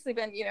obviously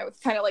been, you know,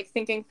 kind of, like,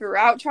 thinking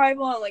throughout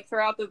Tribal and, like,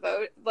 throughout the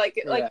vote,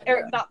 like,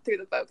 not through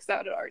the vote, because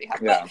that would already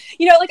happen. Yeah. But,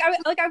 you know, like,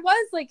 I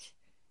was, like,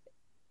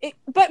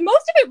 but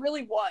most of it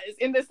really was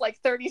in this, like,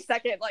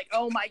 30-second, like,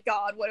 oh my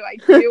God, what do I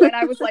do? And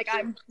I was like,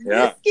 I'm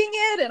risking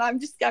it, and I'm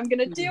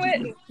gonna do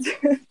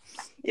it.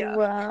 Yeah.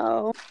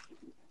 Wow.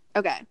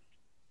 Okay.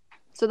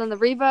 So then the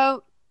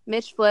revote,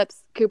 Mitch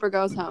flips, Cooper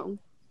goes home.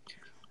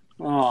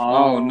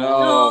 Oh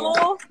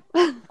no.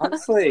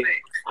 Honestly,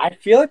 I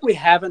feel like we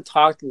haven't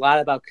talked a lot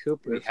about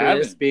Cooper for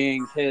this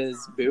being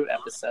his boot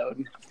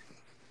episode.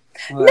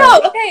 No,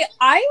 okay,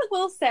 I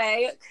will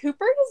say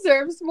Cooper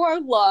deserves more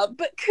love,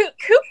 but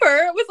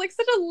Cooper was, like,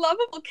 such a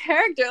lovable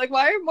character. Like,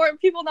 why are more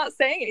people not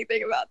saying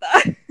anything about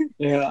that?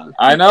 Yeah,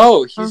 I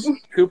know.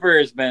 Cooper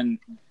has been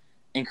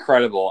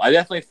incredible. I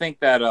definitely think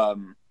that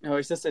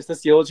is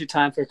this eulogy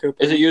time for Cooper?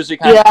 Is it usually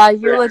kind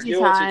of eulogy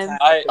time.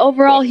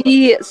 Overall,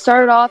 he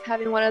started off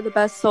having one of the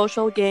best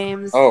social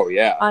games. Oh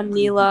yeah, on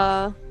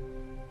Neela.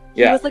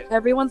 He was, like,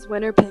 everyone's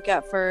winner pick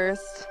at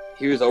first.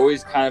 He was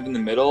always kind of in the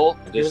middle.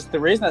 It was the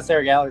reason that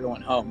Sarah Gallagher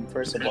went home,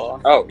 first of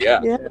all. Oh, yeah.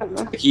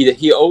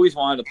 He always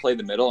wanted to play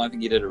the middle. I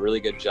think he did a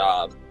really good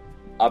job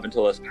up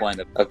until this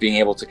point of being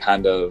able to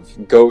kind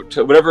of go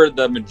to whatever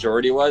the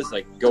majority was,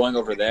 like, going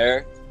over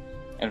there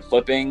and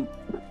flipping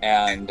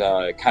and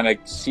kind of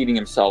seating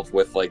himself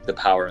with, like, the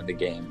power in the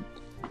game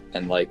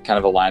and, like, kind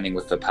of aligning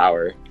with the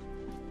power.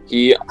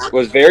 He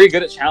was very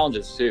good at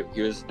challenges, too.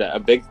 He was a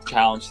big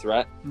challenge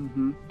threat.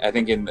 Mm-hmm. I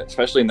think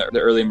especially in the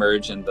early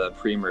merge and the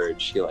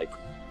pre-merge, he, like,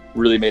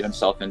 really made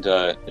himself into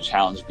a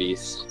challenge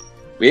beast.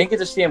 We didn't get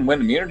to see him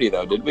win immunity,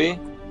 though, did we?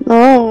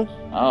 No.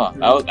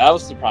 Oh, that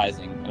was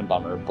surprising and a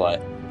bummer,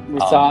 but... We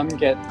saw him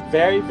get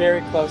very, very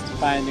close to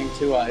finding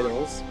 2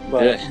 idols.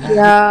 But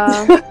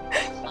yeah.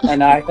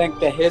 And I think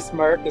that his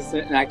smirk is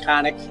an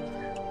iconic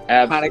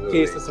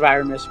piece of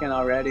Survivor Michigan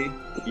already.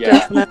 Yeah,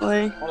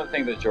 definitely. One of the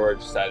things that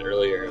George said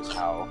earlier is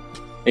how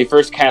they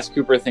first cast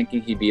Cooper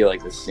thinking he'd be,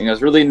 like, this, you know,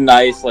 this really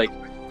nice, like,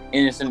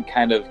 innocent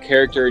kind of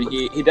character, and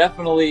he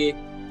definitely,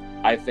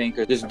 I think,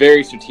 is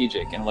very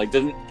strategic, and, like,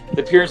 the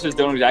appearances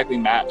don't exactly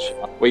match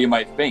what you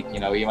might think. You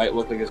know, he might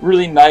look like this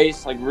really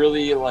nice, like,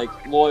 really, like,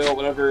 loyal,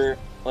 whatever,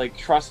 like,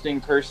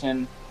 trusting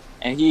person,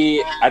 and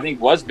he, I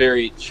think, was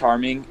very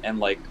charming and,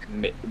 like,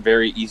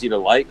 very easy to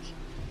like.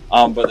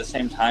 But at the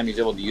same time, he's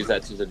able to use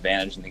that to his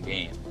advantage in the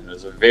game. And it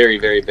was a very,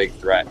 very big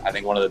threat. I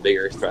think one of the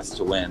bigger threats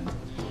to win.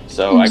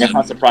 So I guess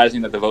not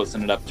surprising that the votes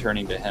ended up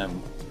turning to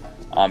him,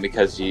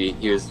 because he's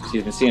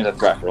been seen as a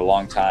threat for a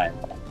long time.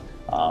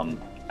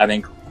 I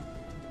think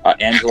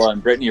Angela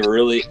and Brittany were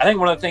really. I think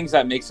one of the things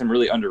that makes him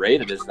really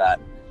underrated is that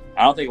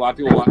I don't think a lot of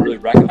people really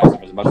recognize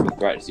him as much of a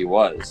threat as he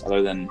was,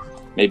 other than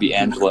maybe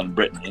Angela and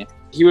Brittany.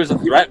 He was a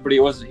threat, but he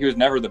was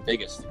never the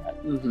biggest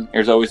threat. Mm-hmm.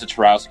 There's always a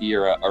Tarowski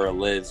or a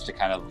Liz to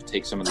kind of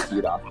take some of the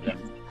heat off of him.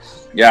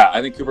 Yeah, I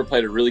think Cooper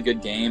played a really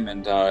good game,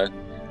 and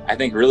I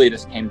think really it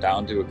just came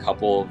down to a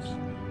couple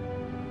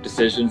of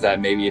decisions that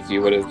maybe if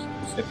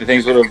the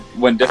things would have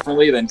went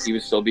differently, then he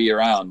would still be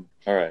around.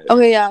 All right.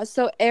 Okay, yeah.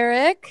 So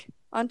Eric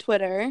on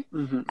Twitter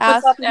mm-hmm.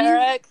 asked what's up,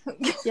 Eric?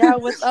 Yeah,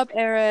 what's up,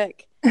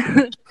 Eric?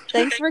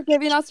 Thanks for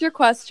giving us your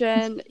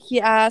question.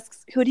 He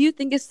asks, who do you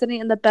think is sitting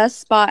in the best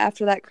spot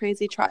after that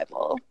crazy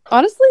tribal?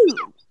 Honestly,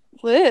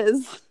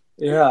 Liz.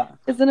 Yeah.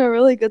 Is in a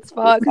really good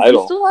spot because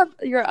you still have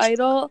your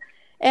idol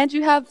and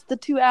you have the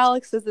two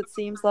Alexes, it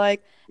seems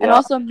like. And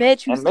also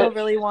Mitch, who still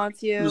really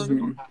wants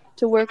you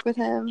to work with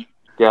him.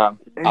 Yeah.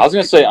 I was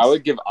going to say, I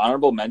would give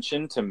honorable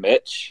mention to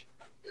Mitch,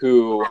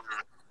 who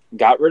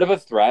got rid of a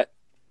threat,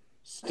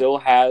 still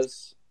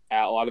has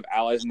a lot of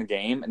allies in the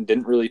game, and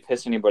didn't really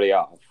piss anybody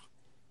off.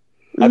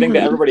 I think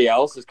that everybody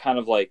else is kind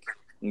of like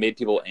made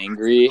people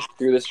angry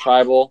through this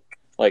tribal.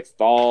 Like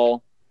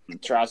Thal,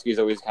 Trotsky's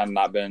always kind of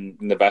not been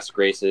in the best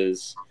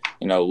graces.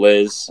 You know,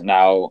 Liz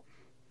now,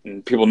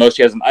 people know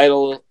she has an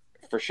idol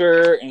for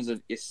sure,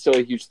 and is still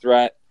a huge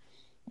threat.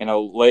 You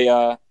know,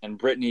 Leia and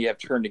Brittany have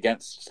turned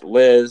against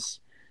Liz,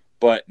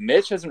 but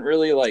Mitch hasn't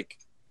really like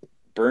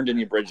burned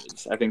any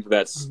bridges. I think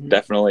that's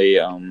definitely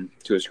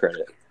to his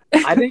credit.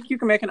 I think you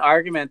can make an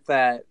argument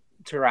that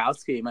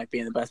Tarowski might be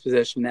in the best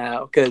position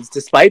now, because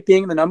despite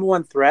being the number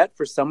one threat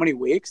for so many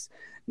weeks,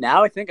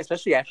 now I think,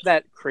 especially after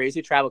that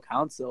crazy tribal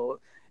council,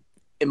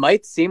 it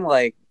might seem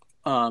like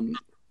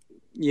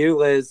you,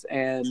 Liz,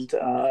 and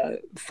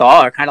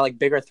Thal are kind of like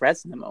bigger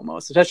threats than him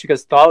almost, especially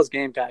because Thal's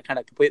game got kind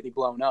of completely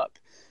blown up.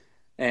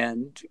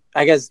 And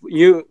I guess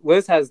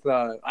Liz has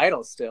the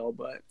idol still,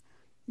 but,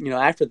 you know,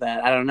 after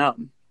that, I don't know.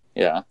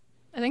 Yeah.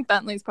 I think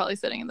Bentley's probably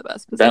sitting in the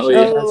best position. Bentley,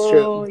 that's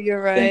true.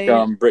 You're right.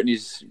 I think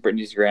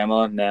Brittany's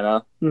grandma,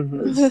 Nana,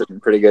 is sitting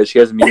pretty good. She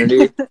has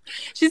immunity.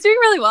 She's doing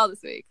really well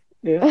this week.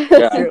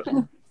 Yeah.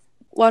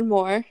 One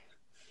more.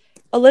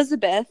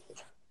 Elizabeth.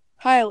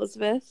 Hi,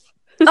 Elizabeth.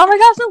 Oh my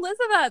gosh,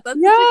 Elizabeth! That's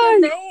such a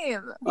good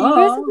name. You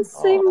guys have the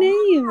same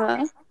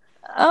name.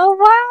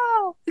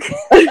 Oh wow!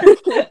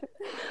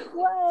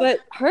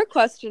 But her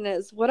question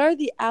is, what are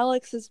the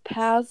Alex's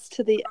paths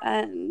to the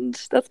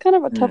end? That's kind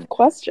of a tough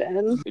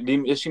question.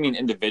 Does she mean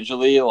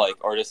individually, like,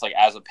 or just like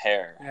as a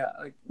pair? Yeah.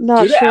 Like,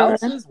 Not do the sure.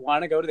 Alexes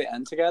want to go to the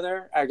end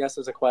together? I guess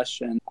is a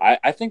question.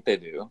 I think they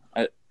do.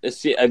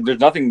 There's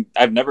nothing.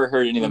 I've never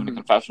heard any of them in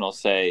the confessional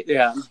say,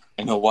 Yeah.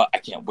 You know what? I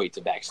can't wait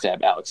to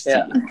backstab Alex.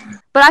 Yeah.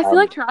 But I feel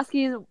like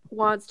Trotsky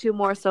wants to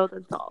more so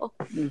than Thal.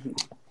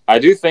 I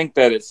do think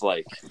that it's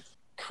like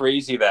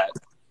crazy that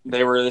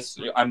they were this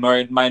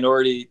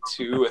minority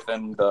two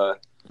within the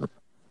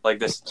like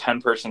this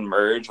 10-person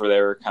merge where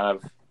they were kind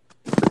of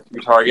two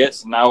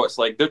targets. Now it's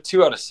like they're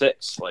 2 out of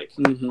 6. Like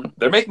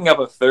they're making up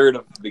a third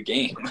of the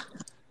game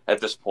at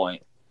this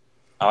point.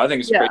 I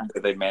think it's crazy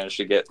that they managed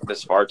to get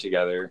this far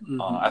together.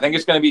 I think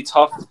it's going to be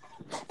tough.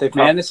 They've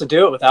managed to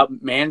do it without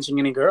managing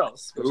any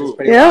girls, which is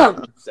pretty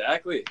wild.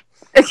 Exactly.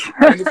 I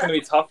think it's going to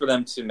be tough for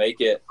them to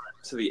make it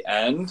to the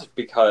end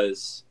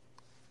because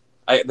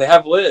they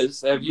have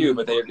Liz, they have you,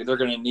 but they're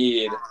going to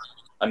need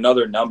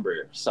another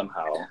number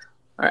somehow. All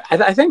right,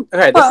 I think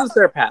this is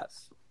their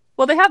path.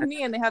 Well, they have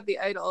me and they have the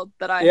idol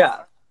that I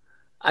have.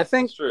 I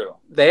think That's true.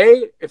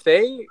 if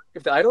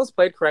the idol is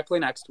played correctly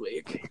next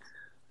week,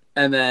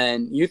 and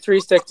then you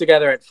 3 stick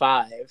together at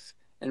 5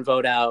 and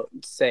vote out,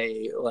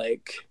 say,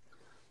 like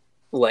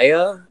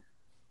Leia.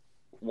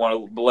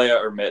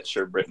 Leia or Mitch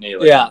or Brittany.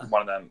 Like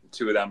one of them,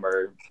 2 of them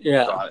are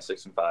gone at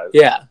 6 and 5.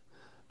 Yeah.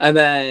 And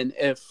then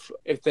if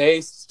they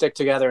stick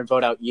together and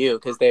vote out you,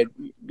 because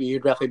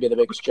you'd definitely be the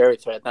biggest jury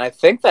threat, then I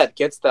think that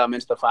gets them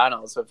into the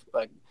finals of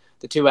like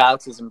the 2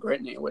 Alexes and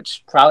Brittany,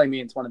 which probably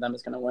means one of them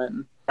is going to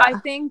win. I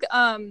think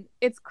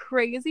it's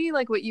crazy,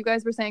 like what you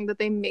guys were saying, that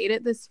they made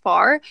it this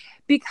far,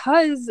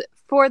 because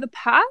for the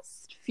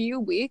past few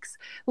weeks,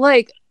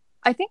 like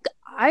I think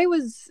I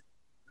was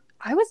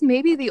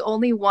maybe the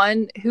only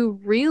one who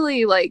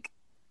really like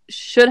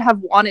should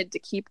have wanted to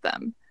keep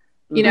them.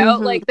 You know,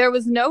 like there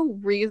was no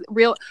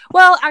real.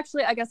 Well,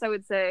 actually, I guess I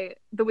would say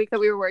the week that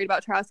we were worried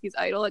about Trotsky's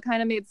idol, it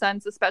kind of made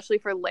sense, especially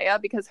for Leia,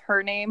 because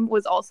her name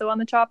was also on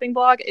the chopping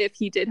block if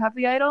he did have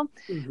the idol.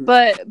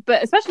 But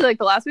especially like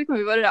the last week when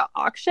we voted out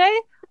Akshay,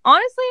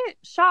 honestly,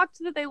 shocked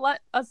that they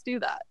let us do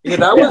that. Yeah,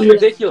 that was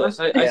ridiculous.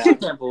 I still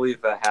can't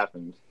believe that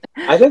happened.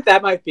 I think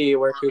that might be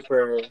where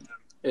Cooper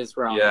is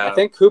wrong. Yeah. I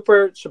think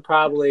Cooper should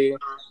probably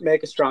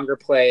make a stronger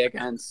play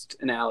against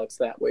an Alex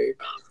that week.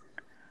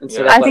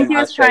 I think he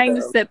was trying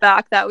to sit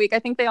back that week. I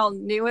think they all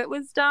knew it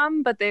was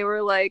dumb, but they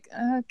were like,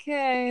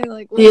 okay.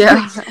 Like,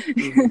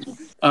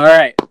 All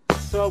right.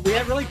 So we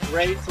had a really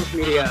great social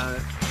media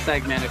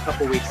segment a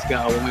couple weeks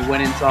ago when we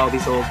went into all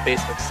these old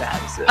Facebook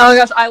statuses. Oh my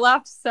gosh, I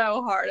laughed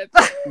so hard at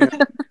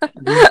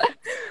that.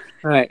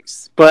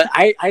 Thanks. But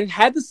I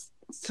had this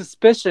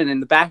suspicion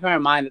in the back of my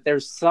mind that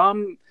there's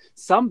some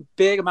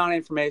big amount of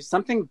information,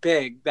 something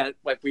big that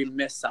like we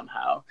missed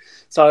somehow.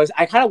 So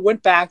I kind of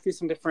went back through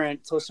some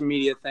different social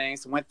media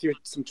things and went through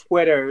some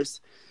Twitters,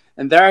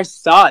 and there I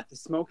saw it, the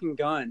smoking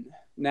gun.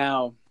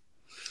 Now,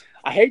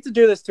 I hate to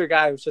do this to a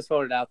guy who's just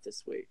voted out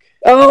this week.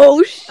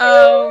 Oh, shit.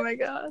 Oh my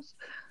gosh.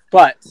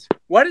 But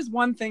what is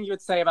one thing you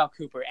would say about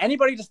Cooper?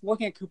 Anybody just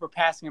looking at Cooper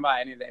passing him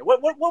by any day,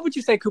 what would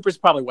you say Cooper's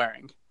probably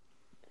wearing?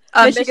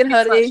 Michigan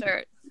hoodie.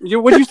 Sweatshirt.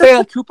 Would you say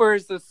that Cooper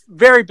is this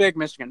very big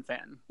Michigan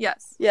fan?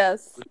 Yes.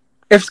 Yes.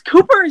 If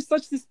Cooper is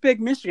such this big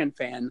Michigan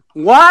fan,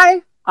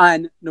 why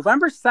On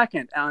November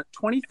 2nd,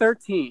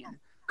 2013,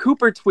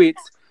 Cooper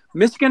tweets,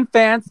 Michigan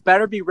fans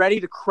better be ready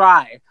to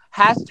cry.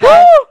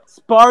 Hashtag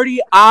Sparty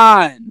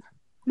on.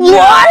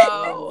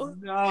 What?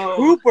 No.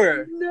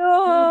 Cooper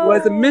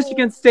was a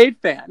Michigan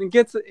State fan and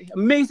gets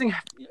amazing.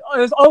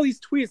 There's all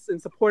these tweets in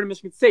support of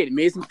Michigan State.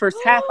 Amazing first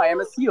half by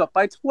MSU, up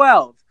by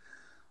 12.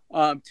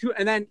 And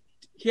then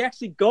he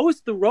actually goes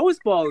to the Rose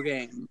Bowl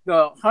game,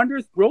 the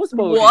 100th Rose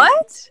Bowl game.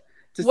 What?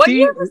 What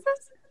year was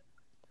this?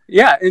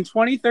 Yeah, in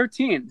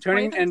 2013.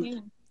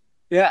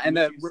 And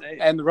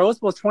the Rose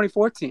Bowl is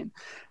 2014.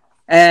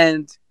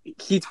 And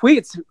he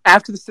tweets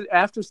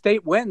after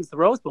State wins the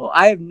Rose Bowl,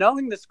 I have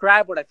nothing to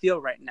describe what I feel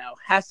right now.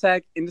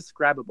 Hashtag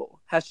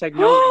indescribable. Hashtag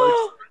no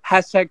words.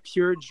 Hashtag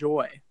pure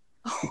joy.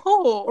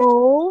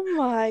 Oh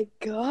my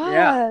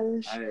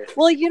gosh. Yeah.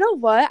 Well, you know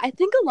what? I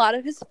think a lot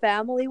of his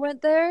family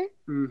went there.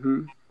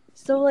 Mm-hmm.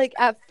 So, like,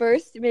 at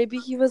first, maybe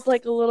he was,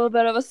 like, a little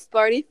bit of a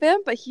Sparty fan,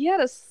 but he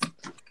had a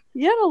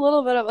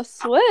little bit of a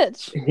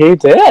switch. He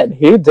did.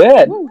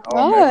 Oh,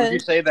 man, would you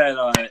say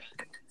that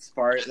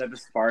the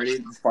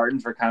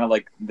Spartans were kind of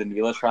like the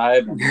Nila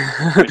tribe and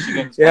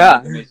Michigan's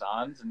the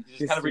Masons, and he's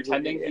just kind of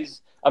pretending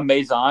he's a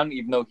Mason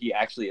even though he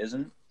actually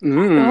isn't?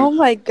 Oh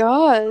my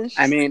gosh.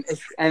 I mean,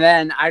 and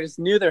then I just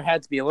knew there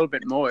had to be a little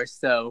bit more,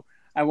 so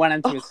I went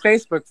into his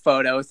Facebook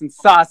photos and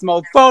saw some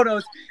old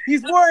photos.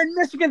 He's wearing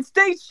Michigan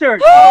State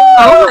shirts.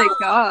 Oh my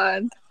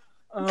god.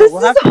 This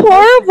is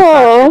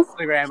horrible.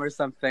 Instagram or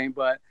something,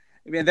 but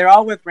I mean, they're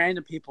all with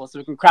random people, so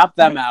we can crop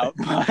them out.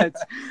 But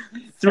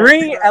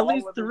at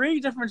least three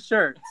different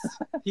shirts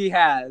he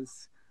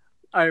has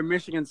are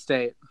Michigan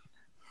State.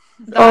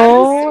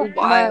 That's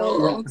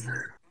wild.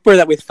 For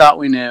that we thought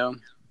we knew.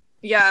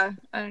 Yeah,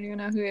 I don't even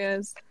know who he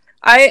is.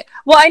 I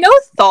know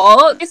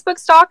Thal Facebook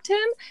stalked him.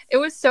 It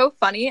was so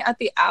funny at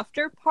the I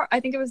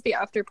think it was the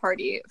after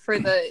party for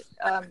the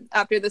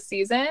after the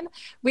season.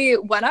 We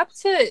went up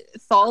to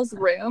Thal's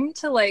room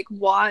to like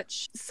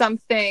watch some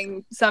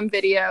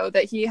video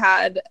that he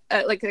had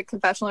at like a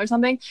confessional or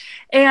something,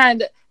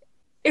 and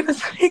it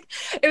was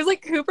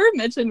like Cooper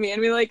mentioned me,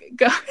 and we like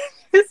go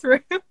in his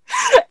room,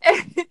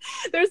 and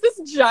there's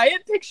this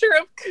giant picture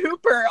of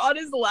Cooper on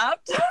his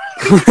laptop.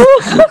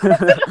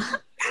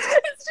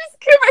 It's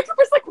just Cooper.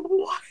 Cooper's like,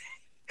 what?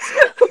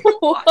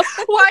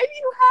 Why do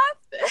you have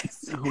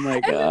this? Oh my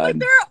god! And then, like,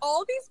 there are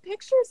all these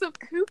pictures of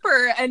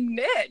Cooper and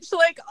Mitch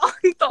like on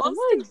Thal's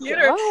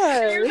computer.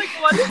 And you're like,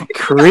 what is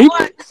creep?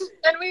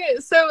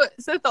 And so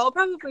Thal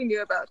probably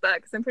knew about that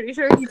because I'm pretty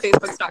sure he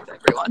Facebook stalked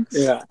everyone.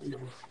 Yeah.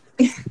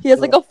 He has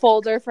like a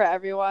folder for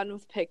everyone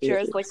with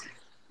pictures, like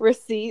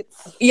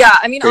receipts. Yeah,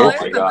 I mean, all I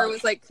remember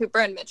was like Cooper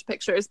and Mitch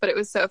pictures, but it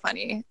was so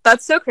funny.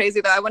 That's so crazy,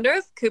 though. I wonder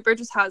if Cooper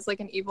just has like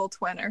an evil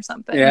twin or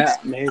something. Yeah,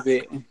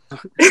 maybe.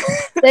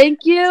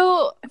 Thank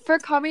you for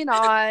coming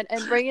on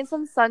and bringing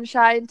some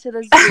sunshine to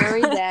this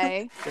dreary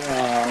day.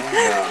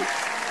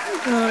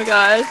 Oh my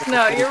gosh.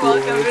 No, you're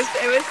welcome.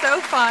 It was so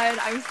fun.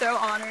 I'm so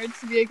honored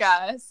to be a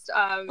guest.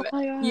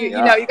 You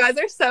know, you guys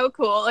are so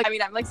cool. Like, I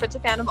mean, I'm like such a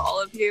fan of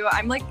all of you.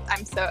 Anyway.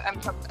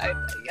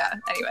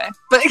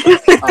 But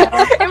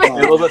a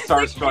little bit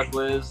starstruck,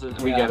 Liz.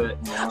 We get it.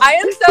 You know? I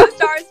am so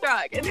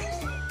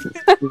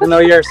starstruck. Even though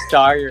you're a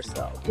star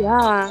yourself.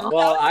 Yeah.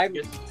 Well, I'm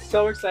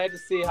so excited to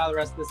see how the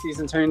rest of the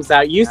season turns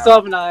out. You still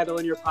have an idol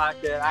in your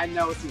pocket. I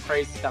know some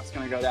crazy stuff's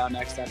going to go down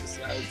next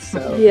episode.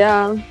 So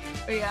Yeah.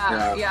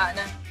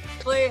 No.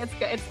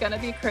 It's gonna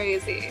be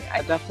crazy.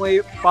 Definitely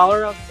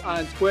follow us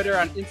on Twitter,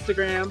 on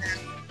Instagram.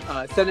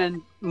 Send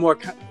in more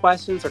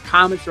questions or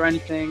comments or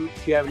anything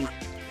if you have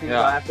anything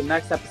about the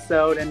next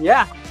episode. And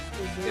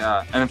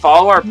and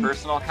follow our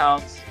personal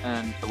accounts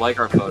and like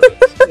our photos.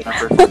 Our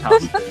personal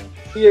accounts too.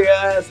 See you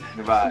guys.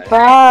 Goodbye.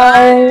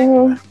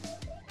 Bye.